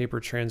at a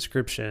paper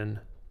transcription.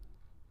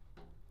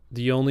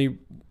 The only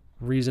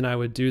reason I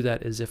would do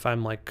that is if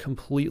I'm like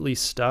completely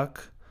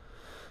stuck.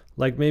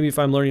 Like maybe if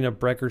I'm learning a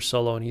Brecker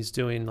solo and he's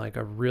doing like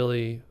a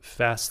really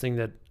fast thing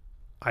that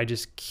I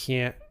just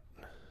can't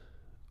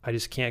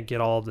get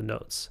all of the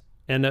notes.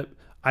 And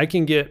I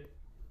can get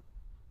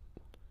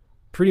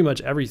pretty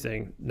much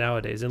everything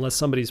nowadays, unless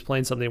somebody's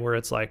playing something where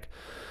it's like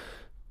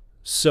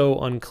so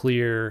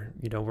unclear,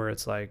 where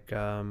it's like,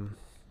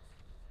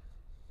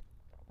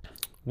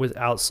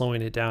 without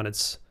slowing it down,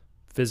 it's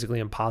physically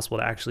impossible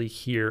to actually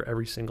hear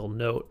every single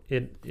note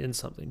in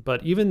something.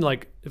 But even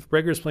like if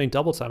Gregor's playing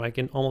double time, I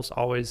can almost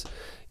always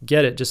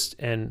get it, just,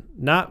 and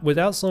not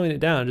without slowing it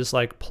down, just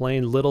like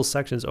playing little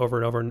sections over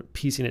and over and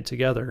piecing it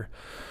together.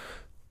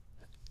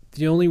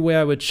 The only way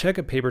I would check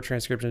a paper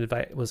transcription if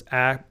I was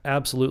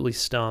absolutely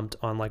stumped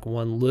on like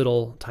one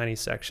little tiny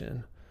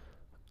section.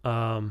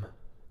 Then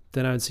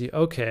I would see,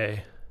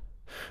 okay.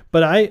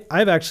 But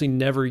I've actually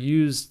never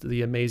used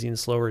the amazing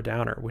slower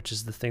downer, which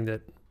is the thing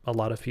that a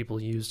lot of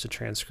people use to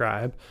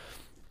transcribe.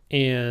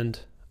 And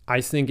I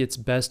think it's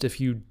best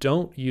if you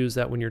don't use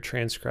that when you're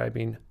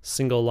transcribing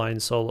single line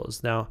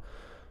solos. Now,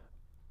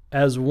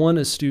 as one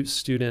astute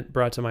student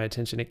brought to my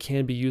attention, it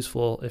can be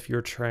useful if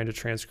you're trying to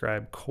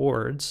transcribe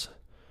chords,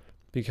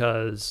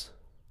 because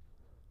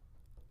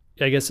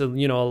I guess, a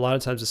lot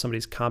of times if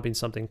somebody's comping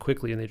something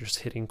quickly and they're just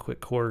hitting quick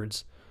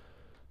chords,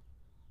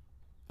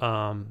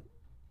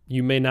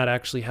 you may not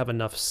actually have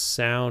enough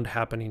sound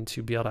happening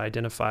to be able to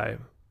identify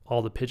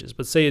all the pitches.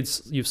 But say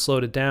you've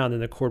slowed it down, then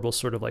the chord will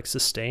sort of like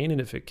sustain.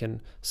 And if it can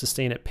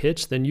sustain at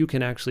pitch, then you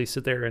can actually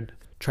sit there and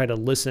try to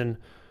listen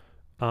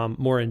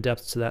more in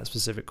depth to that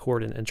specific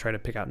chord and try to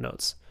pick out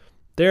notes.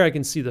 There I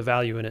can see the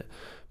value in it.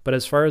 But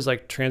as far as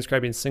like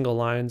transcribing single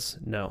lines,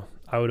 no,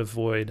 I would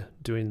avoid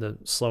doing the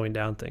slowing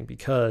down thing,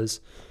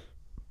 because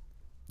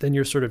then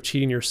you're sort of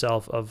cheating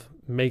yourself of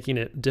making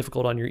it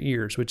difficult on your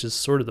ears, which is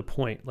sort of the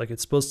point. Like,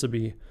 it's supposed to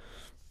be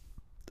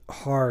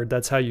hard.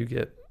 That's how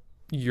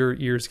your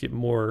ears get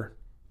more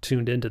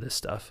tuned into this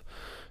stuff.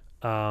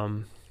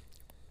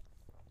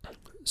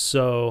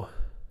 So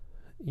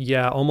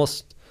yeah,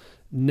 almost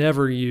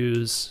never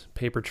use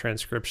paper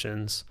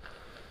transcriptions.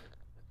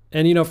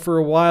 And, for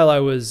a while I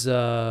was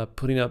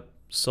putting up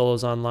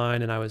solos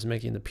online, and I was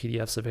making the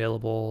PDFs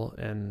available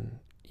and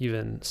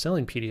even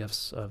selling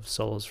PDFs of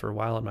solos for a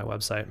while on my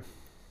website.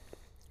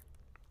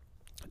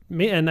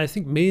 And I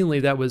think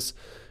mainly that was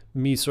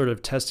me sort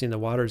of testing the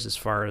waters as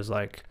far as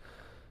like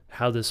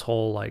how this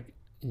whole like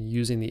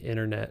using the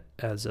internet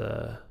as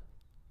a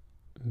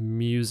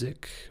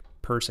music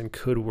person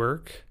could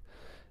work.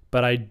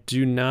 But I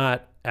do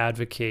not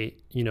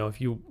advocate,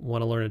 if you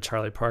want to learn a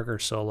Charlie Parker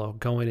solo,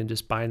 going and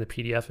just buying the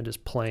PDF and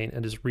just playing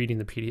and just reading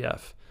the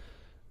PDF.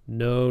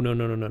 No.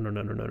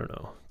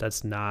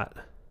 That's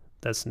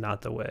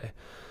not the way.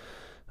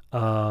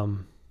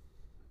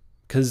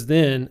 Because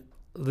then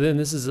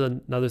this is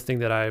another thing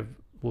that I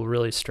will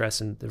really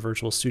stress in the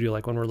virtual studio,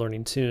 like when we're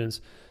learning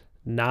tunes,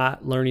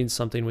 not learning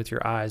something with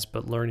your eyes,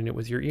 but learning it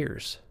with your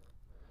ears.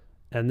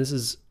 And this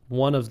is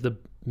one of the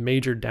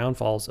major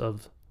downfalls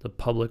of the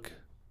public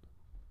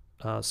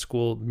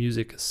school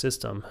music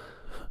system,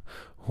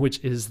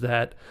 which is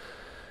that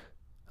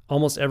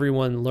almost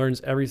everyone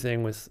learns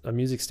everything with a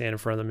music stand in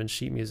front of them and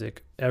sheet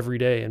music every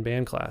day in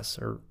band class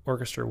or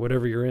orchestra,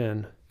 whatever you're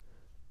in.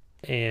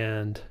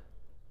 And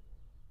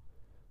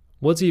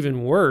what's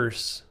even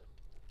worse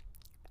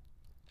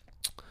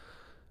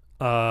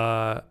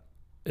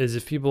is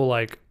if people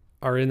like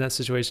are in that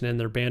situation and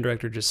their band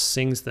director just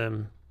sings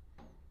to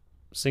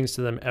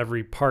them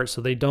every part,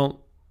 so they don't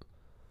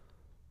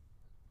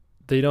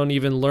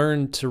even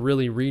learn to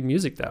really read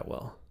music that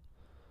well.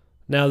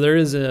 Now there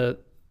is an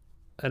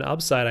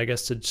upside, I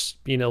guess, to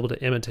just being able to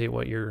imitate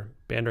what your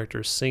band director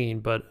is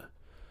singing, but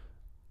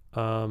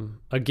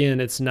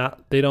again, it's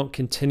not, they don't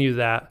continue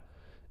that.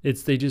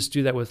 They just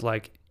do that with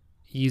like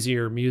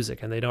easier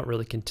music, and they don't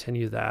really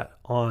continue that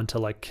on to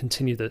like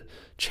continue to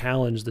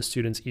challenge the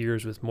students'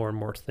 ears with more and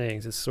more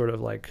things. It's sort of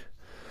like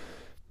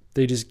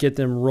they just get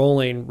them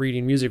rolling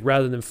reading music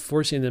rather than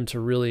forcing them to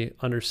really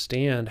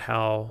understand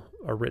how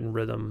a written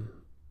rhythm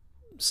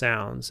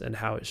sounds and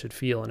how it should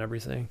feel and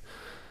everything.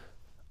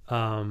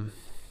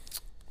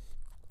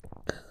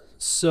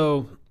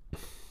 So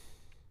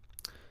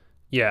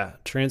yeah,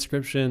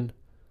 transcription,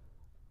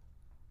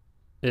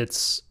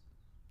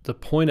 the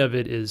point of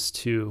it is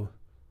to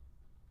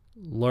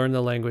learn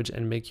the language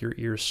and make your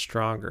ears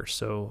stronger.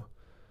 So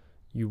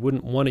you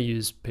wouldn't want to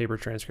use paper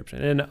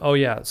transcription. And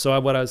so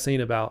what I was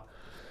saying about,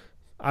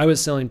 I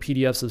was selling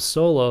PDFs of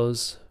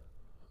solos,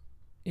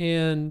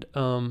 and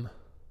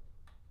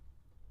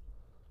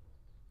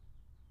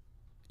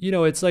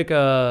it's like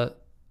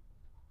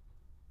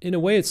in a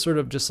way it's sort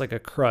of just like a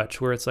crutch,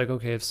 where it's like,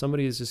 okay, if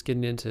somebody is just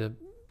getting into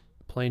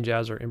playing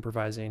jazz or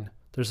improvising,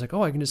 there's like,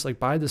 oh, I can just like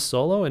buy this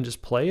solo and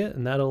just play it,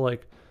 and that'll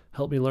like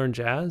help me learn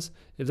jazz.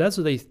 If that's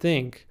what they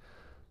think,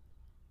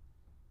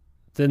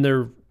 then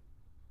they're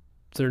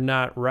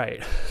not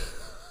right.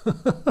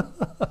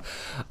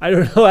 I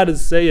don't know how to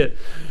say it.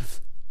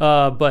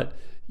 But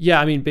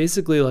yeah, I mean,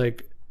 basically,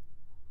 like,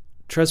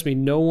 trust me,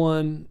 no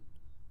one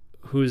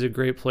who's a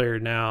great player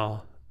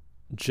now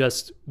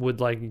just would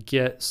like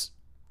get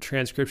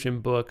transcription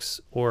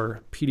books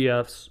or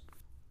PDFs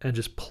and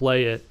just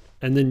play it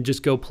and then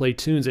just go play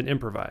tunes and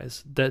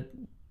improvise. That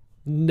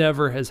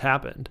never has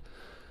happened.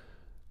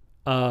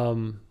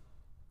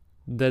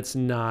 That's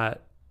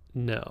not,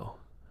 no.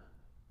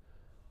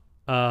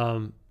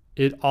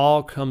 It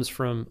all comes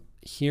from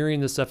hearing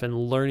the stuff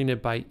and learning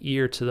it by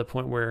ear to the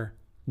point where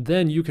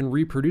then you can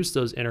reproduce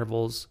those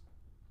intervals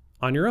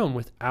on your own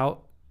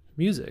without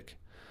music.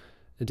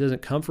 It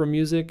doesn't come from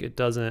music. It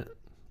doesn't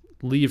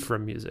leave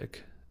from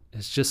music.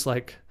 It's just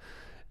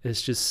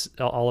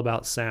all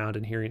about sound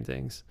and hearing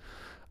things.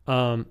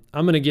 I'm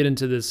going to get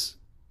into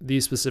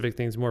these specific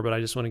things more, but I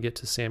just want to get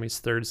to Sammy's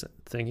third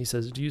thing. He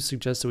says, do you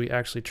suggest that we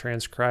actually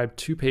transcribe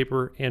to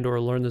paper and or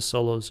learn the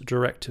solos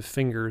direct to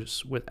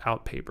fingers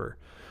without paper?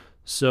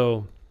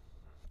 So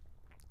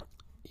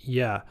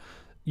yeah,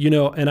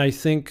 and I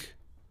think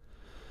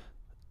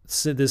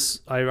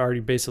this, I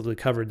already basically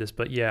covered this,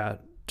 but yeah,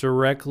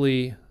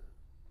 directly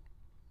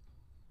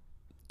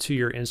to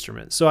your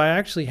instrument. So I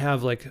actually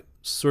have like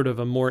sort of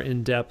a more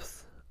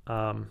in-depth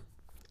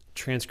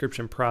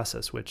transcription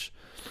process, which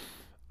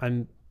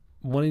I'm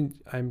going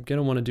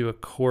to want to do a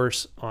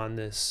course on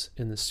this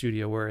in the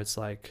studio, where it's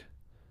like,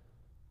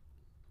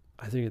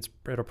 I think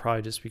it'll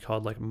probably just be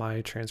called like my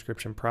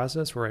transcription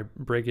process, where I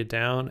break it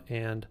down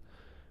and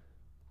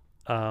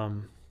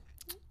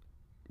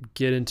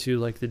get into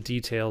like the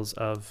details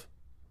of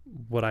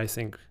what I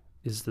think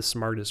is the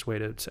smartest way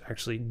to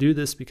actually do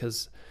this,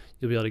 because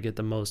you'll be able to get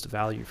the most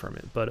value from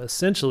it. But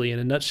essentially, in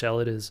a nutshell,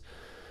 it is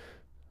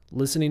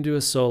listening to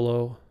a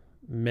solo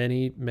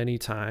many, many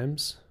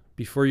times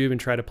before you even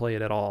try to play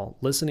it at all.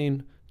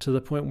 Listening to the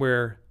point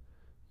where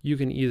you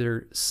can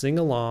either sing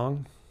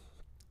along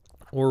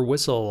or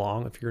whistle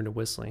along if you're into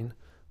whistling,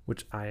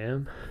 which I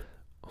am,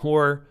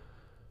 or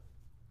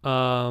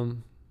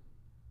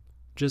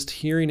just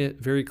hearing it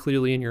very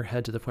clearly in your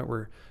head to the point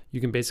where you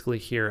can basically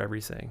hear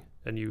everything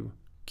and you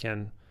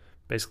can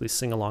basically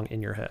sing along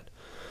in your head.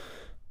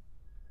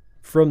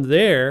 From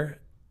there,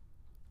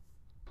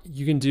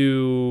 you can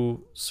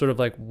do sort of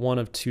like one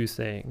of two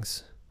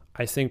things.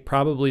 I think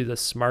probably the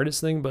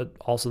smartest thing, but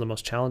also the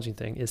most challenging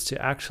thing, is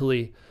to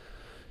actually,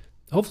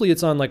 hopefully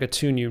it's on like a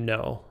tune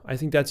I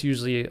think that's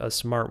usually a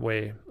smart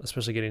way,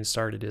 especially getting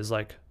started, is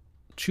like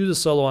choose a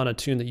solo on a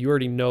tune that you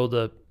already know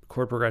the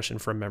chord progression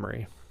from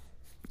memory.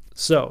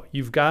 So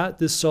you've got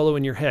this solo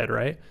in your head,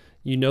 right?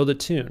 You know the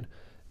tune.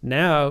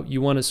 Now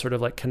you want to sort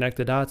of like connect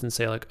the dots and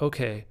say like,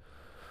 okay,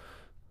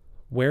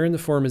 where in the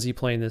form is he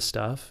playing this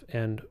stuff,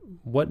 and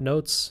what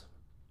notes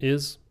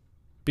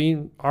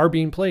are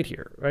being played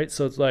here, right?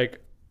 So it's like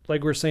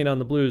we're saying on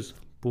the blues,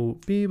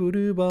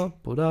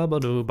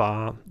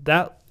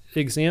 that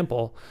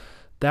example,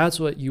 that's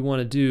what you want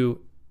to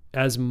do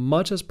as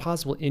much as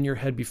possible in your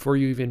head before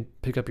you even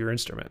pick up your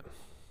instrument.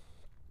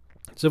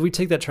 So if we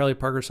take that Charlie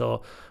Parker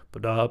solo,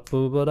 that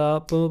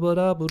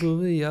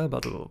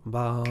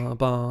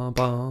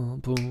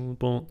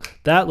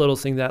little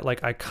thing, that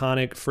like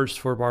iconic first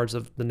four bars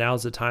of the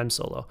Now's the Time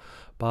solo,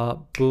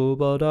 what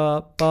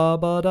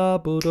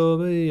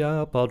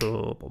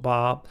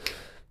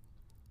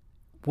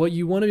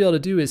you want to be able to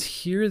do is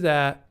hear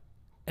that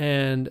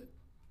and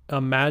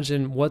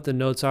imagine what the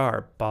notes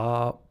are.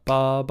 Ba,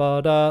 ba,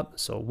 ba, da.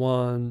 So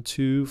 1,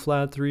 2,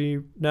 flat 3,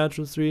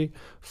 natural 3,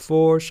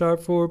 4,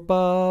 sharp 4,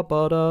 ba,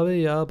 ba, da,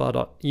 ya, ba,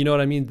 da. You know what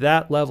I mean?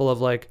 That level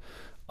of like,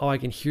 oh, I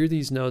can hear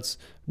these notes.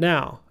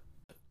 Now,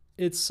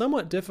 it's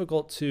somewhat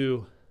difficult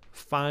to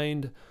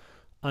find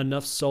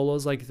enough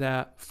solos like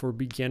that for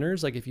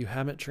beginners. Like if you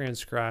haven't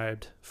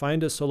transcribed,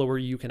 find a solo where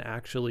you can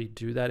actually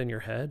do that in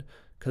your head,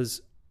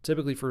 because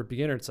typically for a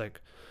beginner, it's like,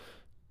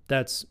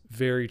 that's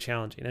very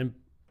challenging. And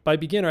by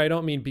beginner, I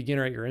don't mean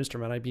beginner at your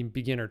instrument. I mean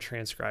beginner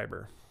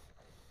transcriber.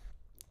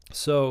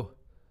 So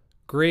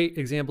great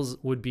examples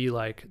would be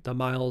like the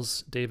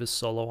Miles Davis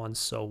solo on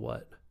So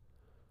What,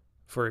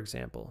 for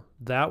example.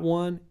 That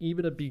one,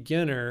 even a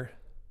beginner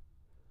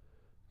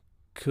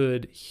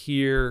could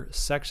hear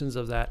sections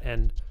of that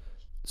and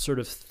sort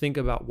of think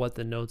about what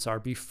the notes are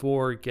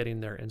before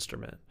getting their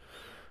instrument.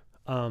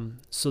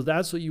 So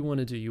that's what you want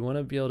to do. You want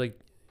to be able to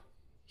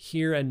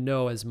hear and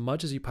know as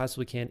much as you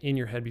possibly can in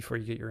your head before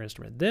you get your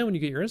instrument. Then when you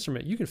get your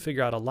instrument, you can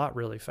figure out a lot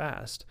really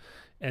fast,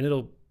 and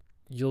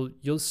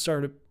you'll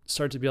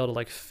start to be able to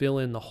like fill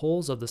in the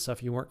holes of the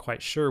stuff you weren't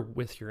quite sure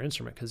with your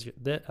instrument, because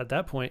at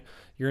that point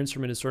your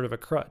instrument is sort of a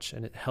crutch,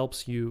 and it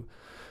helps you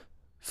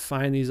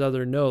find these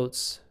other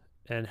notes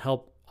and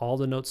help all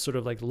the notes sort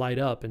of like light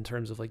up in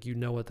terms of like, you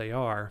know what they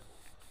are.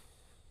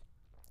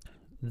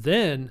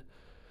 Then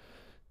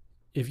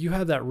if you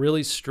have that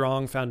really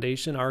strong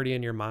foundation already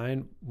in your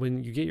mind,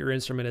 when you get your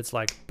instrument, it's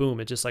like, boom,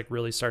 it just like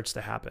really starts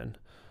to happen.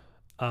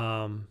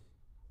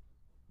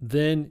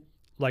 Then,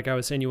 like I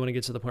was saying, you want to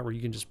get to the point where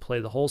you can just play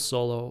the whole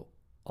solo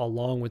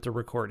along with the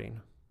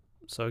recording.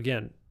 So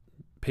again,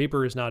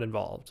 paper is not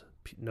involved.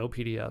 No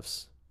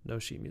PDFs, no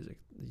sheet music.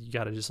 You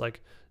got to just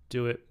like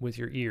do it with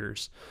your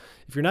ears.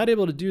 If you're not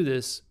able to do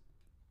this,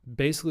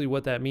 basically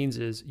what that means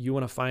is you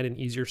want to find an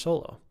easier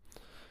solo.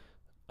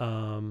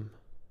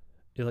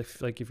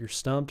 Like if you're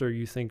stumped, or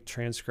you think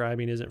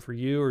transcribing isn't for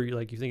you, or you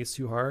think it's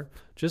too hard,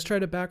 just try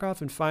to back off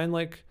and find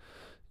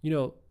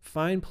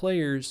find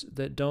players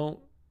that don't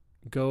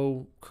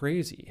go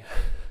crazy.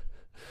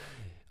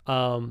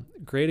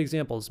 Great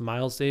examples: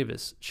 Miles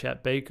Davis,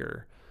 Chet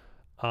Baker,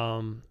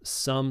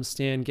 some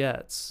Stan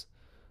Getz,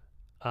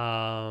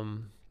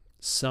 some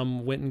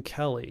Wynton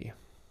Kelly.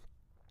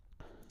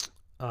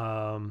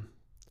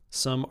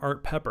 some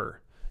Art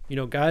Pepper,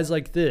 guys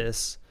like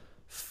this.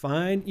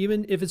 Find,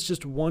 even if it's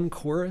just one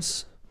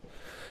chorus,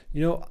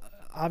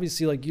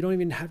 obviously, like, you don't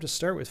even have to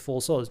start with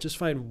full solos. Just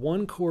find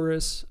one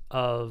chorus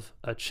of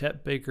a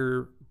Chet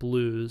Baker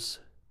blues,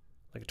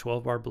 like a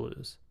 12-bar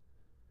blues.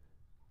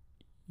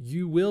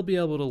 You will be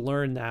able to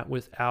learn that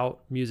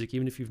without music,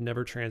 even if you've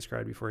never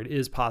transcribed before. It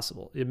is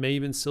possible. It may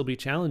even still be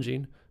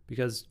challenging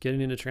because getting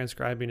into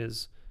transcribing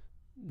is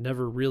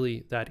never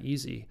really that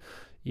easy,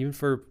 even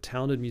for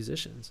talented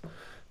musicians.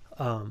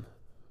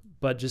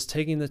 But just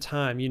taking the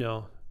time,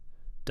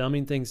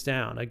 dumbing things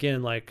down.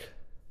 Again, like,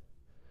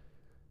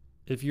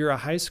 if you're a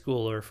high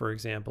schooler, for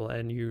example,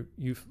 and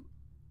you've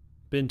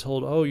been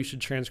told, oh, you should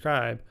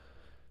transcribe,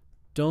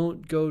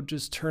 don't go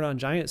just turn on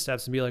giant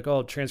steps and be like,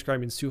 oh,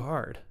 transcribing's too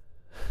hard.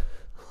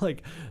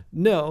 Like,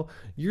 no,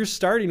 you're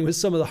starting with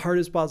some of the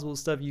hardest possible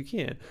stuff you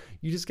can.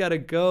 You just got to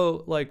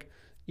go, like,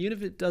 even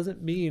if it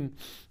doesn't mean,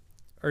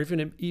 or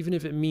even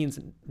if it means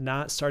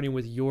not starting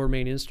with your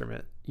main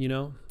instrument,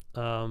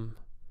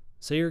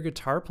 say you're a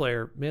guitar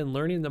player, man,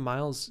 learning the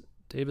Miles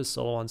Davis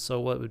solo on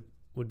So What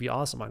would be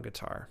awesome on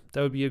guitar.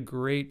 That would be a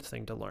great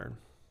thing to learn.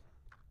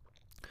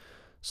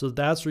 So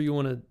that's what you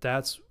want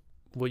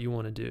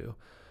to do.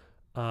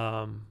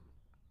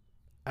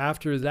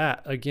 After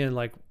that, again,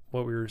 like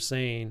what we were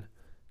saying,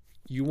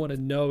 you want to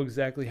know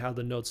exactly how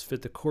the notes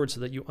fit the chord so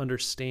that you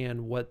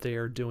understand what they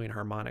are doing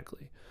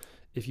harmonically.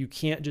 If you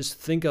can't just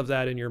think of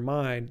that in your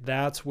mind,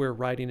 that's where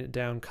writing it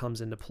down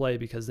comes into play,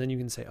 because then you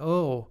can say,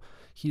 oh,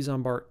 he's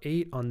on bar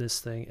 8 on this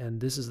thing,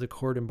 and this is the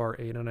chord in bar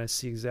 8, and I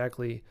see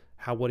exactly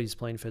how what he's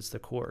playing fits the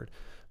chord.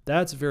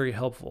 That's very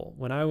helpful.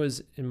 When I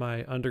was in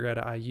my undergrad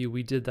at IU,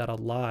 we did that a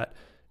lot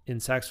in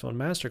saxophone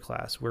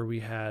masterclass, where we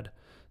had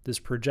this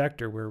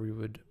projector where we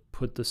would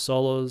put the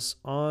solos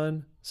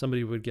on.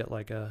 Somebody would get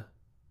like a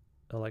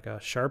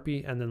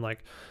Sharpie and then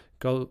like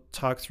go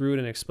talk through it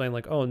and explain,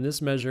 like, oh, and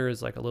this measure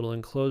is like a little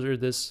enclosure.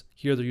 This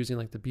here, they're using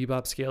like the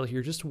bebop scale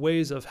here, just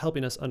ways of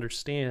helping us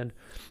understand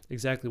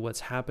exactly what's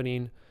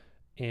happening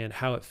and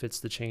how it fits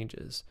the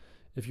changes.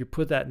 If you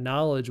put that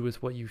knowledge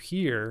with what you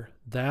hear,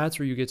 that's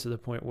where you get to the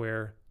point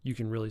where you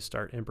can really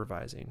start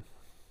improvising.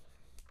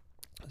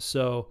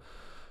 So,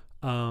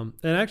 and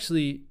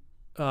actually,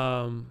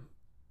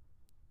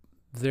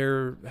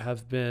 there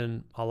have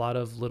been a lot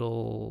of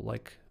little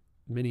like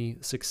mini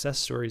success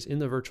stories in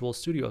the virtual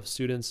studio of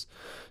students,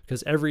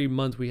 because every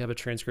month we have a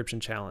transcription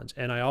challenge,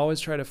 and I always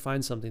try to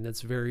find something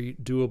that's very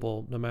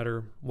doable no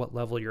matter what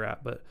level you're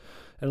at. And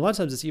a lot of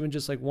times it's even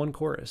just like one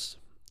chorus,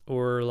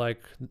 or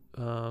like,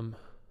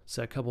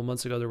 say a couple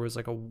months ago, there was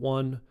like a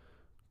one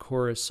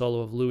chorus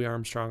solo of Louis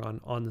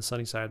Armstrong on the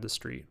Sunny Side of the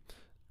Street.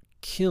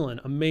 Killing,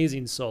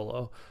 amazing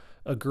solo,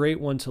 a great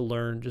one to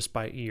learn just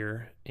by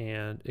ear.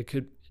 And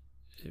it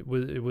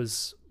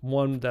was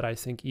one that I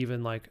think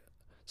even like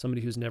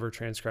somebody who's never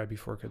transcribed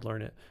before could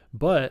learn it.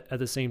 But at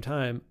the same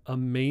time,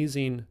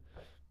 amazing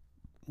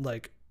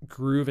like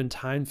groove and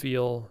time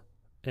feel,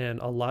 and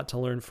a lot to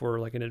learn for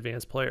like an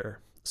advanced player.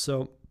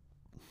 So,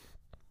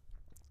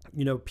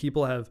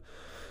 people have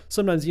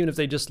sometimes, even if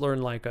they just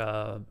learn like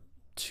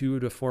 2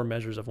 to 4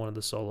 measures of one of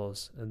the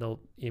solos, and they'll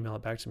email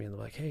it back to me and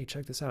they're like, hey,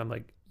 check this out. I'm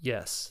like,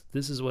 yes,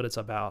 this is what it's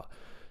about.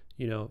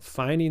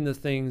 Finding the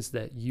things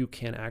that you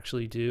can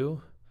actually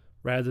do,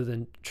 rather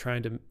than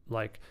trying to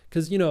like,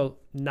 because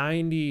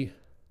 99%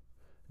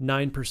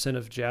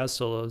 of jazz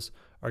solos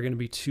are going to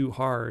be too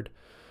hard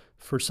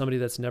for somebody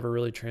that's never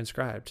really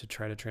transcribed to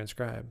try to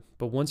transcribe.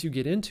 But once you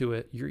get into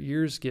it, your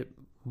ears get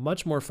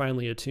much more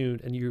finely attuned,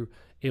 and you're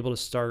able to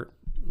start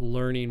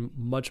learning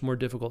much more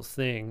difficult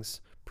things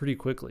pretty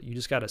quickly. You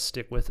just got to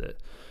stick with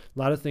it. A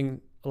lot of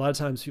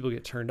times people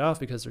get turned off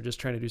because they're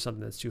just trying to do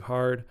something that's too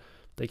hard.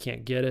 They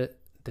can't get it,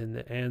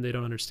 and they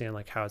don't understand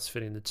like how it's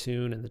fitting the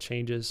tune and the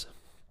changes,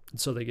 and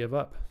so they give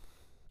up.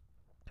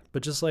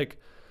 But just like,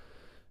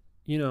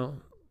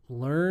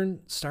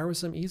 start with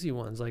some easy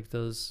ones, like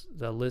the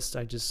list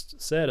I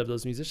just said of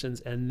those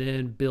musicians, and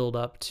then build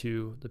up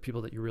to the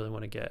people that you really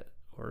want to get,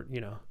 or,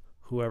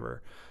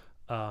 whoever.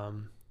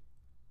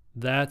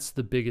 That's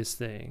the biggest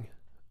thing.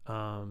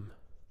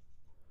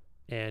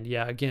 And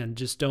yeah, again,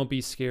 just don't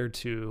be scared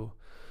to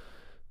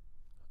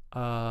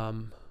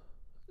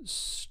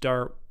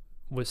start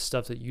with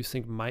stuff that you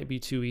think might be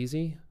too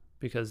easy,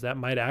 because that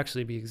might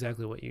actually be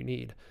exactly what you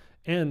need.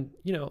 And,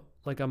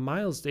 like a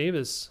Miles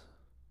Davis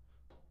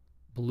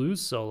blues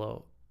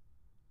solo,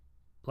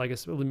 like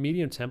a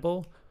medium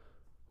tempo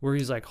where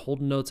he's like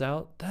holding notes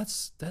out,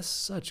 that's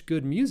such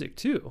good music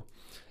too.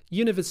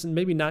 Even if it's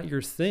maybe not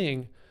your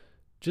thing,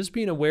 just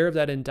being aware of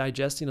that and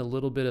digesting a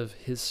little bit of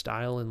his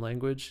style and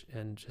language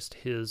and just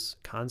his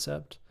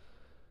concept,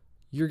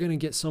 you're going to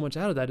get so much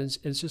out of that. And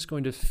it's just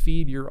going to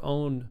feed your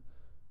own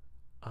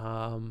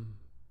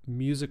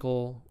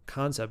musical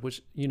concept,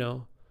 which,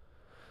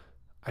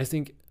 I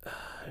think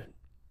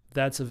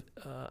that's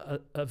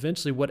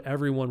eventually what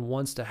everyone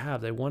wants to have.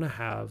 They want to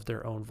have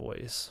their own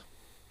voice.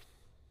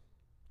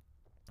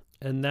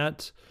 And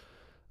that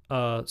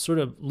sort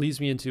of leads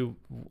me into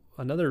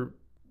another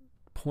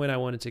point I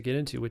wanted to get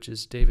into, which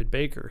is David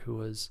Baker, who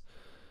was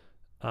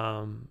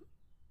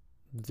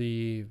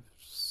The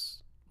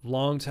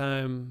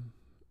longtime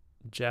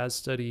jazz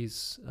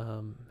studies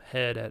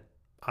head at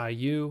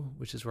IU,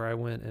 which is where I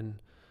went and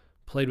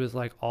played with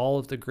like all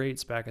of the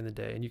greats back in the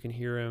day, and you can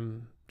hear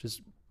him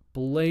just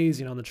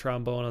blazing on the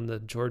trombone on the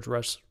George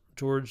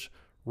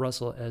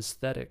Russell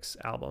Aesthetics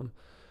album.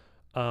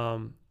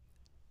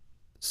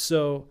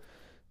 So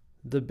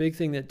the big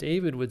thing that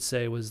David would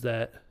say was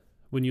that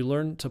when you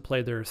learn to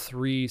play, there are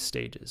 3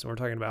 stages, and we're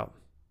talking about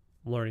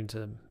learning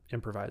to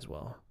improvise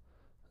well.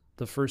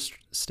 The first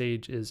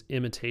stage is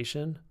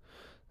imitation,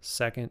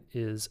 second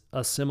is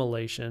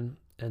assimilation,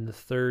 and the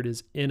third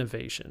is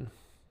innovation.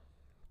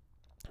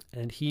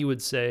 And he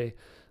would say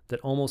that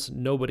almost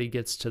nobody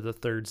gets to the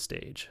third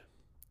stage.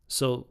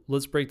 So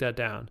let's break that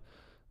down.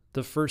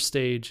 The first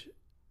stage,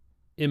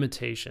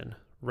 imitation,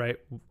 right?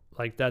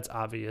 Like that's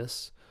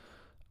obvious.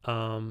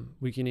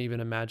 We can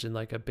even imagine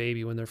like a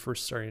baby when they're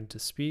first starting to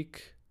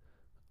speak,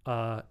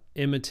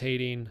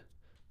 imitating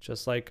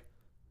just like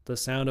the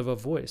sound of a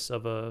voice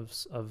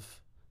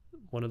of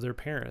one of their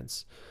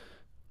parents.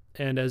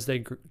 And as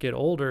they get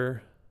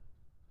older,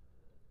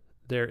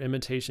 their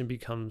imitation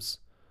becomes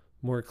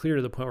more clear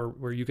to the point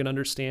where you can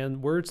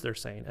understand words they're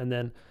saying. And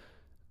then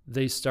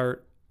they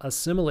start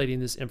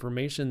assimilating this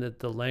information, that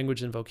the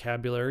language and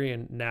vocabulary,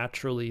 and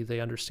naturally they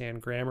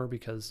understand grammar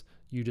because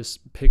you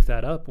just pick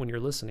that up when you're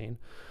listening.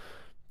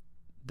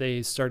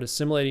 They start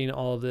assimilating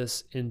all of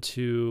this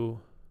into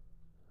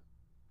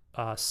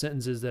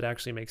sentences that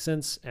actually make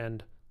sense,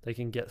 and they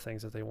can get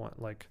things that they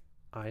want, like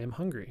I am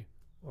hungry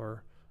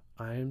or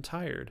I am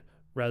tired,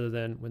 rather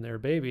than when they're a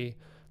baby,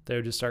 they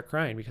would just start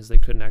crying because they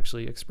couldn't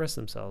actually express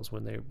themselves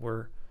when they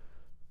were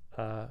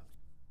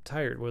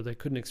tired, where they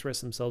couldn't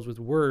express themselves with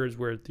words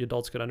where the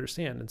adults could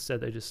understand. Instead,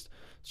 they just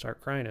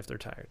start crying if they're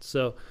tired.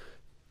 So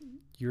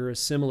you're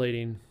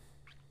assimilating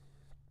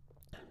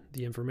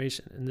the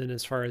information. And then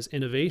as far as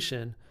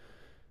innovation,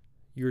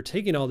 you're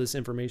taking all this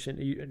information,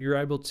 you're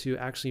able to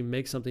actually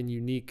make something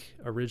unique,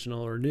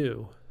 original, or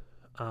new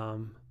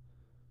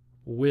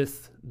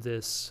with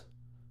this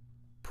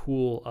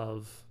pool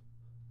of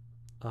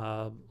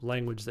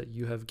language that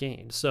you have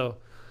gained. So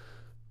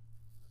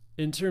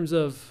in terms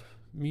of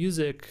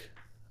music,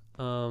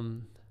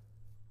 when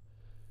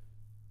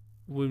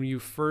you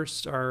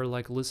first are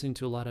like listening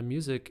to a lot of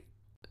music,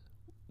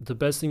 the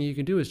best thing you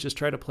can do is just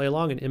try to play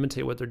along and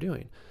imitate what they're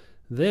doing.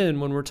 Then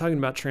when we're talking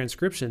about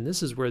transcription,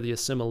 this is where the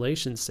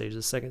assimilation stage,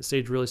 the second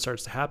stage, really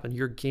starts to happen.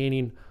 You're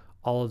gaining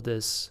all of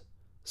this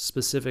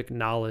specific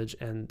knowledge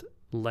and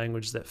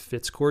language that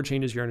fits chord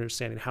changes. You're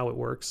understanding how it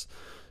works.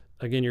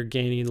 Again, you're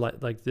gaining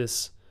like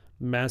this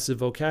massive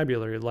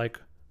vocabulary. Like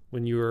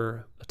when you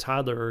were a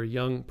toddler or a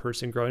young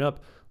person growing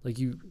up, like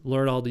you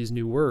learn all these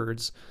new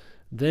words,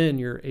 then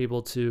you're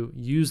able to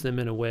use them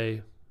in a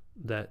way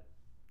that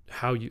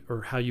how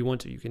you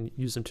want to. You can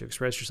use them to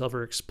express yourself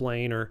or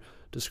explain or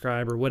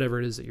describe or whatever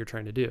it is that you're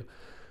trying to do.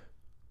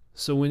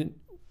 So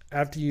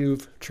after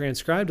you've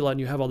transcribed a lot and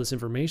you have all this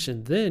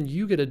information, then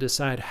you get to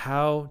decide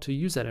how to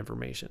use that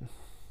information.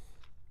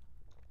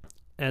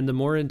 And the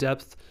more in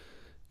depth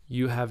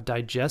you have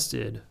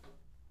digested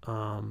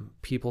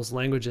people's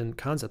language and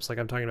concepts, like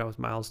I'm talking about with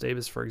Miles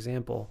Davis, for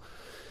example,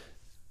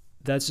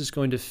 that's just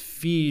going to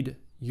feed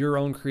your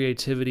own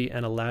creativity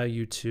and allow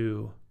you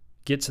to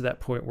get to that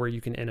point where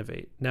you can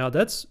innovate. Now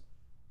that's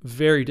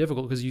very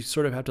difficult because you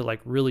sort of have to like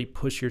really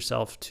push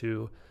yourself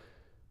to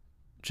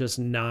just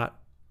not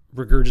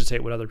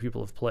regurgitate what other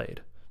people have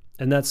played.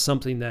 And that's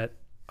something that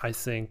I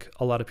think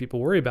a lot of people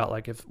worry about.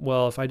 Like if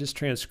I just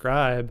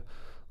transcribe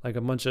like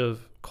a bunch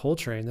of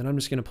Coltrane, then I'm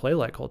just going to play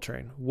like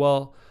Coltrane.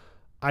 Well,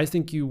 I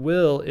think you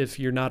will if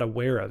you're not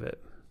aware of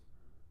it,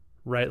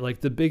 right?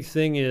 Like the big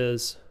thing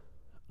is,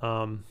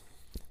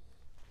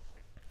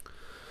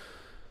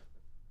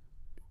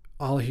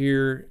 I'll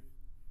hear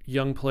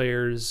young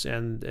players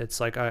and it's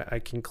like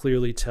I can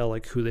clearly tell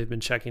like who they've been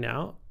checking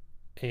out,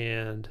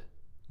 and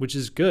which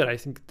is good. I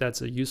think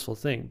that's a useful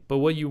thing. But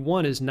what you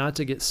want is not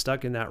to get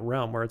stuck in that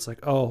realm where it's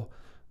like, oh,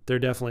 they're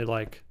definitely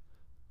like,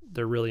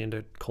 they're really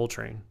into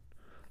Coltrane.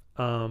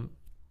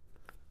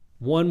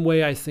 One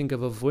way I think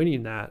of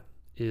avoiding that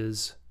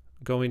is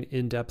going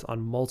in depth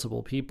on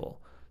multiple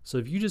people. So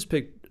if you just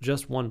pick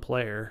just one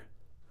player,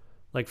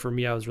 like for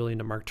me, I was really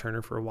into Mark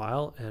Turner for a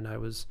while, and I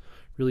was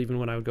really, even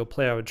when I would go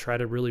play, I would try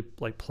to really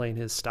like play in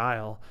his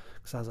style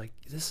because I was like,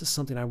 this is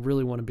something I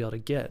really want to be able to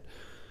get.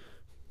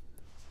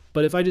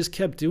 But if I just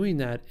kept doing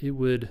that, it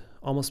would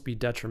almost be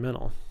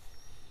detrimental.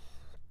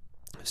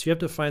 So you have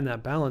to find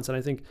that balance. And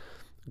I think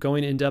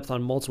going in depth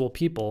on multiple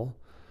people.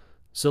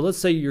 So let's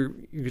say you're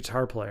a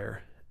guitar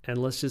player, and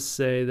let's just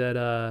say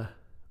that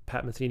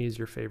Pat Metheny is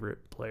your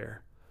favorite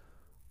player.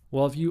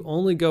 Well, if you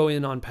only go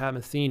in on Pat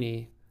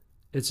Metheny,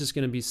 it's just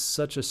going to be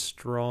such a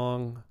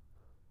strong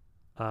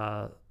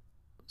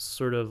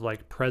sort of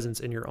like presence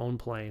in your own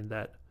playing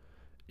that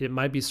it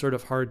might be sort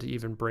of hard to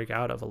even break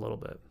out of a little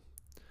bit.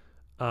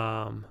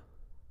 But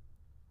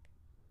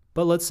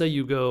let's say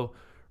you go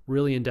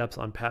really in depth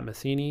on Pat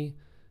Metheny,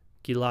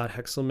 Gilad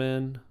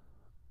Hexelman,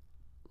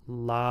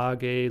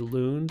 Lage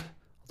Lund,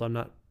 although I'm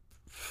not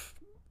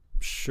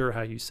sure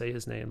how you say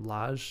his name,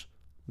 Laj,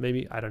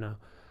 maybe, I don't know.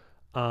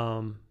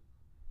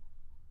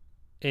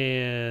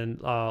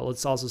 And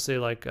let's also say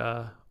like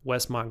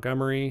Wes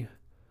Montgomery,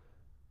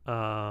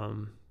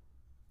 and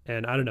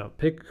I don't know,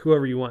 pick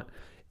whoever you want.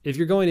 If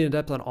you're going in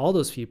depth on all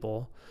those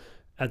people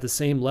at the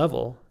same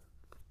level,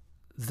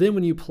 then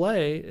when you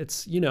play,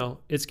 it's,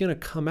 it's going to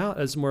come out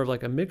as more of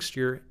like a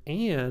mixture.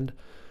 And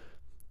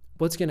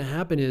what's going to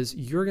happen is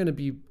you're going to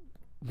be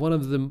one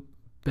of the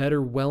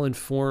better,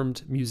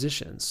 well-informed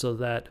musicians, so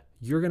that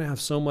you're going to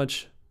have so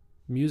much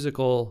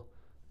musical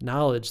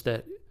knowledge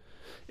that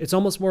it's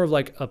almost more of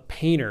like a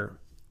painter.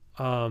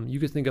 You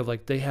could think of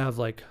like, they have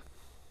like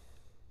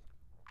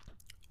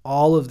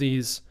all of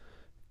these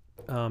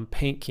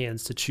paint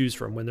cans to choose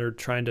from when they're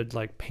trying to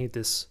like paint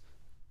this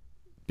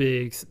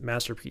big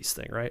masterpiece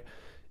thing, right?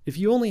 If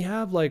you only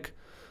have like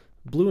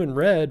blue and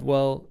red,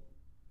 well,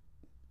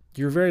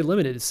 you're very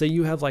limited. Say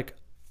you have like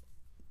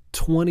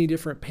 20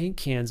 different paint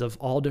cans of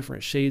all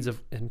different shades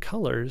and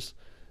colors,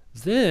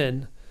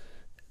 then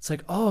it's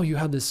like, oh, you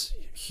have this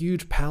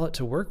huge palette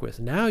to work with.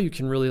 Now you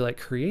can really like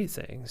create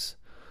things.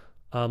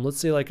 Let's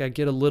say like I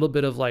get a little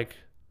bit of like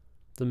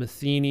the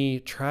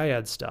Metheny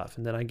triad stuff,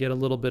 and then I get a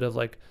little bit of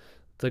like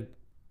the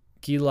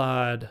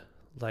Gilad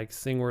like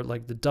thing where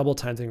like the double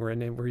time thing where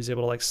he's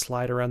able to like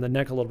slide around the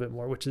neck a little bit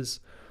more, which is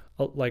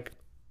like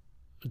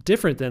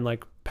different than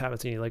like Pat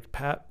Metheny. Like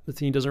Pat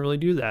Metheny doesn't really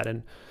do that.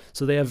 And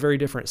so they have very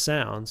different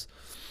sounds.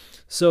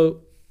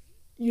 So,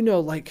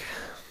 like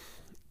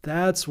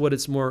that's what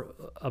it's more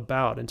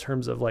about in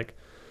terms of like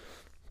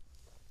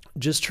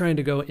just trying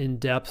to go in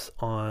depth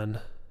on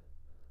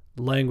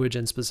language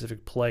and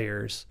specific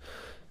players,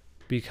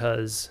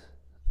 because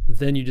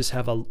then you just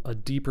have a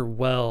deeper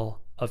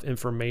well of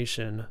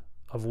information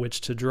of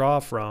which to draw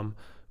from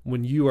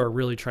when you are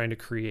really trying to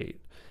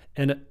create.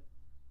 And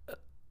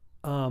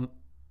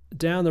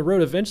down the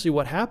road, eventually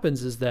what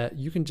happens is that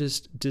you can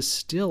just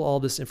distill all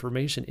this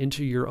information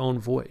into your own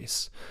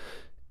voice.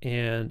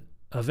 And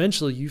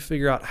eventually you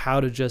figure out how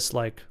to just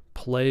like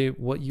play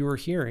what you are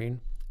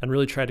hearing and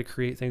really try to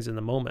create things in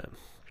the moment.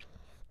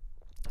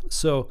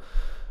 So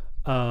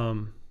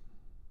there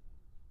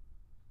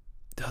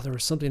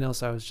was something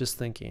else I was just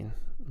thinking.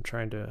 I'm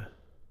trying to,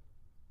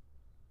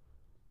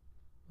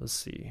 let's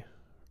see,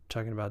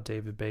 talking about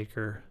David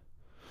Baker.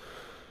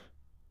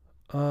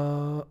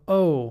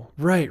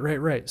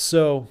 Right.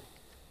 So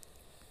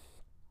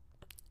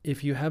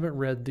if you haven't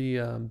read the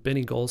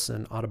Benny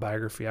Golson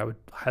autobiography, I would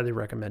highly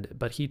recommend it.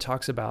 But he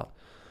talks about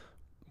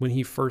when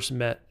he first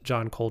met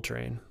John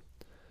Coltrane,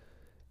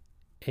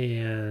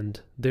 and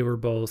they were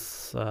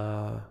both,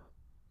 I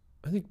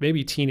think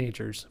maybe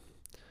teenagers.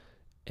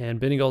 And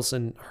Benny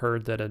Golson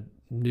heard that a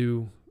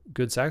new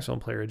good saxophone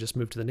player had just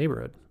moved to the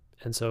neighborhood.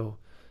 And so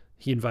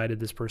he invited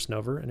this person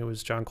over, and it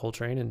was John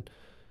Coltrane. And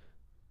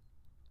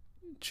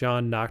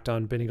John knocked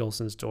on Benny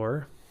Golson's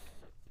door.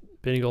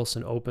 Benny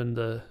Golson opened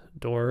the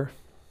door,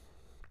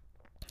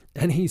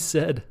 and he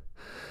said,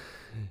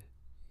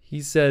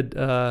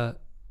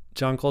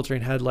 John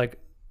Coltrane had like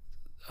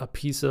a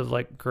piece of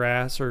like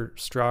grass or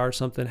straw or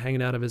something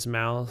hanging out of his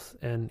mouth.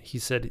 And he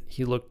said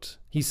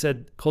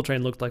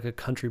Coltrane looked like a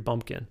country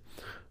bumpkin,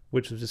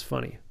 which was just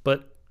funny.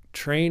 But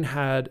Train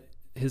had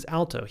his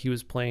alto. He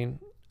was playing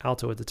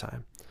alto at the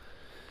time.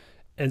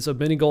 And so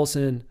Benny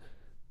Golson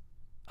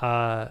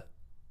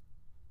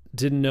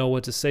didn't know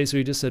what to say, so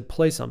he just said,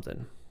 play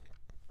something.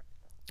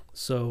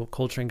 So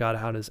Coltrane got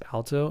out his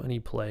alto and he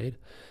played.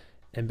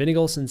 And Benny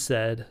Golson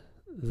said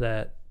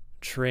that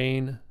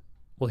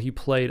he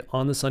played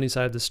On the Sunny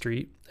Side of the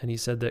Street, and he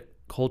said that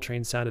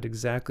Coltrane sounded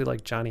exactly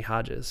like Johnny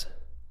Hodges.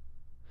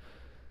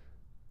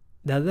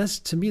 Now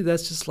to me,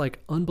 that's just like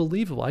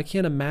unbelievable. I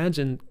can't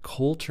imagine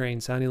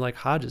Coltrane sounding like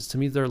Hodges. To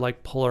me, they're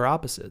like polar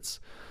opposites.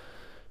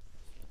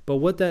 But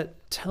what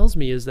that tells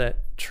me is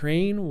that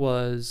Train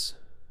was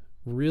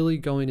really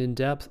going in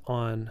depth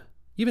on,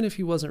 even if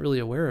he wasn't really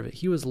aware of it,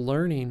 he was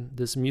learning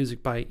this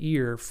music by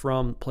ear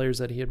from players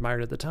that he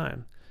admired at the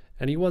time.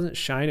 And he wasn't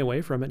shying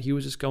away from it. He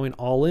was just going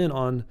all in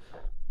on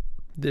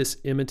this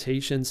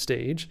imitation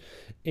stage.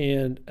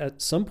 And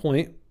at some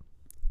point,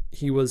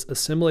 he was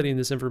assimilating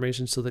this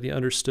information so that he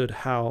understood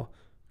how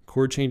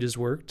chord changes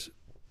worked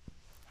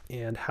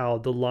and how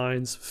the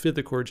lines fit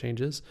the chord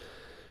changes.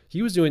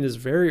 He was doing this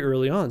very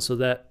early on, so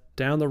that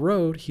down the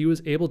road, he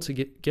was able to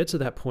get to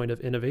that point of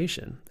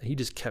innovation. He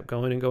just kept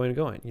going and going and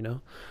going,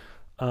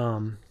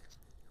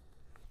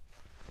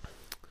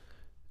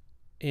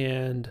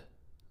 And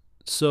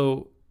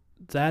so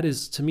that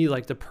is, to me,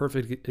 like the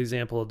perfect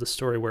example of the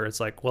story where it's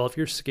like, well, if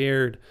you're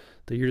scared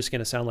that you're just going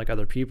to sound like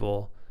other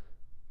people,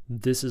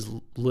 this is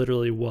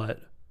literally what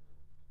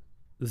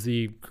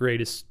the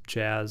greatest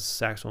jazz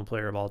saxophone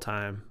player of all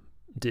time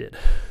did.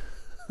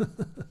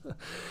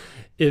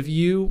 If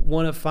you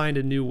want to find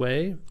a new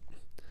way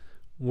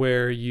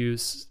where you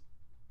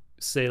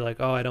say like,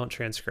 oh, I don't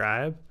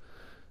transcribe,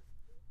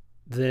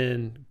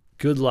 then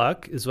good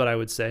luck is what I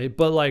would say.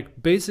 But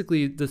like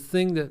basically the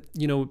thing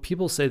that,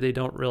 people say they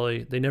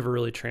never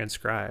really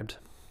transcribed,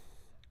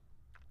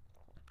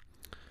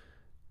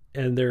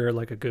 and they're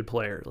like a good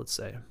player, let's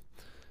say.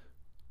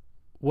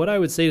 what I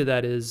would say to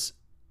that is,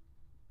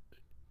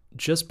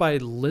 just by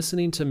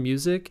listening to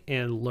music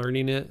and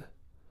learning it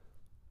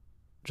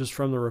just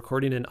from the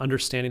recording and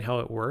understanding how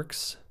it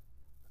works,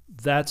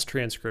 that's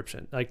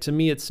transcription. Like, to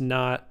me, it's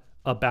not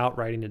about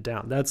writing it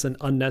down. That's an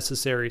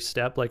unnecessary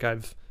step, like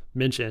I've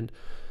mentioned.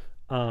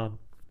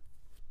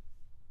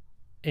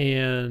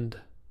 And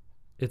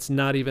it's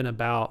not even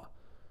about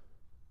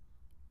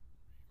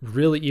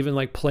really even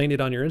like playing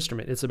it on your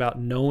instrument. It's about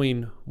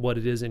knowing what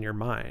it is in your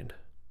mind,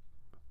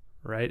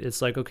 right?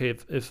 It's like, okay,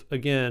 if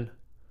again,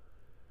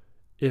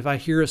 if I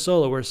hear a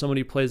solo where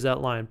somebody plays that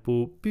line,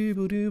 boo bee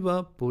boo doo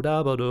ba boo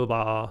da ba do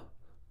ba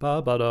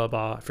ba ba da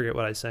ba, I forget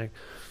what I sang,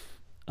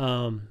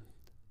 and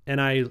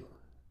I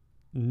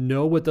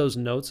know what those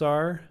notes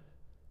are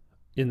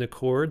in the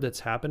chord that's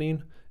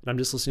happening, and I'm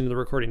just listening to the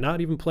recording, not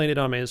even playing it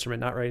on my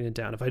instrument, not writing it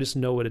down. If I just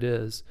know what it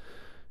is,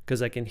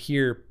 because I can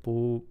hear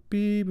boo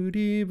bee boo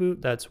dee boo,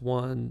 that's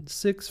 1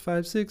 6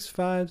 5 6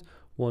 5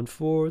 1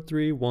 4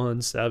 3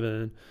 1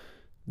 7.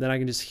 Then I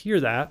can just hear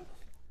that.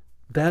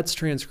 That's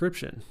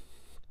transcription.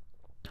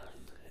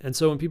 And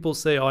so when people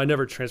say, "Oh, I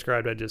never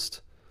transcribed, I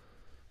just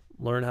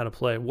learned how to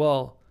play,"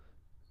 well,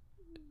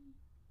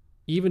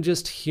 even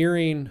just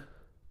hearing,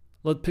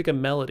 let's pick a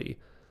melody.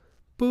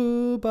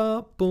 Boom,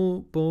 boom,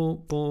 boom,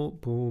 boom, boom,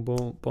 boom,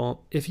 boom, boom.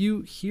 If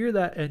you hear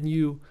that and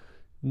you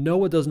know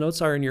what those notes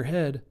are in your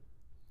head,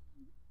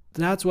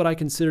 that's what I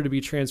consider to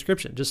be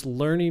transcription. Just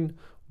learning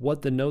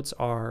what the notes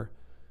are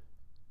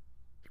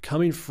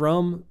coming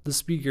from the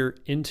speaker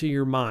into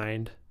your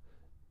mind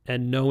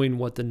and knowing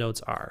what the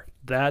notes are.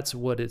 That's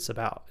what it's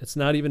about. It's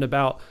not even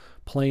about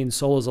playing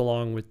solos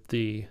along with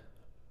the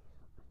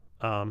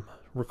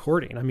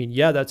recording. I mean,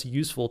 yeah, that's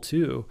useful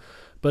too.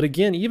 But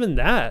again, even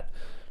that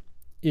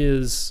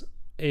is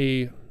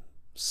a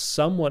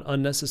somewhat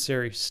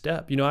unnecessary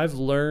step. You know, I've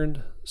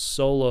learned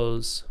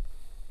solos,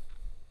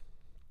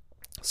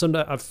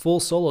 sometimes full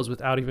solos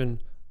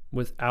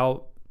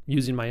without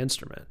using my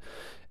instrument.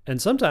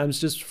 And sometimes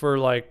just for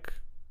like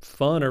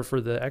fun or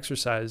for the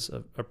exercise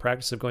of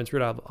practice of going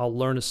through it, I'll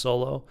learn a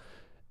solo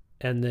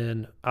and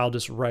then I'll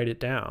just write it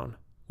down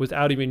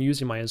without even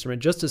using my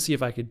instrument just to see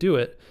if I could do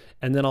it.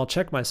 And then I'll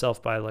check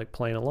myself by like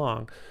playing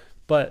along.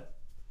 But,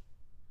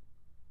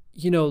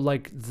 you know,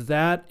 like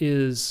that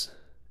is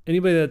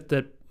anybody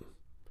that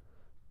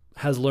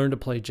has learned to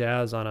play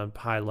jazz on a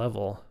high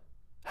level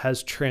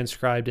has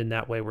transcribed in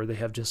that way, where they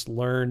have just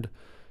learned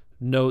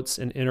notes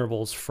and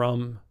intervals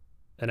from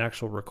an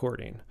actual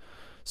recording.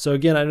 So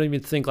again, I don't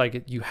even think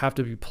like you have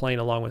to be playing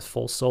along with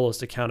full solos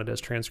to count it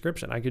as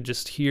transcription. I could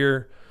just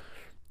hear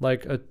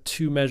like a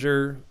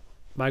 2-measure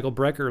Michael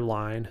Brecker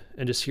line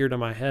and just hear it in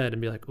my head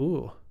and be like,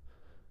 ooh,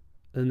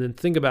 and then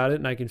think about it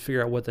and I can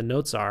figure out what the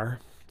notes are,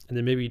 and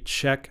then maybe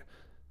check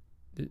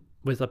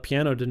with a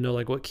piano to know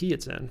like what key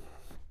it's in.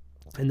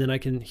 And then I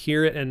can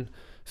hear it and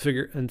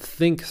figure and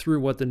think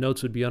through what the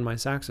notes would be on my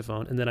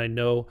saxophone, and then I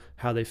know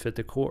how they fit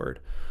the chord.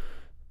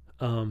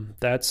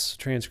 That's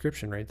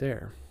transcription right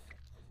there.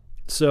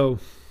 So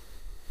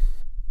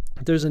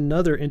there's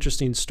another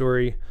interesting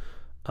story,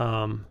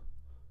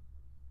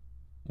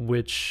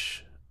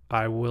 which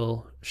I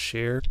will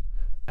share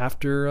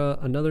after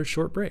another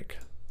short break.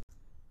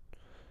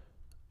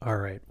 All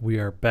right, we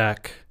are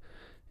back,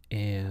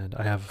 and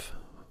I have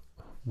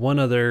one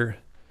other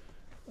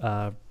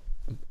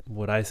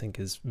what I think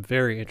is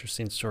very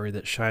interesting story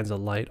that shines a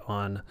light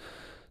on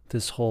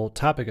this whole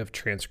topic of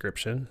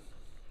transcription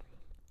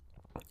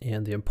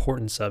and the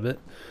importance of it.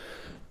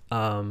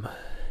 And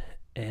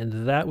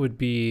that would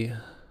be,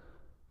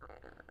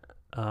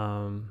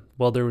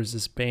 well, there was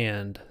this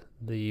band,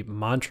 the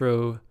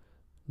Montreux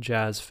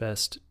Jazz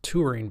Fest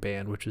touring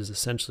band, which is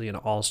essentially an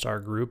all-star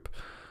group.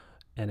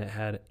 And it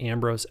had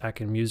Ambrose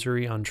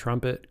Akinmusire on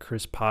trumpet,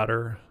 Chris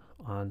Potter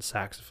on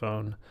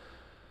saxophone,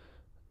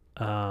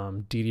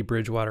 Dee Dee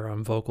Bridgewater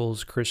on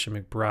vocals, Christian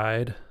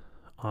McBride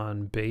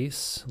on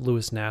bass,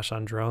 Lewis Nash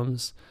on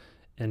drums,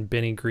 and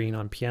Benny Green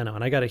on piano.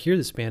 And I got to hear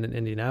this band in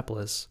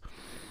Indianapolis.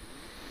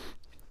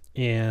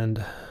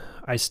 And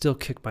I still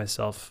kick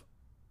myself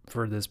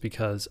for this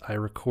because I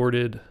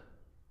recorded,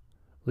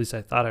 at least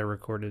I thought I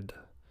recorded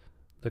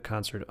the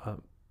concert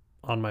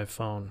on my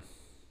phone.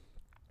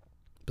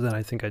 But then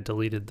I think I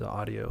deleted the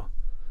audio.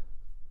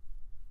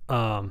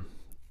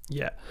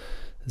 Yeah,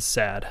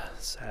 sad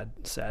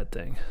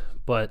thing.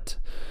 But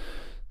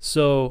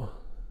so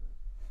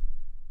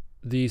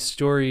the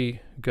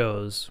story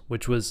goes,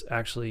 which was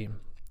actually,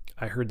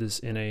 I heard this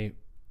in a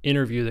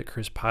interview that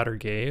Chris Potter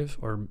gave,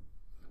 or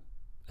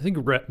I think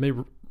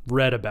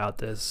read about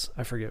this.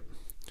 I forget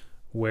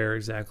where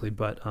exactly,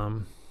 but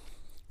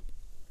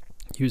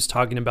he was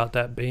talking about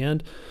that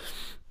band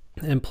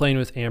and playing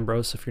with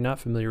Ambrose. If you're not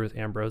familiar with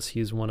Ambrose,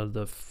 he's one of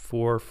the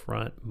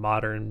forefront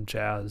modern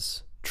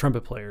jazz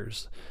trumpet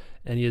players,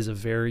 and he has a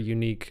very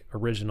unique,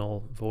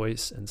 original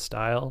voice and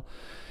style.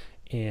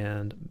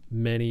 And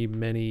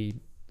many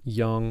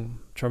young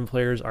trumpet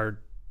players are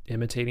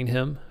imitating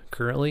him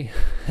currently,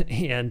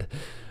 and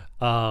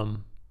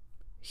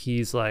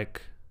he's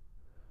like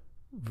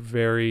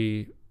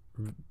very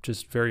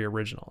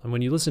original. And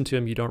when you listen to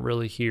him, you don't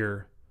really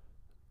hear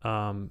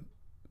well,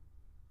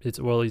 at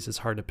least it's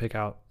hard to pick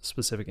out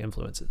specific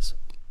influences.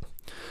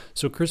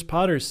 So Chris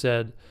Potter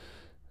said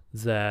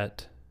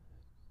that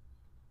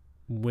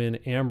when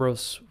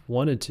Ambrose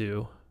wanted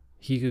to,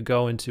 he could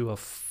go into a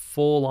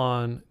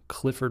full-on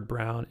Clifford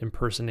Brown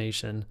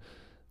impersonation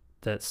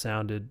that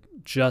sounded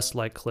just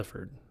like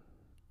Clifford.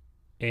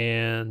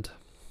 And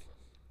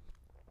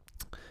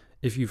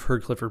if you've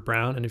heard Clifford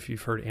Brown and if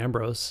you've heard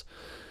Ambrose,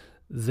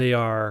 they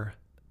are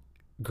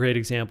great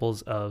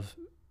examples of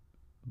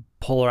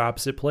polar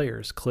opposite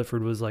players.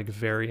 Clifford was like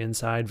very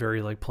inside,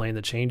 very like playing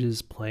the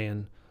changes,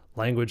 playing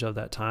language of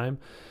that time.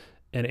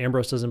 And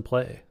Ambrose doesn't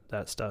play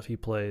that stuff. He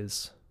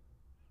plays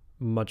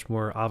much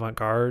more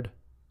avant-garde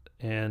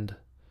and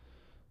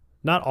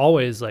not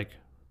always like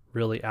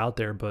really out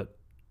there, but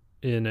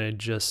in a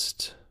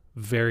just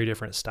very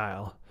different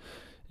style.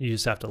 You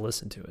just have to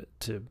listen to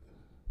it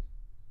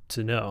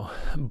to know.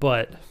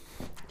 But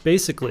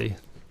basically,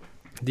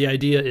 the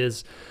idea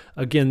is,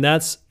 again,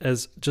 that's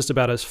as just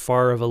about as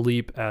far of a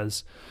leap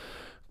as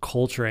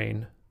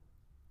Coltrane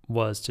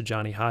was to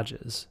Johnny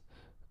Hodges.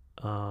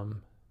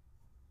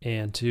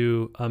 And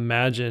to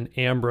imagine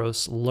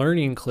Ambrose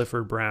learning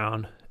Clifford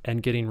Brown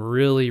and getting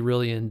really,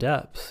 really in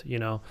depth,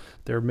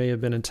 there may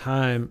have been a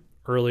time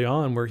early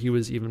on where he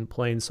was even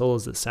playing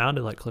solos that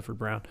sounded like Clifford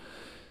Brown.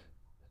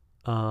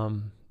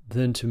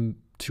 Then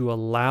to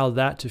allow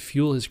that to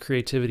fuel his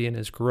creativity and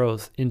his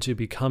growth into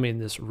becoming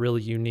this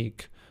really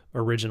unique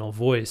original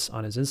voice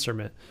on his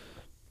instrument.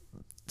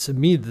 To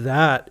me,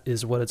 that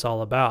is what it's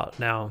all about.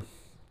 Now,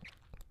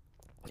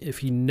 if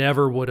he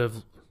never would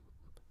have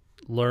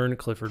learned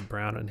Clifford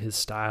Brown and his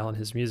style and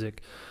his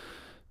music,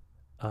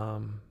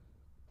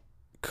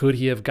 could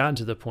he have gotten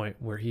to the point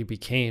where he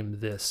became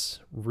this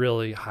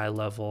really high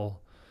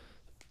level,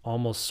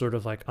 almost sort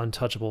of like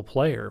untouchable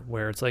player,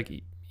 where it's like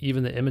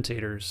even the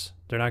imitators,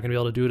 they're not going to be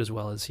able to do it as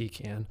well as he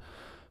can?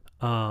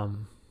 I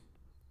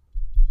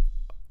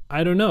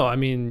don't know. I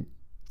mean,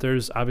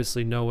 there's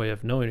obviously no way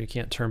of knowing. You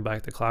can't turn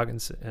back the clock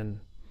and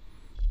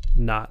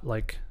not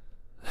like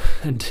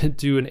and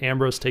do an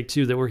Ambrose take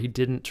two that where he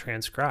didn't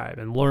transcribe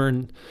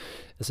and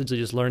essentially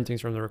just learn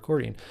things from the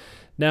recording.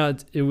 Now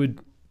it would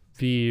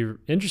be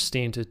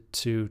interesting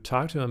to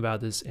talk to him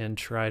about this and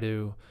try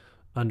to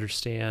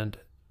understand,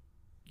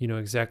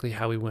 exactly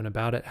how he went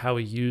about it, how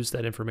he used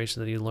that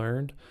information that he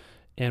learned,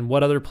 and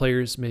what other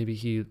players maybe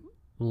he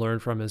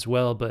learned from as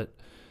well,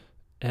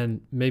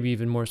 and maybe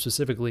even more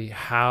specifically,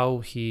 how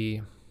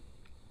he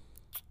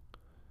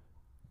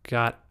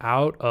got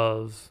out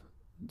of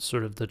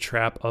sort of the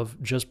trap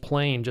of just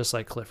playing just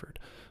like Clifford.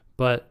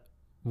 But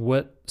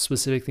what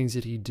specific things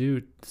did he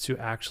do to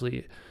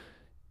actually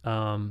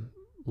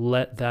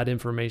let that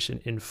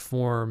information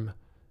inform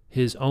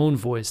his own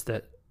voice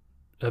that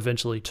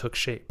eventually took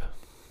shape?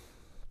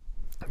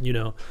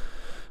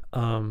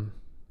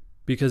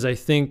 Because I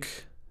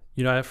think,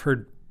 I've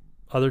heard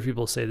other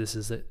people say this,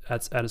 is that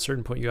at a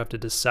certain point you have to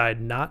decide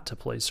not to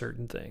play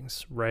certain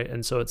things, right?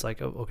 And so it's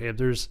like, okay, if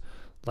there's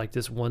like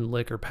this one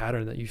lick or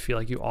pattern that you feel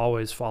like you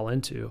always fall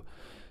into,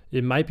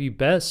 it might be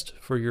best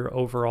for your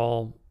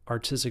overall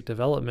artistic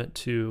development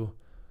to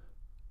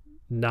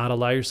not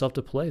allow yourself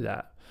to play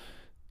that.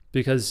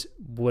 Because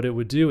what it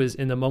would do is,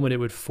 in the moment, it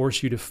would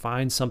force you to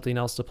find something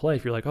else to play.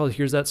 If you're like, oh,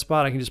 here's that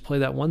spot, I can just play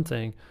that one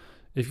thing.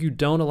 If you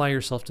don't allow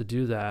yourself to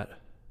do that,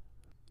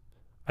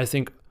 I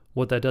think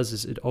what that does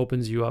is it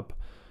opens you up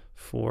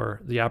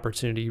for the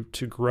opportunity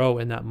to grow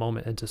in that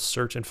moment and to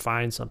search and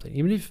find something.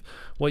 Even if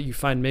what you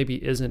find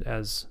maybe isn't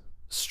as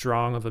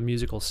strong of a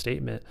musical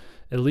statement,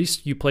 at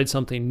least you played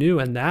something new,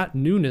 and that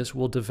newness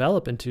will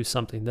develop into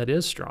something that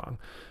is strong.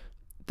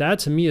 That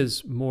to me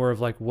is more of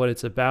like what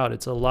it's about.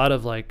 It's a lot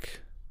of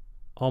like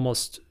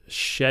almost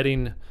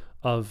shedding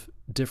of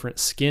different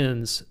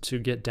skins to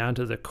get down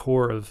to the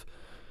core of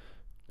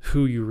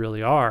who you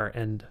really are.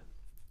 And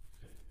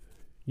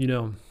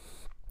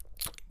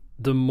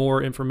the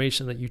more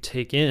information that you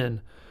take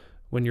in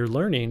when you're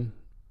learning,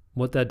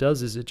 what that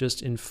does is it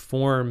just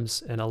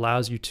informs and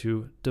allows you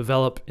to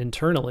develop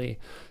internally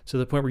to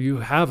the point where you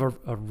have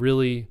a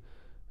really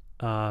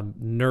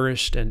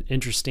nourished and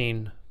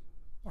interesting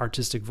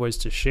artistic voice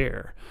to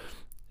share.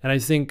 And I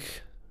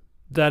think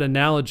that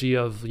analogy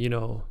of,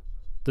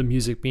 the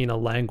music being a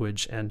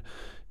language and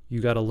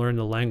you got to learn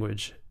the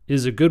language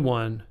is a good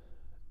one.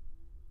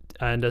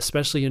 And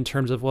especially in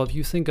terms of, well, if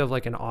you think of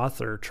like an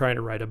author trying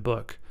to write a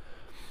book,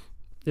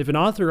 if an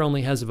author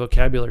only has a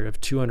vocabulary of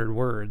 200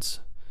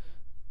 words,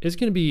 it's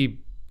going to be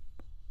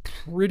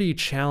pretty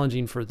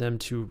challenging for them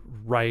to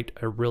write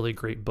a really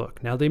great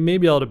book. Now, they may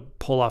be able to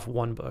pull off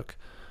one book,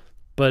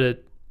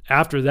 but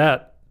after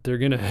that, they're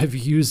going to have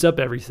used up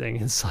everything.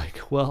 It's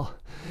like, well,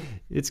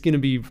 it's going to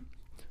be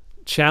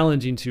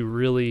challenging to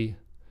really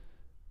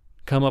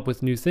come up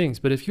with new things.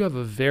 But if you have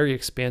a very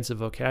expansive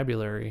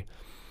vocabulary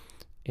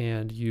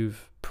and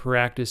you've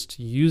practiced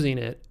using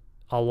it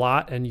a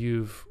lot and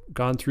you've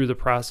gone through the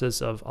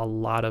process of a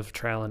lot of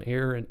trial and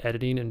error and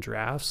editing and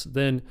drafts,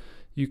 then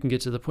you can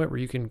get to the point where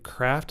you can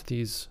craft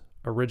these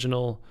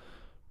original,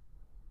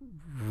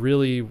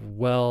 really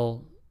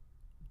well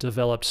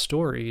developed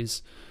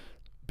stories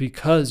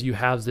because you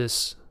have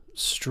this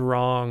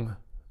strong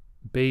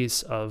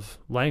base of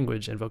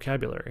language and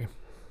vocabulary.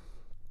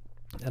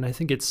 And I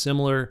think it's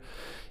similar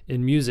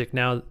in music.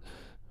 Now,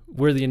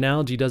 where the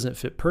analogy doesn't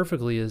fit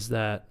perfectly is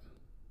that,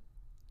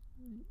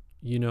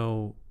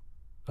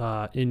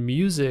 in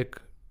music,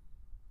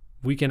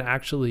 we can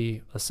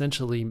actually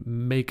essentially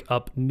make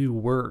up new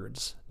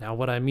words. Now,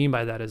 what I mean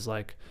by that is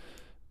like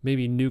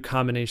maybe new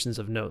combinations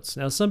of notes.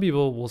 Now, some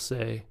people will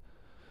say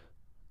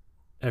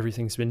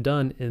everything's been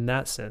done in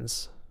that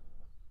sense,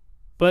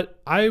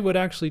 but I would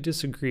actually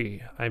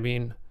disagree. I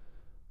mean,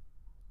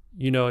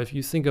 if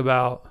you think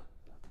about,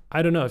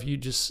 I don't know, if you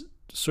just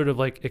sort of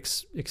like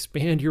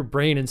expand your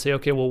brain and say,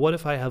 okay, well, what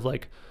if I have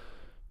like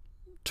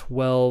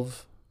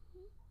 12,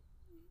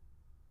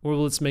 or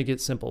let's make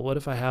it simple. What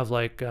if I have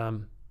like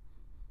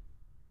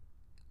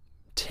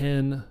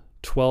 10,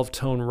 12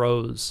 tone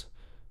rows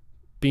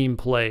being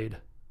played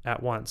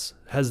at once?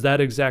 Has that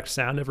exact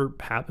sound ever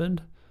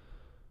happened?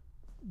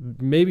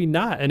 Maybe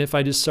not. And if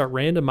I just start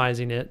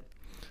randomizing it,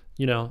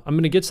 I'm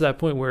going to get to that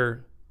point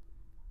where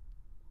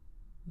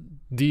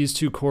these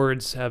two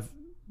chords have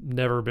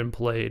never been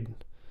played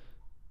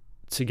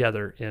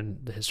together in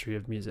the history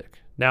of music.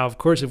 Now, of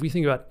course, if we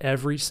think about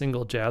every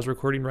single jazz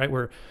recording, right,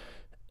 where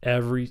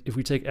if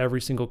we take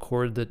every single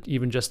chord that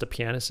even just a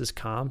pianist has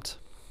comped,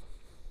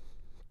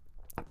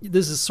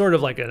 this is sort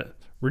of like a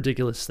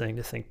ridiculous thing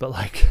to think, but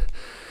like,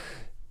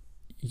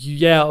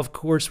 yeah, of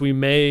course we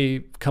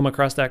may come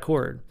across that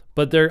chord,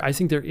 but I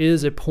think there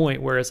is a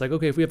point where it's like,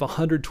 okay, if we have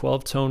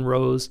 112 tone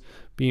rows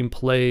being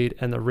played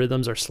and the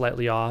rhythms are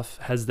slightly off,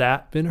 has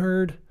that been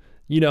heard?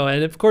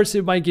 And of course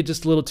it might get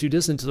just a little too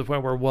distant to the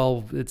point where,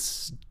 well,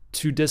 it's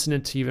too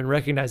dissonant to even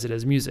recognize it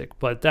as music,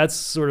 but that's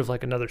sort of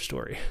like another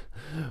story.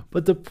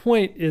 But the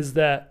point is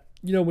that,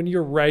 when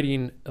you're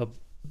writing a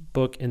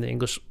book in the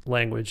English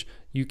language,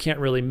 you can't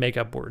really make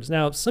up words.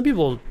 Now, some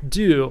people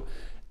do,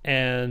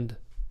 and,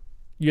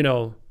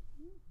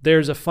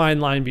 there's a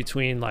fine line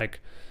between like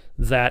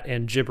that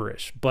and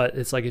gibberish, but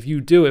it's like if you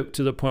do it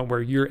to the point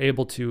where you're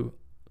able to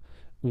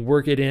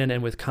work it in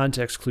and with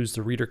context clues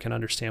the reader can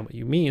understand what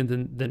you mean,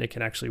 then it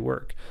can actually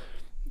work.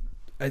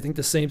 I think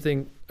the same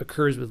thing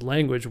occurs with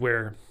language,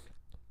 where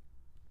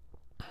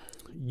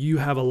you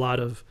have a lot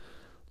of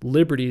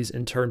liberties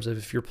in terms of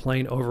if you're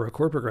playing over a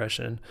chord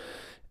progression,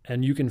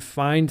 and you can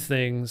find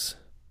things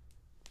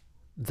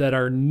that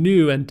are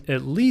new, and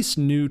at least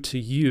new to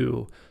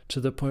you, to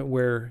the point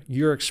where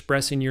you're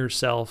expressing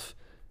yourself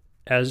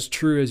as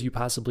true as you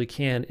possibly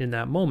can in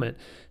that moment.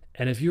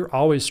 And if you're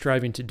always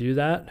striving to do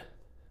that,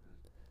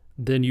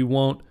 then you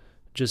won't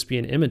just be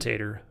an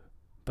imitator,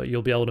 but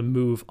you'll be able to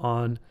move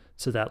on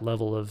to that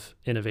level of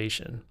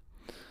innovation.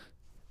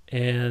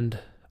 And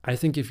I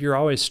think if you're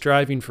always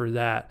striving for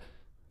that,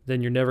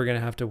 then you're never going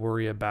to have to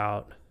worry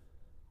about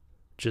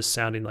just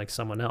sounding like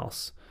someone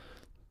else.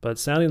 But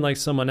sounding like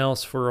someone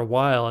else for a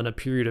while in a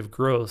period of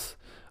growth,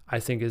 I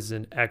think, is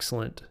an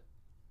excellent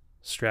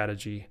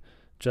strategy,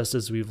 just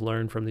as we've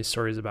learned from these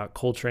stories about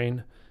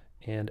Coltrane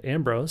and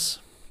Ambrose,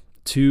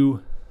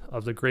 two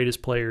of the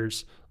greatest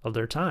players of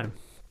their time.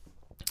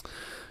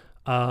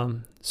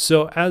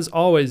 So as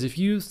always, if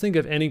you think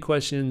of any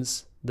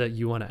questions that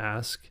you want to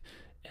ask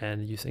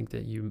and you think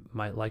that you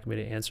might like me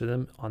to answer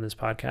them on this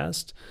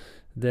podcast,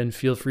 then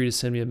feel free to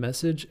send me a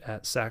message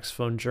at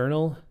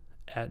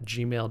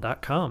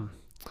saxophonejournal@gmail.com.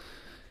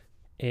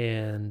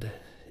 And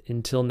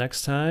until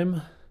next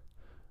time,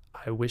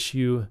 I wish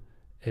you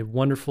a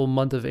wonderful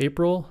month of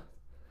April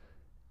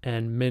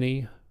and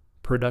many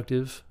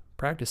productive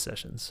practice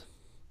sessions.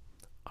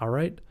 All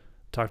right,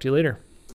 talk to you later.